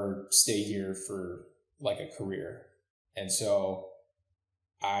or stay here for like a career. And so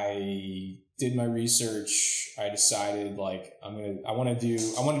I did my research. I decided like I want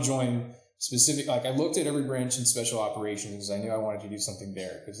to join specific, like I looked at every branch in special operations. I knew I wanted to do something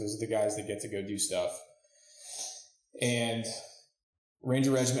there because those are the guys that get to go do stuff. And Ranger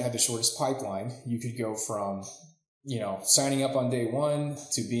Regiment had the shortest pipeline. You could go from, you know, signing up on day one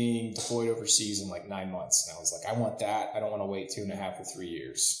to being deployed overseas in like 9 months. And I was like, I want that. I don't want to wait 2.5 or 3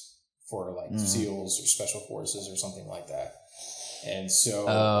 years for like SEALs or special forces or something like that. And so,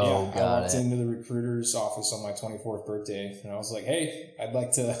 I walked into the recruiter's office on my 24th birthday, and I was like, hey, I'd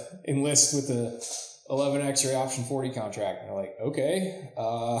like to enlist with the 11 X-ray option 40 contract. And they're like, okay,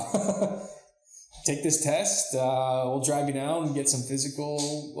 take this test. We'll drive you down and get some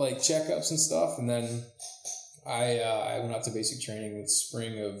physical like checkups and stuff. And then I went out to basic training in the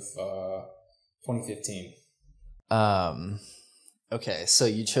spring of 2015. Okay, so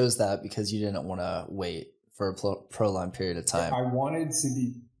you chose that because you didn't want to wait for a prolonged period of time. I wanted to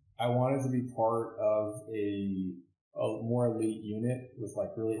be part of a more elite unit with like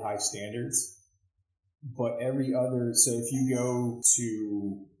really high standards. But so if you go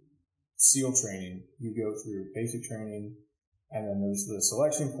to SEAL training, you go through basic training, and then there's the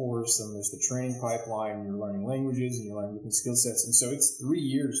selection course, and there's the training pipeline, you're learning languages, and you're learning different skill sets. And so it's 3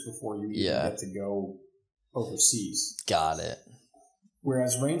 years before you even get to go overseas. Got it.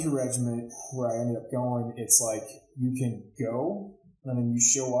 Whereas Ranger Regiment, where I ended up going, it's like you can go and then you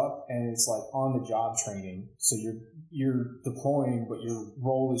show up and it's like on the job training. So you're deploying, but your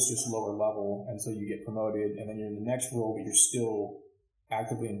role is just lower level until you get promoted, and then you're in the next role, but you're still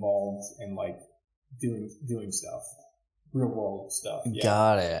actively involved in like doing stuff, real world stuff. Yeah.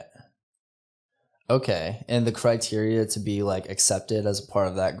 Got it. Okay. And the criteria to be like accepted as a part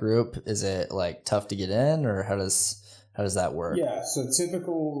of that group, is it like tough to get in, or how does that work? Yeah, so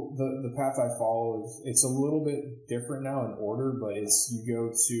typical, the path I follow is, it's a little bit different now in order, but it's, you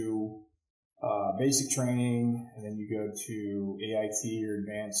go to basic training, and then you go to AIT or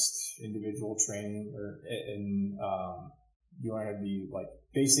advanced individual training, you learn how to be like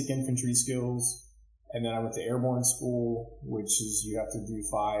basic infantry skills. And then I went to airborne school, which is you have to do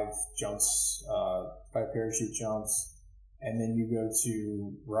 5 jumps, 5 parachute jumps. And then you go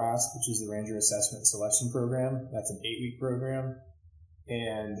to RASP, which is the Ranger Assessment Selection Program. That's an 8-week program.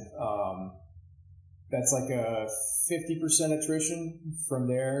 And that's like a 50% attrition from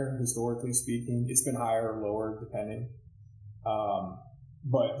there, historically speaking. It's been higher or lower, depending.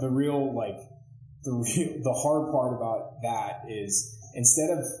 But the hard part about that is instead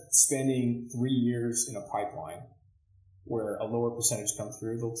of spending 3 years in a pipeline where a lower percentage comes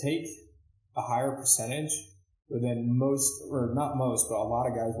through, they'll take a higher percentage, but then not most, but a lot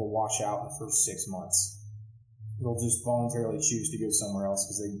of guys will wash out in the first 6 months. They'll just voluntarily choose to go somewhere else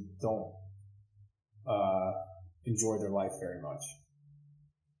because they don't enjoy their life very much.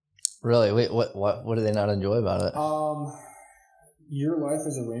 Really? Wait, what do they not enjoy about it? Your life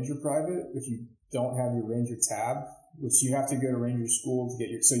as a Ranger private, if you don't have your Ranger tab, which you have to go to Ranger school to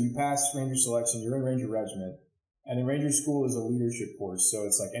get so you pass Ranger selection, you're in Ranger regiment, and then Ranger school is a leadership course, so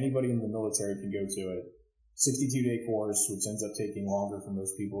it's like anybody in the military can go to it. 62-day course, which ends up taking longer for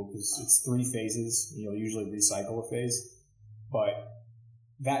most people because it's 3 phases. You'll usually recycle a phase, but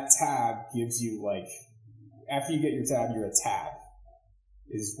that tab gives you after you get your tab, you're a tab,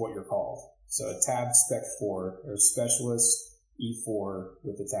 is what you're called. So a tab spec 4 or specialist E4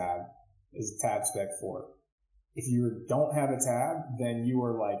 with a tab is a tab spec 4. If you don't have a tab, then you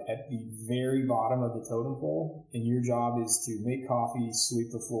are at the very bottom of the totem pole, and your job is to make coffee,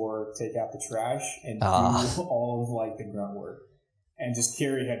 sweep the floor, take out the trash, and do all of the grunt work, and just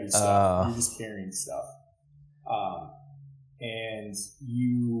carry heavy stuff. You're just carrying stuff, and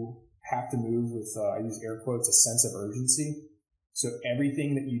you have to move with I use air quotes, a sense of urgency. So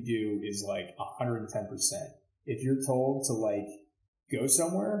everything that you do is 110%. If you're told to go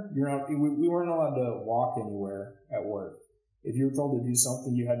somewhere, you're not. We weren't allowed to walk anywhere at work. If you were told to do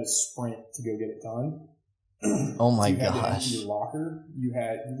something, you had to sprint to go get it done. Oh my you had gosh! To empty your locker.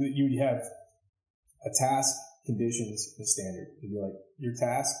 You'd have a task, conditions, and a standard. It'd be your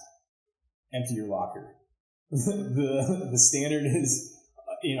task, empty your locker. The standard is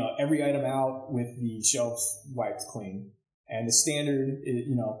every item out with the shelves wiped clean, and the standard is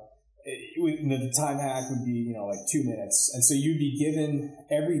the time hack would be 2 minutes. And so you'd be given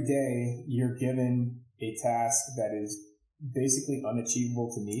every day, you're given a task that is basically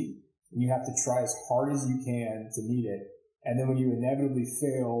unachievable to meet, and you have to try as hard as you can to meet it. And then when you inevitably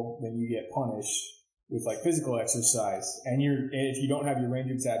fail, then you get punished with physical exercise. And if you don't have your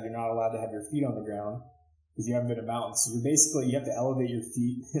Ranger tab, you're not allowed to have your feet on the ground because you haven't been a mountain. So you have to elevate your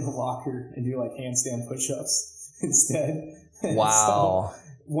feet in a locker and do handstand push-ups instead. Wow. So,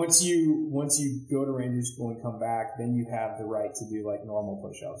 once you go to Ranger school and come back, then you have the right to do normal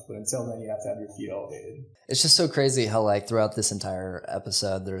push-ups. But until then, you have to have your feet elevated. It's just so crazy how throughout this entire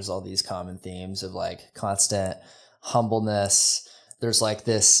episode, there's all these common themes of constant humbleness. There's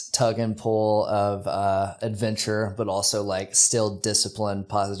this tug and pull of adventure, but also still discipline,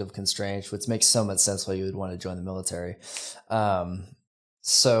 positive constraints, which makes so much sense why you would want to join the military.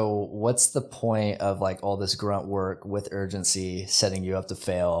 So what's the point of all this grunt work with urgency, setting you up to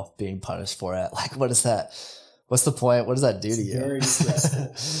fail, being punished for it? What is that? What's the point? What does that do to you? Very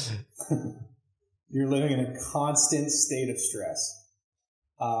stressful. You're living in a constant state of stress.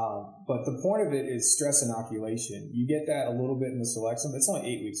 But the point of it is stress inoculation. You get that a little bit in the selection, but it's only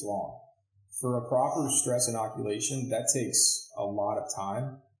 8 weeks long. For a proper stress inoculation, that takes a lot of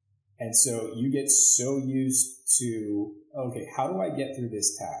time. And so you get so used to, okay, how do I get through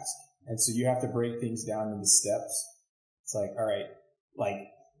this task? And so you have to break things down into steps. It's all right,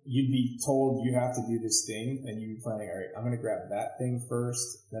 you'd be told you have to do this thing, and you'd be planning, all right, I'm going to grab that thing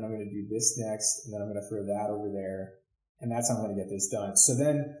first, then I'm going to do this next, and then I'm going to throw that over there. And that's how I'm going to get this done. So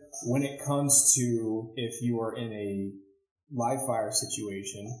then when it comes to if you are in a live fire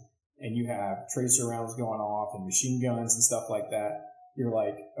situation and you have tracer rounds going off and machine guns and stuff like that, you're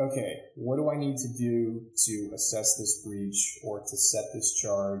okay, what do I need to do to assess this breach or to set this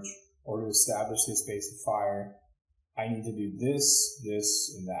charge or to establish this base of fire? I need to do this,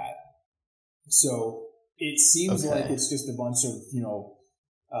 this, and that. So it seems like it's just a bunch of,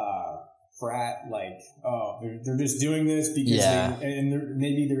 frat, they're just doing this because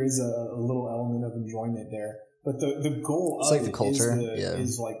maybe there is a little element of enjoyment there. But the goal it's of the culture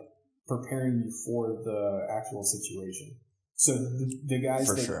is preparing you for the actual situation. So the guys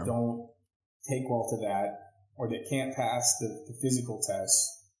that don't take well to that, or that can't pass the physical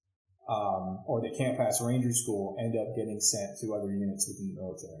tests, or that can't pass Ranger school, end up getting sent to other units within the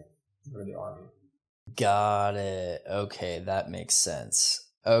military. or the Army. Got it. Okay, that makes sense.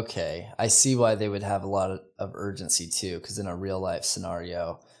 Okay, I see why they would have a lot of urgency too, because in a real life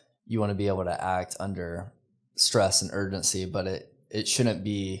scenario, you want to be able to act under stress and urgency, but it shouldn't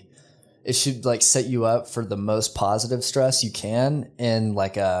be. It should like set you up for the most positive stress you can in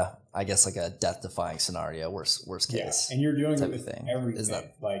like a, I guess like a death defying scenario, worst case. Yeah, and you're doing it type with of thing. everything. Is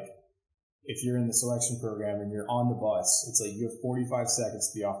that Like if you're in the selection program and you're on the bus, it's like you have 45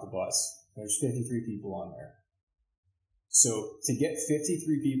 seconds to be off the bus. There's 53 people on there. So to get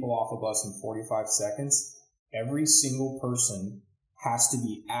 53 people off a bus in 45 seconds, every single person has to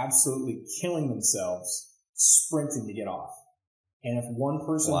be absolutely killing themselves, sprinting to get off. And if one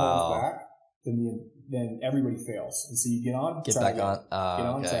person holds back, then everybody fails. And so you get on, get try back again. on. Get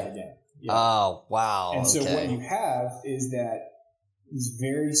on, okay. try again. Yeah. Oh, wow. And so okay. what you have is that these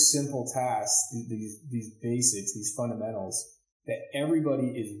very simple tasks, these basics, these fundamentals that everybody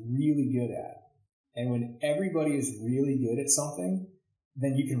is really good at. And when everybody is really good at something,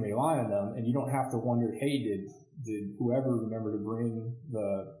 then you can rely on them and you don't have to wonder, hey, did whoever remember to bring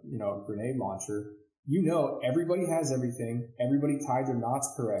the, grenade launcher? Everybody has everything. Everybody tied their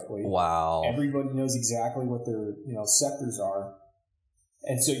knots correctly. Wow. Everybody knows exactly what their, sectors are.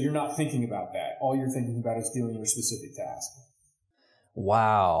 And so you're not thinking about that. All you're thinking about is doing your specific task.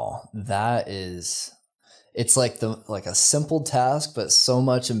 Wow. It's like a simple task, but so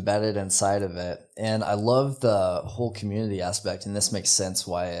much embedded inside of it. And I love the whole community aspect. And this makes sense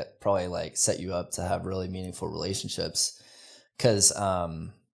why it probably like set you up to have really meaningful relationships. Cause,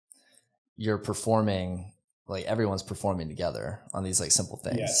 you're performing, like everyone's performing together on these like simple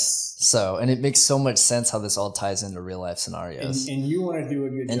things. Yes. So, and it makes so much sense how this all ties into real life scenarios. And you want to do a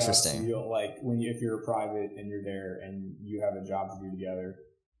good job. Interesting. So you don't, like if you're a private and you're there and you have a job to do together,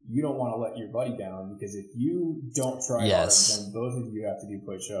 you don't want to let your buddy down, because if you don't try hard, then both of you have to do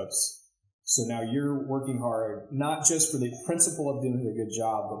push-ups. So now you're working hard, not just for the principle of doing a good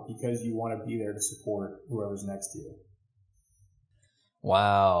job, but because you want to be there to support whoever's next to you.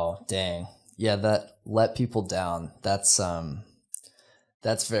 Wow. Dang. Yeah. That let people down. That's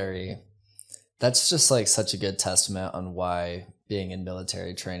just like such a good testament on why being in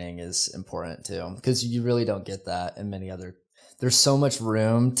military training is important too. Because you really don't get that in many other, there's so much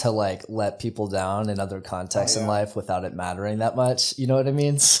room to like let people down in other contexts in life without it mattering that much. You know what I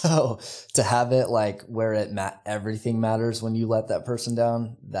mean? So to have it like where everything matters when you let that person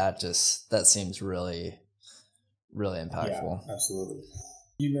down, that seems really, really impactful. Yeah, absolutely.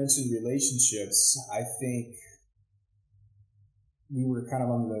 You mentioned relationships. I think we were kind of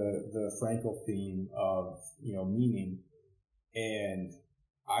on the Frankl theme of, meaning. And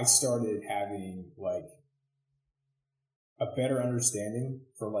I started having like a better understanding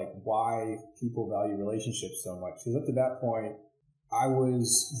for like why people value relationships so much. Because up to that point, I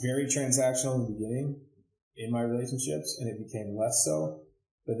was very transactional in the beginning in my relationships, and it became less so.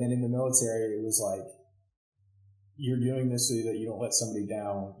 But then in the military, it was like, you're doing this so that you don't let somebody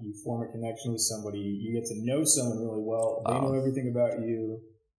down. You form a connection with somebody. You get to know someone really well. They know everything about you.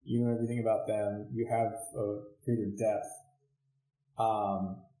 You know everything about them. You have a greater depth.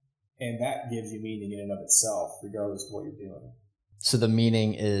 And that gives you meaning in and of itself, regardless of what you're doing. So the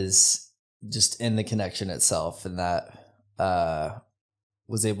meaning is just in the connection itself, and that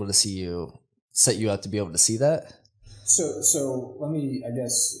was able to set you up to be able to see that? So let me, I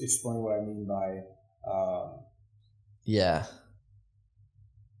guess, explain what I mean by... yeah.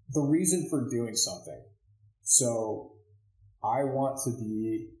 The reason for doing something. So I want to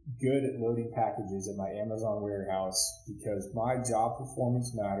be good at loading packages at my Amazon warehouse because my job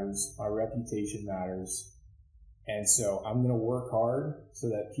performance matters, my reputation matters, and so I'm going to work hard so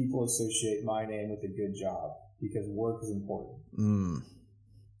that people associate my name with a good job because work is important.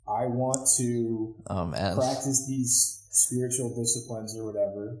 I want to practice these spiritual disciplines or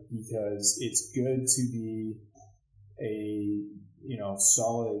whatever because it's good to be a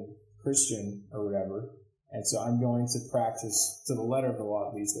solid Christian or whatever. And so I'm going to practice to the letter of the law,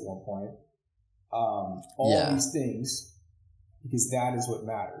 at least at one point, all these things, because that is what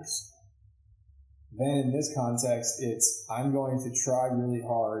matters. Then in this context, I'm going to try really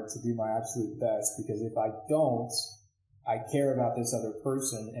hard to do my absolute best, because if I don't, I care about this other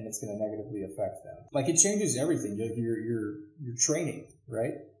person and it's going to negatively affect them. Like it changes everything. Your training,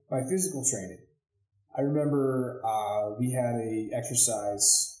 right? My physical training. I remember we had a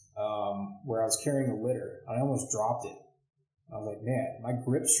exercise where I was carrying a litter. I almost dropped it. I was like, man, my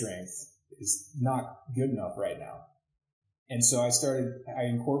grip strength is not good enough right now. And so I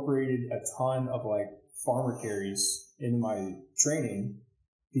incorporated a ton of like farmer carries into my training.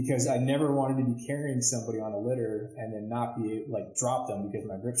 because I never wanted to be carrying somebody on a litter and then not be like drop them because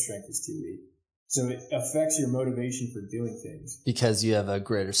my grip strength is too weak. So it affects your motivation for doing things. Because you have a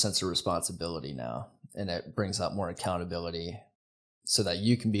greater sense of responsibility now, and it brings up more accountability so that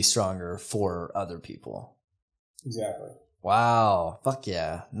you can be stronger for other people. Exactly. Wow. Fuck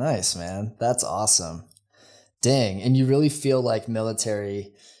yeah. Nice, man. That's awesome. Dang. And you really feel like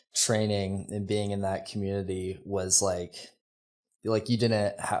military training and being in that community was like you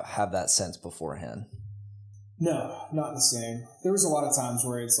didn't have that sense beforehand. No, not the same. There was a lot of times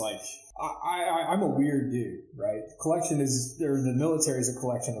where it's like, I'm a weird dude, right? The military is a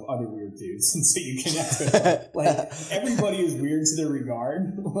collection of other weird dudes. And so you connect with them. Like, everybody is weird to their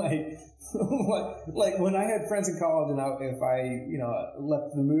regard. Like when I had friends in college and if I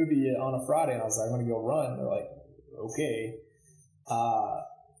left the movie on a Friday and I was like, I'm going to go run, they're like, okay.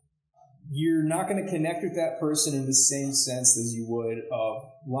 You're not going to connect with that person in the same sense as you would of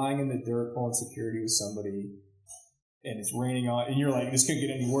lying in the dirt, pulling security with somebody, and it's raining on, and you're like, this couldn't get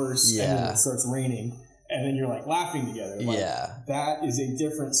any worse. Yeah. And then it starts raining, and then you're like laughing together. Like, yeah. That is a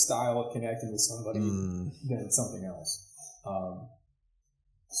different style of connecting with somebody than something else.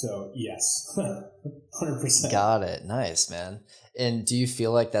 So yes, 100%. Got it. Nice, man. And do you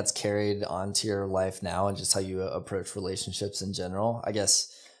feel like that's carried onto your life now and just how you approach relationships in general? I guess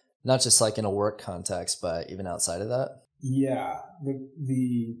not just like in a work context, but even outside of that? Yeah.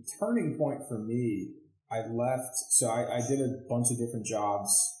 The turning point for me, I left. So I did a bunch of different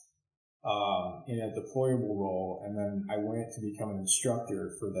jobs in a deployable role. And then I went to become an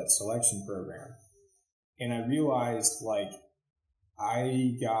instructor for that selection program. And I realized like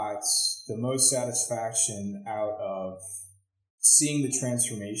I got the most satisfaction out of seeing the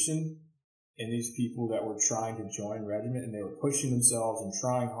transformation in these people that were trying to join regiment, and they were pushing themselves and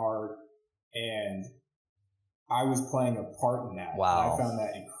trying hard, and I was playing a part in that. Wow. I found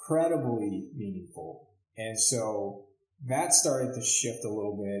that incredibly meaningful. And so that started to shift a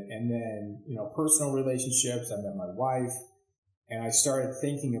little bit. And then, personal relationships, I met my wife, and I started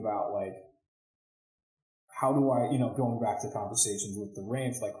thinking about like, how do I, going back to conversations with the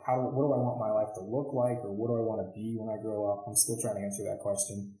ranch, like what do I want my life to look like, or what do I want to be when I grow up? I'm still trying to answer that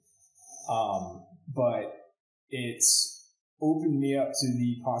question. But it's opened me up to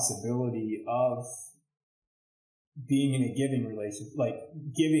the possibility of being in a giving relationship, like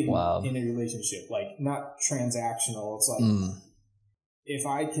giving in a relationship, like not transactional. It's like, if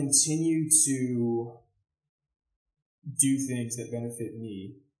I continue to do things that benefit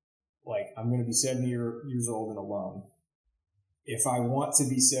me, like I'm going to be 70 years old and alone. If I want to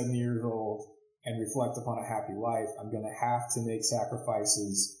be 70 years old and reflect upon a happy life, I'm going to have to make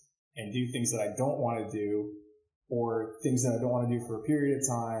sacrifices and do things that I don't want to do, or things that I don't want to do for a period of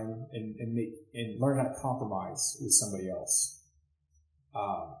time, and learn how to compromise with somebody else.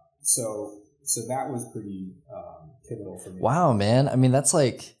 So that was pretty pivotal for me. Wow, man. I mean, that's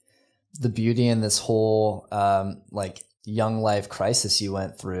like the beauty in this whole like young life crisis you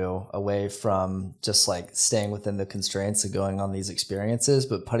went through, away from just like staying within the constraints of going on these experiences,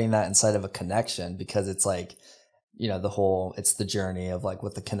 but putting that inside of a connection, because it's like, it's the journey of like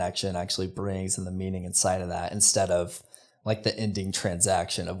what the connection actually brings and the meaning inside of that, instead of like the ending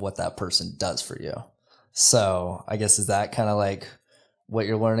transaction of what that person does for you. So I guess, is that kind of like what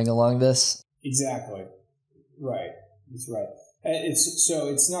you're learning along this? Exactly. Right. That's right.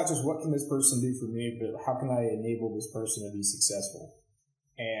 It's not just what can this person do for me, but how can I enable this person to be successful?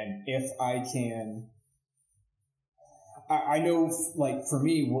 And if I can, I know, like for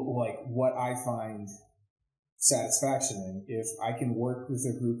me, what I find satisfaction in, if I can work with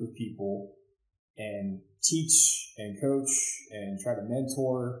a group of people and teach and coach and try to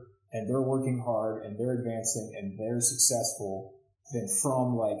mentor, and they're working hard and they're advancing and they're successful, then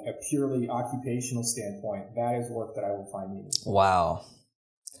from like a purely occupational standpoint, that is work that I will find meaningful. Wow.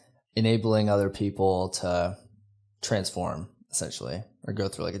 Enabling other people to transform, essentially, or go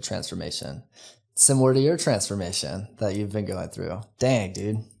through like a transformation similar to your transformation that you've been going through. Dang,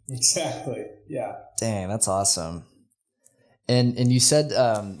 dude. Exactly. Yeah. Dang, that's awesome. And you said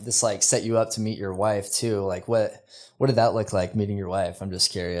this like set you up to meet your wife too. Like what did that look like, meeting your wife? I'm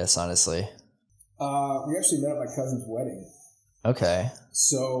just curious, honestly. We actually met at my cousin's wedding. Okay.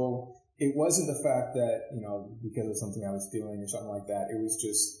 So it wasn't the fact that, because of something I was doing or something like that. It was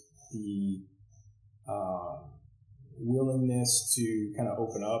just the willingness to kind of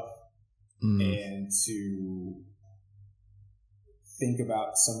open up and to think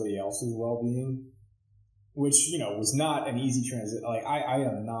about somebody else's well-being, which, was not an easy transit. Like I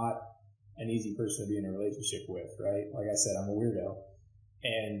am not an easy person to be in a relationship with, right? Like I said, I'm a weirdo.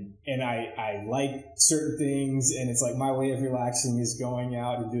 and I like certain things, and it's like my way of relaxing is going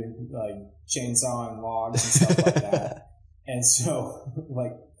out and doing like chainsawing logs and stuff like that. And so,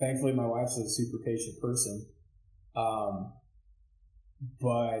 like, thankfully my wife's a super patient person.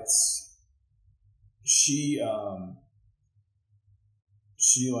 But she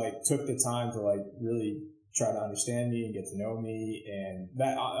like took the time to like really try to understand me and get to know me, and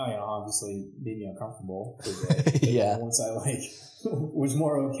that obviously made me uncomfortable for a bit. Yeah. Once I like was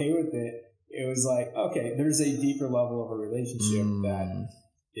more okay with it, it was like, okay, there's a deeper level of a relationship that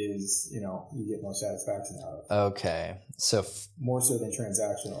is, you get more satisfaction out of. Okay. So more so than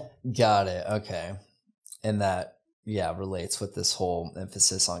transactional. Got it. Okay. And that, relates with this whole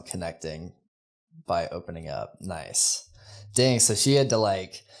emphasis on connecting by opening up. Nice. Dang. So she had to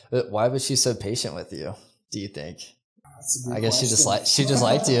why was she so patient with you, do you think? I guess question. she just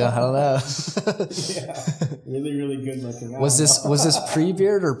liked you. I don't know. Yeah. Really, really good looking. Was this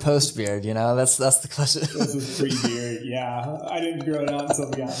pre-beard or post-beard? That's the question. This was pre-beard. Yeah. I didn't grow it out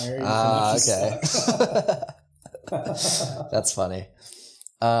until we got married. Okay. That's funny.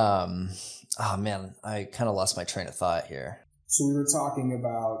 Oh man, I kind of lost my train of thought here. So we were talking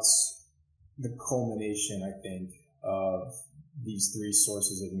about the culmination, I think, of these three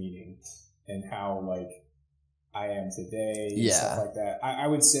sources of meaning and how like I am today and stuff like that. I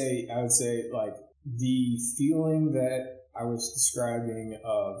would say like the feeling that I was describing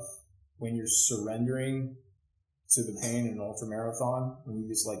of when you're surrendering to the pain in an ultramarathon, when you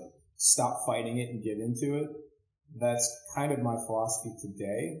just like stop fighting it and get into it. That's kind of my philosophy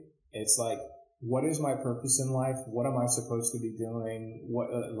today. It's like, what is my purpose in life? What am I supposed to be doing?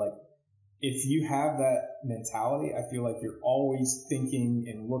 If you have that mentality, I feel like you're always thinking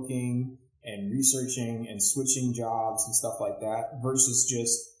and looking and researching and switching jobs and stuff like that versus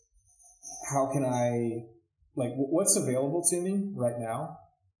just how can I, like, what's available to me right now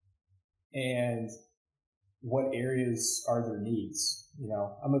and what areas are there needs?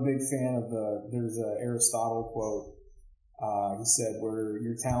 I'm a big fan of there's a Aristotle quote. He said, where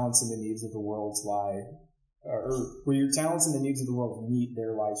your talents and the needs of the world lie, or where your talents and the needs of the world meet,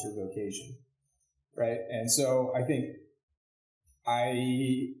 there lies your vocation. Right. And so I think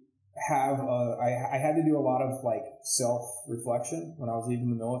I had to do a lot of like self-reflection when I was leaving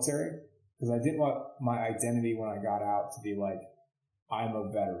the military, because I didn't want my identity when I got out to be like, I'm a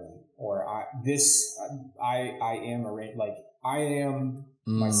veteran, or I am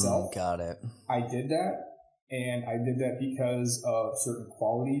myself. Got it. I did that. And I did that because of certain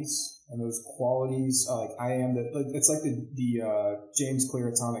qualities, and those qualities, it's like the James Clear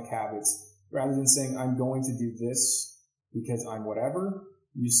Atomic Habits. Rather than saying I'm going to do this because I'm whatever,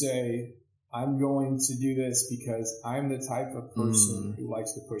 you say I'm going to do this because I'm the type of person who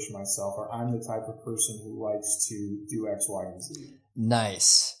likes to push myself, or I'm the type of person who likes to do X, Y, and Z.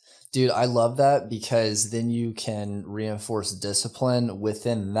 Nice. Dude, I love that, because then you can reinforce discipline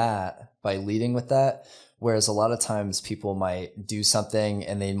within that by leading with that. Whereas a lot of times people might do something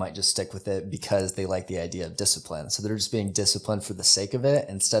and they might just stick with it because they like the idea of discipline. So they're just being disciplined for the sake of it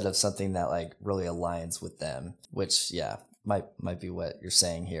instead of something that like really aligns with them, which might be what you're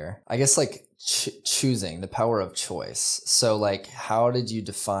saying here. I guess like choosing, the power of choice. So like, how did you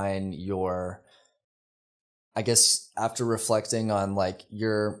define I guess after reflecting on like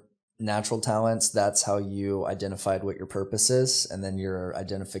your natural talents, that's how you identified what your purpose is, and then your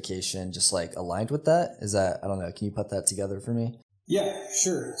identification just like aligned with that? Is that, I don't know, can you put that together for me? Yeah,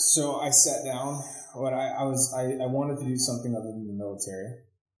 sure. So I sat down. I wanted to do something other than the military,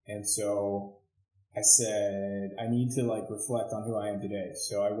 and so I said I need to like reflect on who I am today.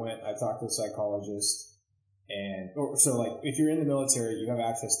 So I talked to a psychologist, so like if you're in the military, you have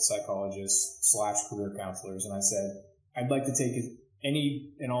access to psychologists / career counselors, and I said I'd like to take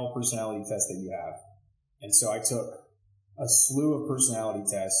any and all personality tests that you have. And so I took a slew of personality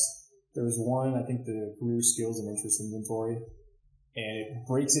tests. There was one, I think, the career skills and interest inventory, and it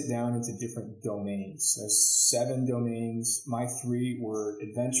breaks it down into different domains. There's 7 domains. My 3 were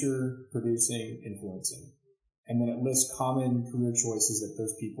adventure, producing, influencing. And then it lists common career choices that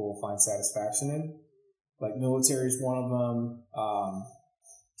those people find satisfaction in. Like military is one of them.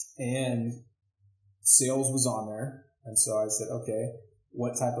 And sales was on there. And so I said, okay,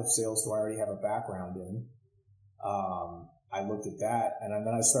 what type of sales do I already have a background in? I looked at that, and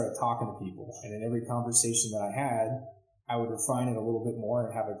then I started talking to people. And in every conversation that I had, I would refine it a little bit more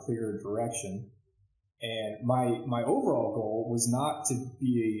and have a clearer direction. And my overall goal was not to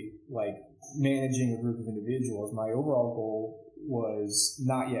be like managing a group of individuals. My overall goal was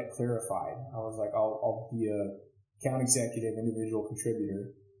not yet clarified. I was like, I'll be a account executive, individual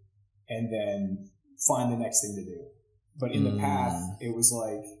contributor, and then find the next thing to do. But in the path, it was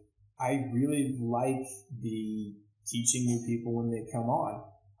like, I really like the teaching new people when they come on.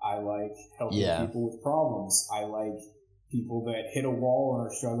 I like helping people with problems. I like people that hit a wall and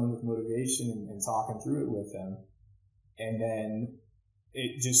are struggling with motivation and talking through it with them. And then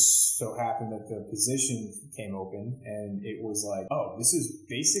it just so happened that the position came open, and it was like, oh, this is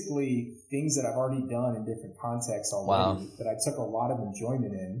basically things that I've already done in different contexts already that I took a lot of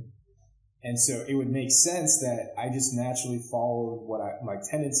enjoyment in. And so it would make sense that I just naturally followed what my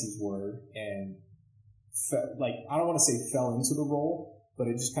tendencies were, and I don't want to say fell into the role, but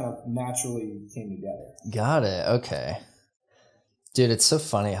it just kind of naturally came together. Got it. Okay. Dude, it's so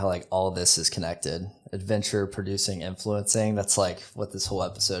funny how like all this is connected. Adventure, producing, influencing. That's like what this whole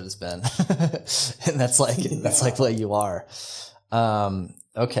episode has been. And that's like what you are.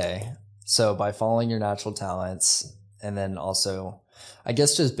 Okay. So by following your natural talents, and then also, I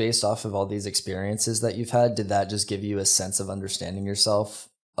guess just based off of all these experiences that you've had, did that just give you a sense of understanding yourself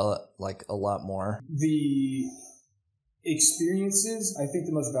like a lot more? The experiences, I think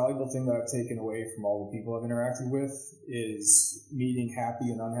the most valuable thing that I've taken away from all the people I've interacted with is meeting happy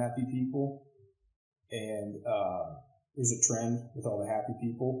and unhappy people. And there's a trend with all the happy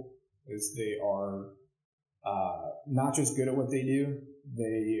people is they are not just good at what they do,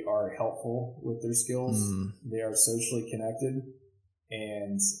 they are helpful with their skills. They are socially connected,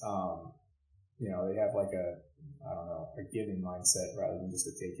 and they have like a giving mindset rather than just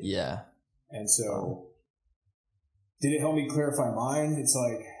a taking. Yeah. And so did it help me clarify mine? It's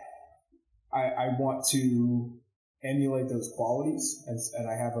like I want to emulate those qualities, and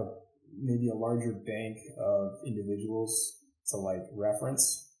I have maybe a larger bank of individuals to like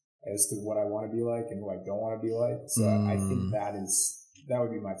reference as to what I want to be like and who I don't want to be like. So I think that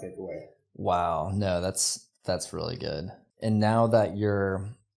would be my takeaway. Wow. No, that's really good. And now that you're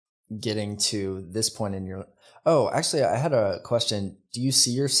getting to this point in your, actually I had a question. Do you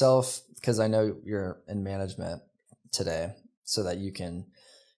see yourself, because I know you're in management today, so that you can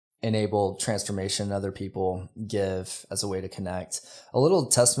enable transformation other people, give as a way to connect. A little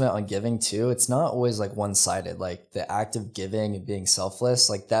testament on giving too. It's not always like one-sided, like the act of giving and being selfless,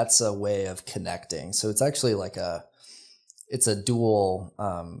 like that's a way of connecting. So it's actually like it's a dual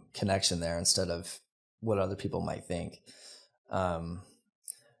connection there instead of what other people might think. But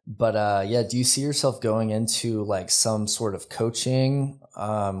do you see yourself going into like some sort of coaching,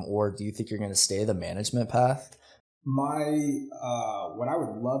 or do you think you're going to stay the management path? What I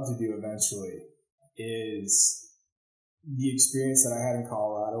would love to do eventually is the experience that I had in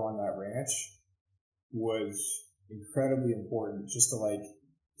Colorado on that ranch was incredibly important, just to like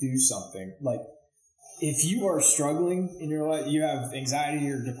do something. Like if you are struggling in your life, you have anxiety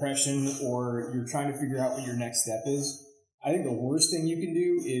or depression, or you're trying to figure out what your next step is, I think the worst thing you can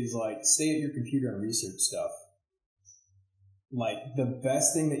do is like stay at your computer and research stuff. Like the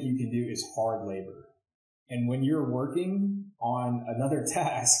best thing that you can do is hard labor. And when you're working on another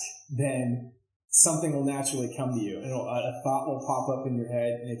task, then something will naturally come to you. A thought will pop up in your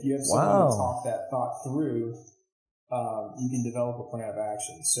head. And if you have someone to talk that thought through, you can develop a plan of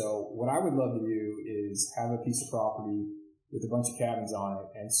action. So what I would love to do is have a piece of property with a bunch of cabins on it.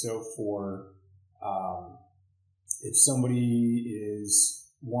 And so if somebody is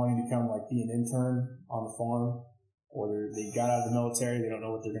wanting to come be an intern on the farm, or they got out of the military, they don't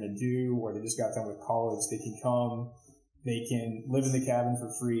know what they're going to do, or they just got done with college, they can come, they can live in the cabin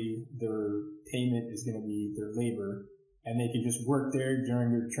for free, their payment is going to be their labor, and they can just work there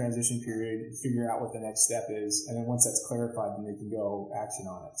during their transition period and figure out what the next step is, and then once that's clarified, then they can go action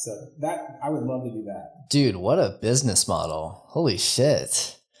on it. So I would love to do that. Dude, what a business model. Holy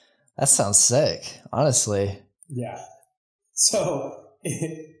shit. That sounds sick, honestly. Yeah. So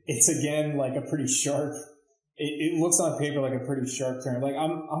it's again like a pretty sharp, it looks on paper like a pretty sharp turn. Like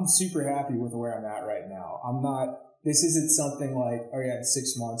I'm super happy with where I'm at right now. This isn't something like, oh yeah, in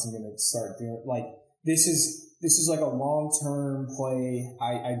 6 months I'm going to start doing it. Like this is like a long-term play.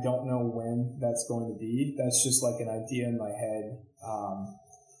 I don't know when that's going to be. That's just like an idea in my head.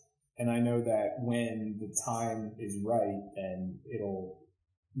 And I know that when the time is right, then it'll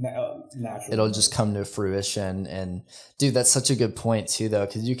just come to fruition. And dude, that's such a good point too, though,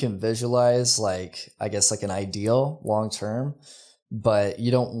 because you can visualize I guess an ideal long term, but you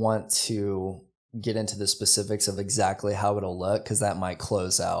don't want to get into the specifics of exactly how it'll look, because that might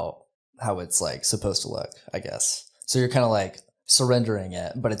close out how it's supposed to look, I guess. So you're kind of surrendering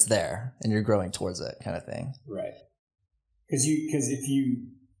it, but it's there and you're growing towards it, kind of thing. Right. Because if you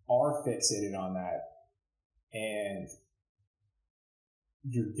are fixated on that and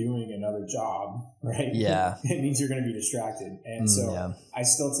you're doing another job, right? Yeah. It means you're going to be distracted. And I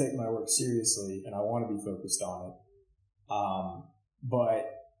still take my work seriously and I want to be focused on it. But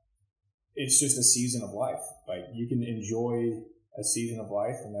it's just a season of life. Like, you can enjoy a season of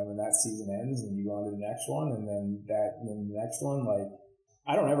life, and then when that season ends and you go on to the next one, and then the next one, like,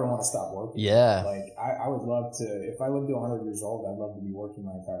 I don't ever want to stop working. Yeah. Like, I would love to, if I lived to 100 years old, I'd love to be working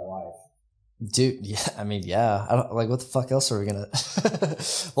my entire life. Dude, yeah, I mean, yeah. I don't, like, what the fuck else are we gonna?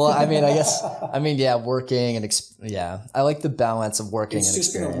 Well, I mean, I guess, I mean, yeah, working and yeah, I like the balance of working and experience.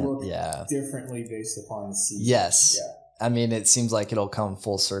 It's just gonna look differently based upon the season. Yes. Yeah. I mean, it seems like it'll come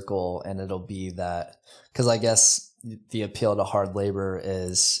full circle, and it'll be that, because I guess the appeal to hard labor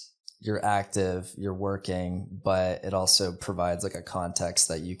is you're active, you're working, but it also provides like a context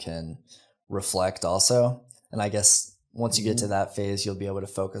that you can reflect also. And I guess once you get to that phase, you'll be able to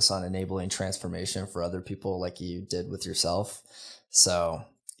focus on enabling transformation for other people like you did with yourself. So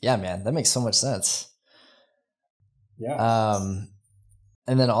yeah, man, that makes so much sense. Yeah.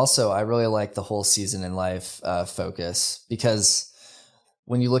 And then also I really like the whole season in life focus, because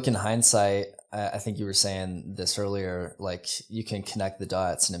when you look in hindsight, I think you were saying this earlier, like, you can connect the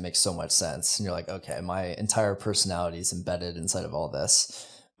dots and it makes so much sense. And you're like, okay, my entire personality is embedded inside of all this,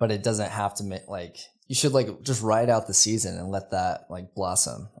 but it doesn't have to make, like, you should like just ride out the season and let that like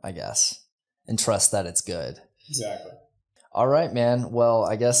blossom, I guess, and trust that it's good. Exactly. All right, man. Well,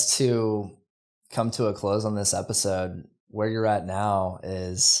 I guess to come to a close on this episode, where you're at now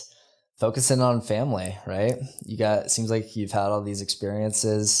is focusing on family, right? Seems like you've had all these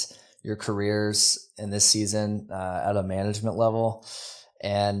experiences, your careers in this season at a management level.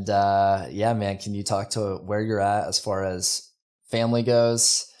 And yeah, man, can you talk to where you're at as far as family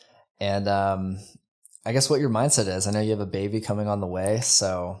goes? And I guess what your mindset is. I know you have a baby coming on the way.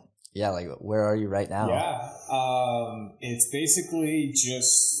 So yeah, like, where are you right now? Yeah. It's basically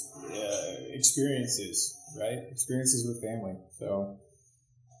just experiences, right? Experiences with family. So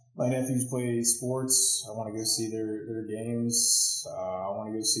my nephews play sports. I want to go see their games. I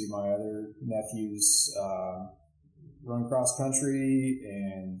want to go see my other nephews run cross country,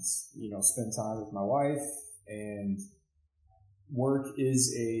 and, spend time with my wife. And work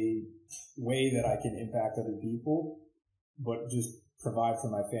is a way that I can impact other people, but just provide for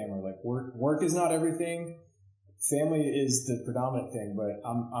my family. Like, work is not everything. Family is the predominant thing, but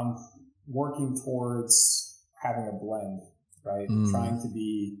I'm working towards having a blend, right? Trying to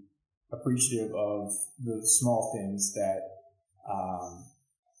be appreciative of the small things that,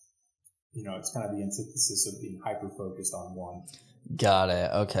 it's kind of the antithesis of being hyper-focused on one. Got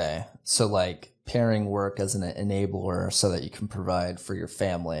it. Okay. So like pairing work as an enabler so that you can provide for your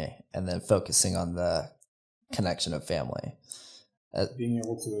family, and then focusing on the connection of family. Being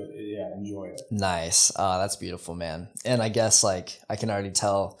able to, enjoy it. Nice. That's beautiful, man. And I guess like I can already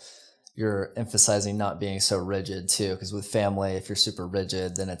tell you're emphasizing not being so rigid too, because with family, if you're super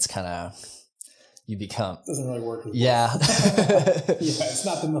rigid, then it's kind of, you become. It doesn't really work. Yeah. It's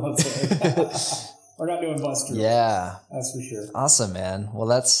not the military. We're not doing bus drills. Yeah. That's for sure. Awesome, man. Well,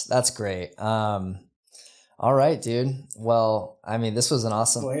 that's great. All right, dude. Well, I mean, this was an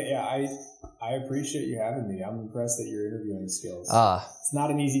awesome. Well, yeah, I appreciate you having me. I'm impressed at your interviewing skills. It's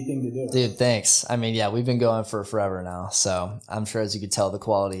not an easy thing to do. Dude, thanks. I mean, yeah, we've been going for forever now, so I'm sure, as you could tell, the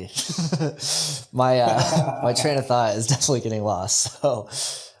quality, my train of thought is definitely getting lost. So,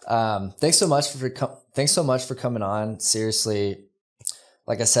 thanks so much for coming on. Seriously.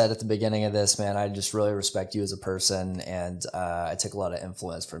 Like I said at the beginning of this, man, I just really respect you as a person, and I take a lot of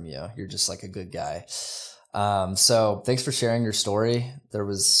influence from you. You're just like a good guy. So thanks for sharing your story. There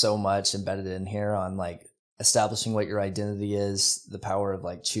was so much embedded in here on like establishing what your identity is, the power of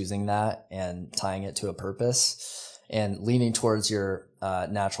like choosing that and tying it to a purpose, and leaning towards your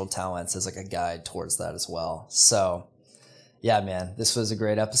natural talents as like a guide towards that as well. So yeah, man, this was a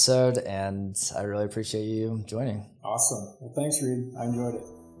great episode, and I really appreciate you joining. Awesome. Well, thanks, Reed. I enjoyed it.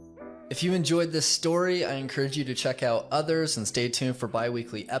 If you enjoyed this story, I encourage you to check out others and stay tuned for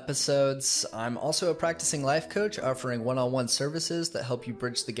bi-weekly episodes. I'm also a practicing life coach offering one-on-one services that help you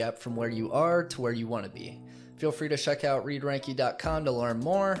bridge the gap from where you are to where you want to be. Feel free to check out reedranke.com to learn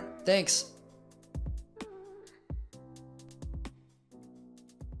more. Thanks.